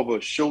more of a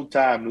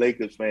Showtime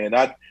Lakers fan.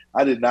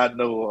 I did not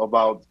know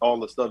about all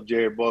the stuff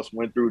Jerry Buss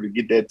went through to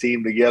get that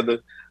team together.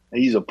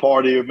 And he's a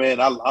partier, man.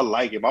 I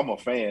like him. I'm a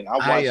fan. I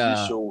watch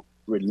this show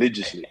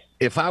religiously.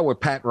 If I were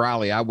Pat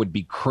Riley, I would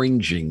be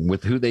cringing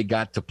with who they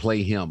got to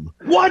play him.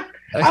 What?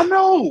 I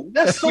know.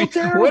 That's so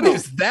terrible. What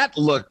is that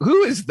look?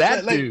 Who is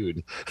that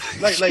dude?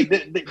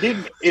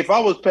 If I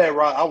was Pat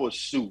Riley, I would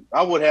sue.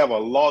 I would have a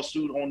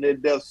lawsuit on their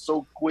desk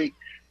so quick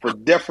for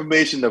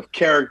defamation of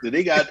character.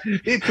 They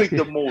picked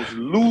the most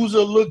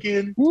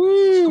loser-looking,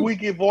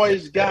 squeaky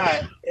voice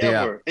guy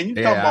ever. And you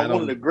talking about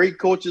one of the great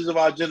coaches of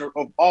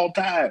of all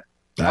time.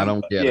 I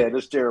don't get it. Yeah,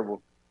 that's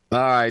terrible. All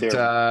right,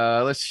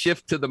 let's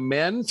shift to the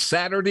men.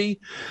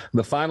 Saturday,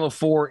 the Final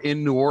Four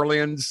in New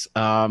Orleans.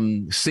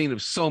 Scene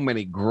of so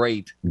many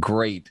great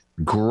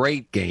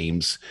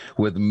games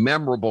with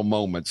memorable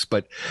moments.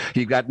 But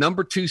you got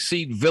number 2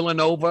 seed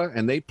Villanova,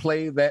 and they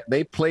play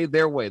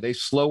their way. They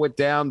slow it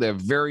down. They're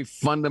very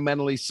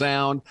fundamentally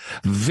sound,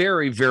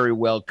 very, very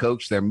well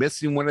coached. They're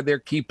missing one of their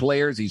key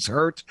players. He's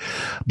hurt.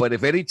 But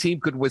if any team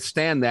could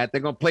withstand that,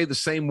 they're going to play the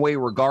same way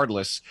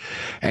regardless.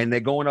 And they're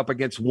going up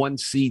against 1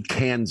 seed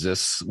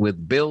Kansas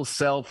with Bill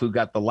Self, who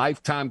got the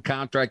lifetime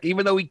contract.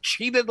 Even though he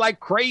cheated like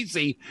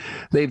crazy,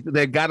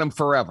 they've got him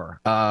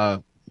forever.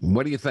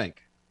 What do you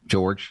think,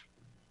 George?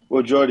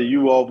 Well, Jordy,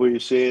 you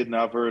always said, and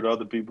I've heard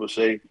other people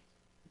say,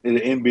 that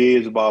the NBA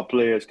is about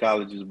players,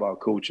 college is about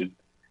coaching.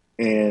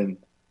 And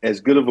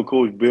as good of a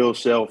coach Bill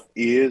Self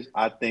is,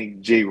 I think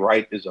Jay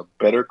Wright is a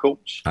better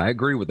coach. I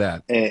agree with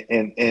that.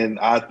 And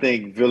I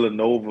think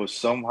Villanova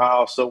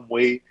somehow, some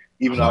way,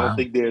 even though I don't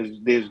think they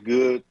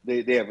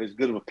have as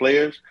good of a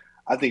players,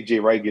 I think Jay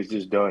Wright gets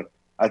this done.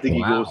 I think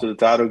he goes to the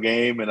title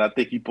game, and I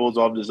think he pulls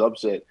off this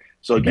upset.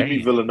 So give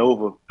me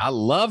Villanova. I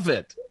love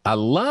it.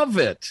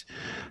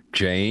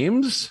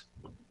 James?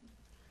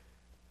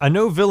 I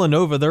know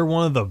Villanova, they're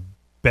one of the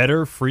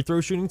better free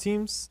throw shooting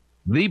teams.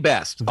 The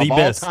best of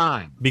all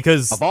time.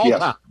 Because of all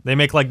time. They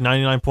make like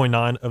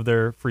 99.9 of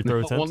their free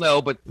throw attempts. Well,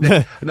 no, but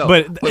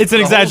it's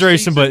an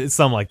exaggeration, but it's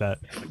something like that.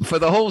 For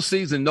the whole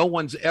season, no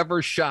one's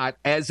ever shot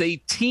as a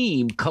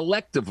team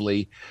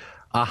collectively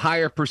a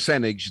higher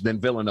percentage than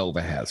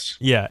Villanova has.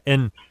 Yeah,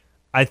 and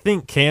I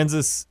think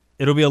Kansas,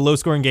 it'll be a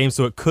low-scoring game,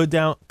 so it could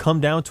come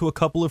down to a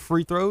couple of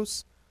free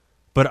throws,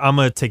 but I'm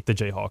going to take the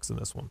Jayhawks in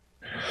this one.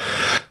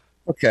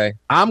 Okay.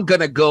 I'm going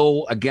to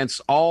go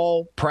against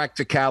all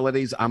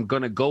practicalities. I'm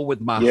going to go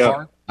with my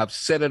heart. I've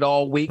said it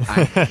all week.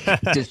 I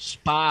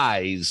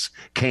despise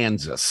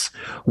Kansas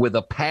with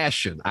a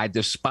passion. I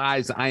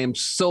am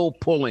so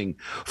pulling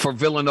for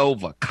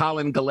Villanova,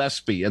 Colin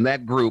Gillespie and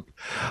that group.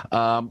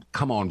 Come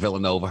on,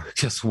 Villanova.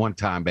 Just one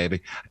time,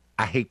 baby.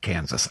 I hate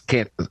Kansas.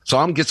 So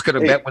I'm just going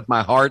to bet with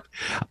my heart.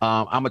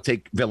 I'm going to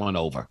take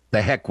Villanova.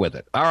 The heck with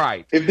it. All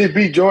right. If they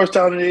beat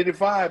Georgetown in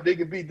 '85, they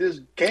could beat this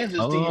Kansas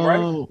team,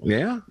 right?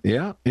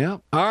 Yeah.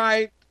 All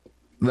right.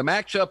 The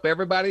matchup,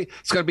 everybody,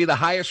 it's going to be the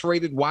highest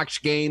rated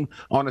watch game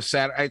on a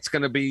Saturday. It's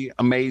going to be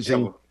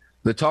amazing. Yeah.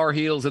 The Tar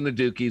Heels and the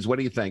Dukies. What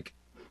do you think?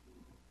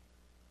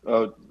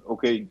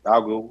 Okay,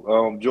 I'll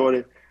go.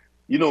 Jordan,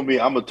 you know me.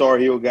 I'm a Tar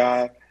Heel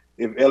guy.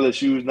 If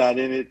LSU's not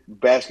in it,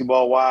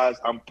 basketball-wise,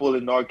 I'm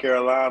pulling North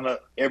Carolina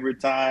every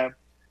time.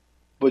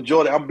 But,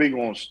 Jordan, I'm big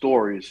on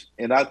stories.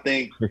 And I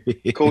think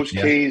Coach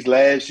K's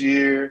last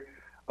year,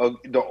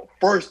 the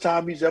first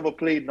time he's ever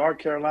played North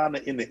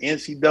Carolina in the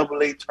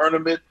NCAA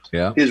tournament,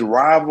 his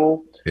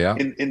rival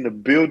in the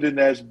building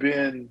that's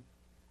been,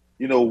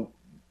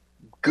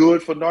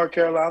 good for North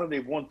Carolina.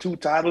 They've won 2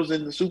 titles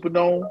in the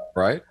Superdome.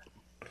 Right.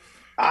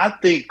 I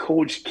think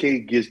Coach K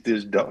gets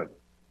this done.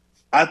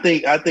 I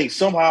think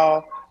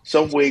somehow –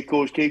 some way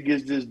Coach K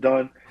gets this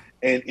done,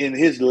 and in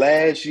his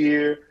last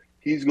year,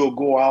 he's gonna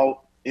go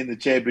out in the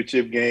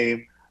championship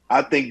game.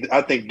 I think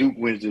Duke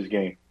wins this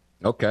game.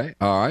 Okay,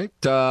 all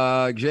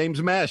right,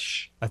 James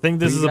Mesh. I think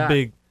this is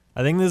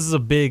a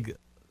big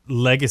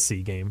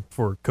legacy game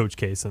for Coach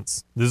K,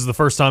 since this is the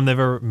first time they've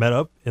ever met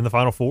up in the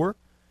Final Four,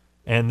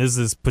 and this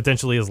is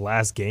potentially his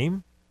last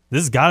game.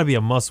 This has got to be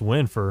a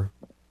must-win for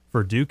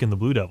Duke and the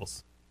Blue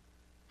Devils.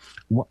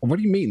 What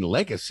do you mean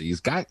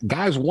legacies?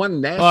 Guys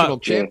won national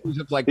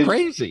championships like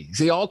crazy.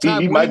 See,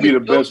 all-time. He might be the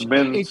best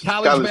men's in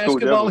college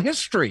basketball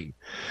history.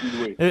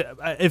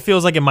 It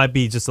feels like it might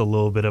be just a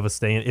little bit of a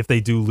stay-in if they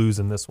do lose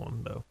in this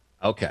one, though.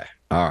 Okay.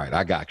 All right.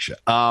 I got you.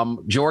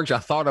 George, I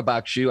thought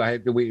about you.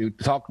 We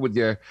talked with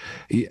you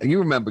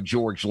remember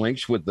George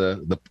Lynch with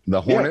the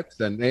Hornets,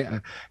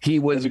 and he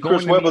was going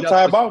Chris Webber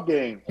timeout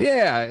game.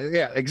 Yeah,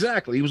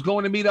 exactly. He was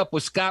going to meet up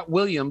with Scott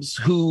Williams,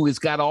 who has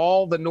got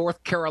all the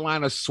North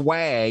Carolina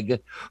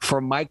swag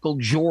from Michael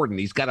Jordan.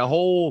 He's got a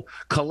whole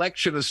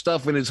collection of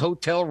stuff in his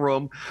hotel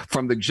room,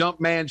 from the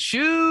Jumpman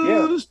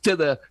shoes to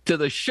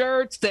the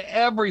shirts to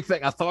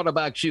everything. I thought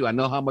about you. I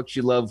know how much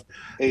you love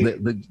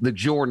the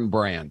Jordan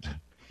brand.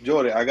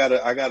 Jordan, I got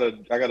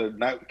a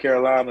North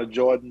Carolina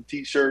Jordan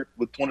T-shirt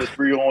with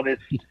 23 on it,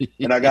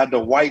 and I got the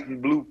white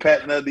and blue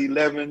patent of the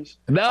 11s.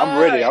 I'm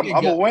ready.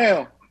 I'm a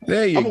wham.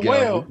 There you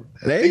go.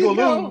 They're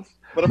gonna lose,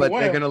 but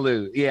they're gonna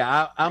lose.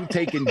 Yeah, I'm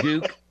taking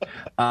Duke.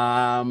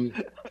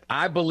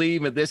 I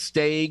believe at this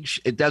stage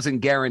it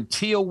doesn't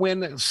guarantee a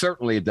win.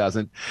 Certainly it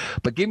doesn't.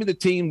 But give me the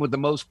team with the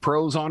most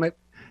pros on it,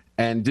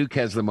 and Duke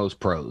has the most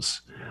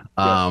pros.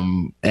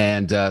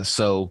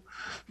 So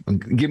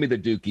give me the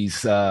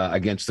Dukies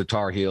against the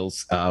Tar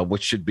Heels,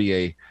 which should be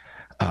a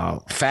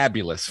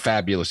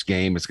fabulous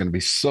game. It's going to be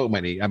so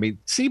many. I mean,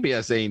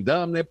 CBS ain't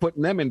dumb. They're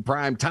putting them in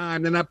prime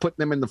time. They're not putting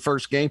them in the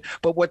first game.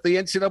 But what the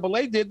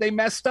NCAA did, they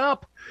messed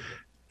up.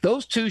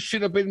 Those two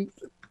should have been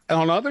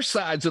on other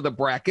sides of the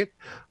bracket,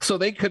 so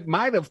they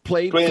might have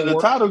played the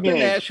title game,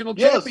 national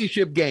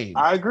championship game.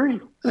 I agree.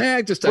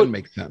 It just doesn't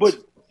make sense. But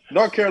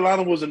North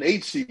Carolina was an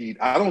 8 seed.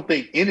 I don't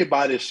think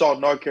anybody saw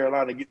North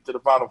Carolina get to the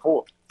Final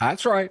Four.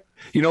 That's right.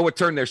 You know what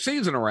turned their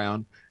season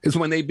around is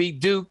when they beat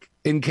Duke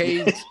in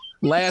Cade's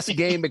last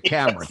game at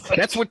Cameron.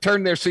 That's what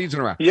turned their season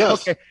around.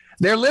 Yes. Okay.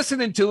 They're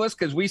listening to us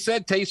because we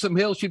said Taysom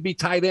Hill should be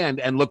tight end,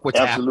 and look what's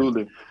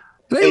happened.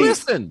 They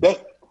listened.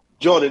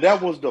 Jordan,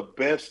 that was the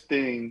best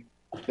thing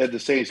that the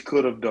Saints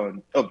could have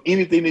done. Of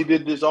anything they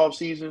did this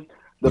offseason,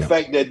 the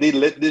fact that they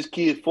let this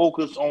kid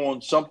focus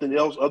on something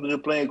else other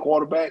than playing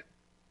quarterback,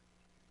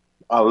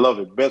 I love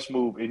it. Best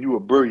move, and you were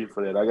brilliant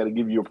for that. I got to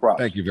give you a prop.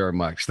 Thank you very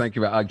much. Thank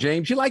you.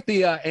 James, you like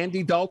the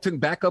Andy Dalton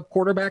backup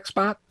quarterback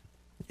spot?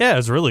 Yeah,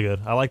 it's really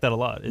good. I like that a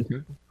lot.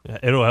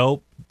 It'll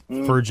help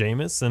for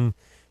Jameis, and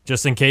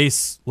just in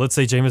case, let's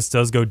say Jameis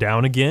does go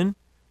down again,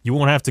 you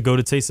won't have to go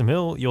to Taysom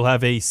Hill. You'll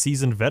have a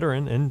seasoned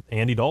veteran in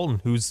Andy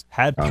Dalton who's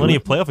had plenty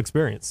of playoff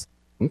experience.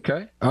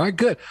 Okay. All right,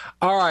 good.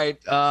 All right,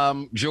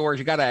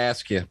 George, I got to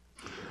ask you.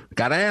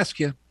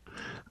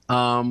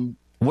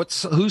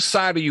 Whose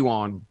side are you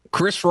on?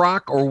 Chris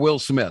Rock or Will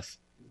Smith?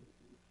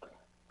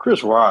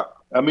 Chris Rock.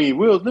 I mean,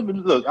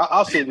 look,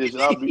 I'll say this,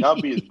 and I'll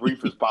be as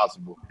brief as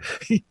possible.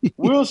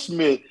 Will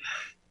Smith,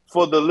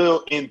 for the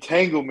little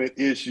entanglement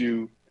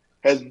issue,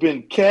 has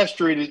been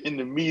castrated in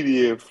the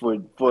media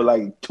for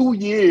like 2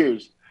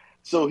 years.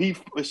 So he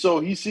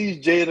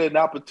sees Jada an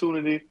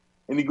opportunity,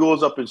 and he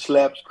goes up and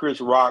slaps Chris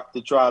Rock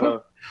to try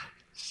to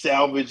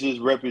salvage his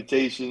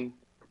reputation.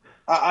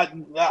 I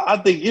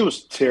think it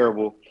was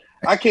terrible.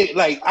 I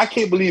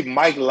can't believe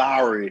Mike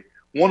Lowry,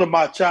 one of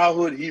my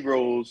childhood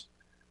heroes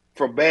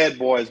from Bad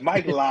Boys,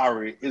 Mike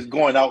Lowry is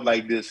going out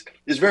like this.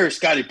 It's very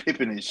Scottie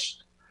Pippen-ish,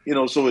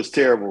 so it's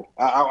terrible.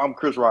 I'm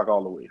Chris Rock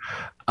all the way.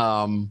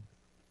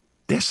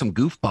 There's some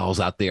goofballs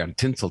out there in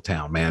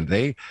Tinseltown, man.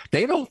 They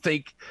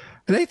think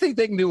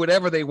they can do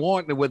whatever they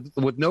want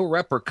with no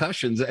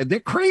repercussions. They're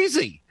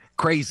crazy.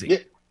 Yeah.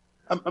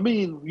 I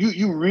mean,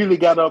 you really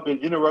got up and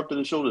interrupted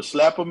the show to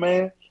slap a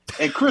man,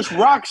 and Chris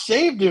Rock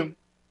saved him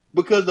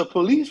because the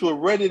police were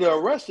ready to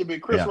arrest him,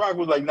 and Chris Rock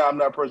was like, "No, I'm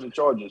not pressing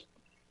charges."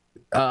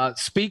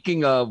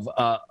 Speaking of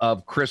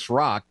Chris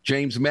Rock,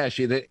 James Mesh,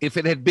 if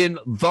it had been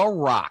The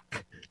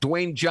Rock,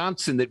 Dwayne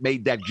Johnson, that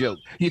made that joke,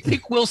 you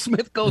think Will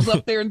Smith goes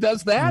up there and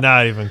does that?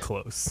 Not even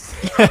close.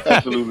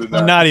 Absolutely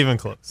not. Not even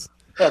close.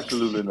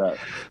 Absolutely not.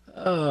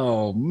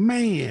 Oh,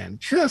 man,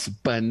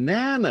 just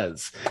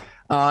bananas.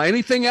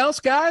 Anything else,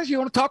 guys, you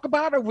want to talk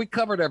about, or have we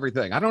covered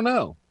everything? I don't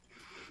know.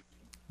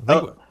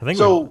 I think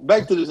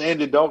back to this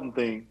Andy Dalton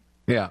thing.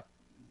 Yeah.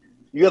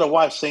 You got to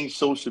watch Saints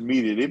social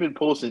media. They've been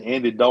posting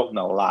Andy Dalton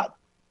a lot.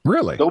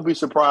 Really? Don't be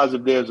surprised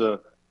if there's a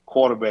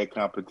quarterback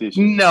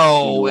competition.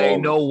 No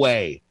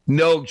way.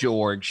 No,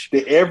 George.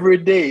 Every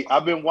day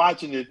I've been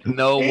watching it.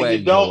 No way,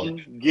 Andy Dalton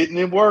George. Getting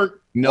in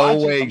work. No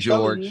way,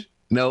 George.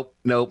 Nope.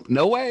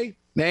 No way.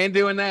 They ain't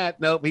doing that.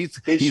 Nope. He's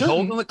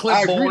holding the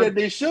clipboard. I agree that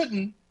they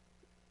shouldn't,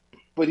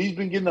 but he's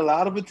been getting a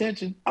lot of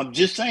attention. I'm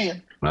just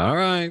saying. All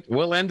right.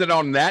 We'll end it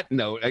on that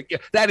note.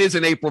 That is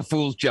an April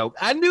Fool's joke.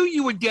 I knew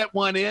you would get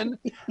one in.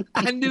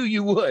 I knew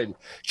you would,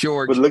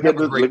 George. But look at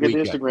the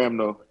Instagram,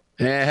 though.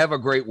 Yeah, have a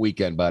great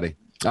weekend, buddy.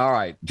 All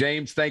right,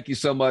 James, thank you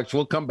so much.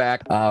 We'll come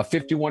back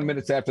 51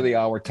 minutes after the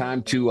hour.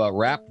 Time to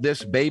wrap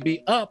this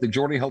baby up. The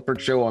Jordy Hultberg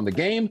Show on the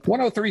Game.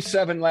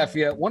 103.7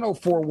 Lafayette,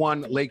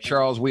 104.1 Lake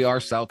Charles. We are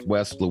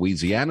Southwest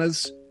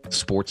Louisiana's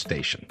sports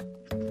station.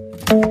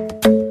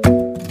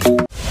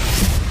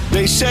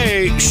 They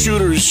say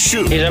shooters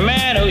shoot. He's a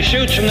man who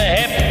shoots from the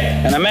hip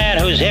and a man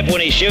who's hip when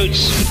he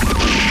shoots.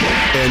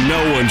 And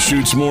no one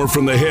shoots more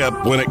from the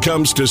hip when it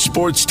comes to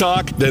sports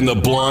talk than the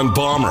Blonde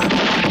Bomber.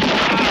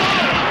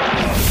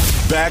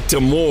 Back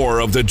to more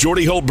of the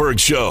Jordy Hultberg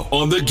Show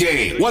on the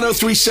Game.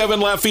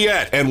 103.7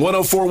 Lafayette and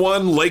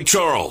 104.1 Lake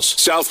Charles,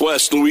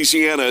 Southwest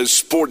Louisiana's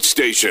sports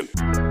station.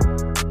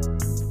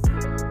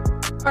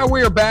 All right,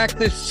 we are back.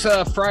 This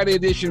Friday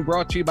edition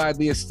brought to you by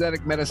the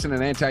Aesthetic Medicine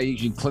and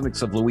Anti-Aging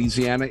Clinics of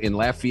Louisiana in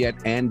Lafayette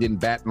and in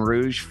Baton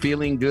Rouge.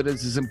 Feeling good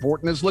is as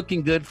important as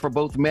looking good for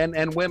both men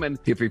and women.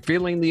 If you're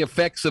feeling the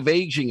effects of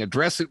aging,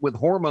 address it with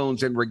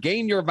hormones and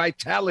regain your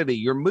vitality,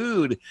 your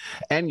mood,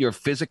 and your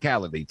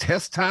physicality.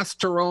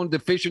 Testosterone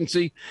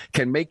deficiency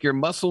can make your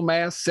muscle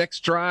mass, sex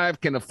drive,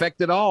 can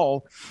affect it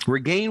all.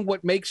 Regain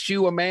what makes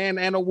you a man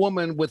and a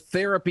woman with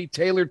therapy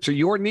tailored to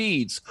your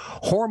needs.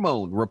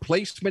 Hormone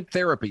replacement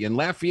therapy in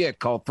Lafayette Lafayette.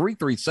 Call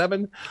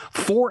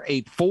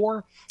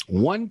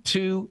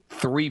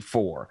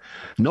 337-484-1234.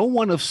 No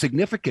one of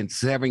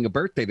significance is having a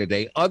birthday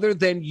today other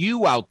than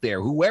you out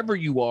there, whoever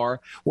you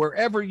are,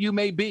 wherever you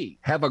may be.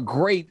 Have a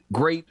great,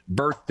 great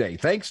birthday.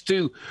 Thanks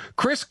to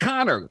Chris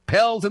Connor,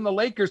 Pels and the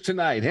Lakers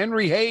tonight.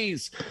 Henry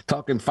Hayes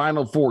talking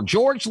Final Four.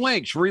 George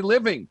Lynch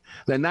reliving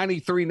the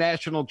 93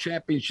 national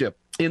championship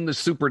in the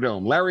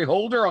Superdome. Larry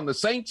Holder on the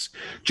Saints.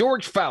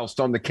 George Faust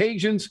on the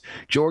Cajuns.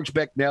 George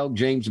Becknell,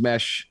 James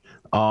Mesh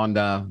on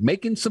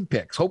making some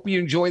picks. Hope you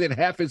enjoyed it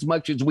half as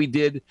much as we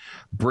did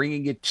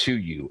bringing it to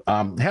you.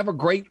 Have a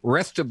great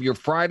rest of your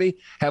Friday.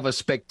 Have a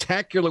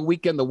spectacular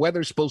weekend. The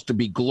weather's supposed to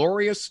be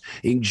glorious.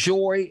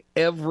 Enjoy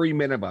every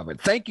minute of it.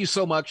 Thank you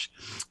so much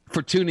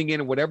for tuning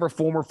in whatever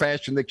form or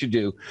fashion that you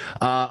do.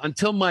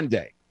 Until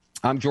Monday,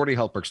 I'm Jordy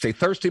Hultberg. Stay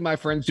thirsty, my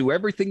friends. Do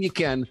everything you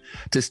can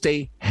to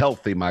stay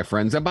healthy, my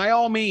friends. And by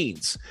all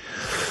means,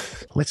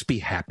 let's be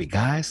happy,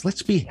 guys.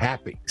 Let's be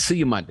happy. See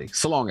you Monday.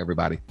 So long,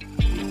 everybody.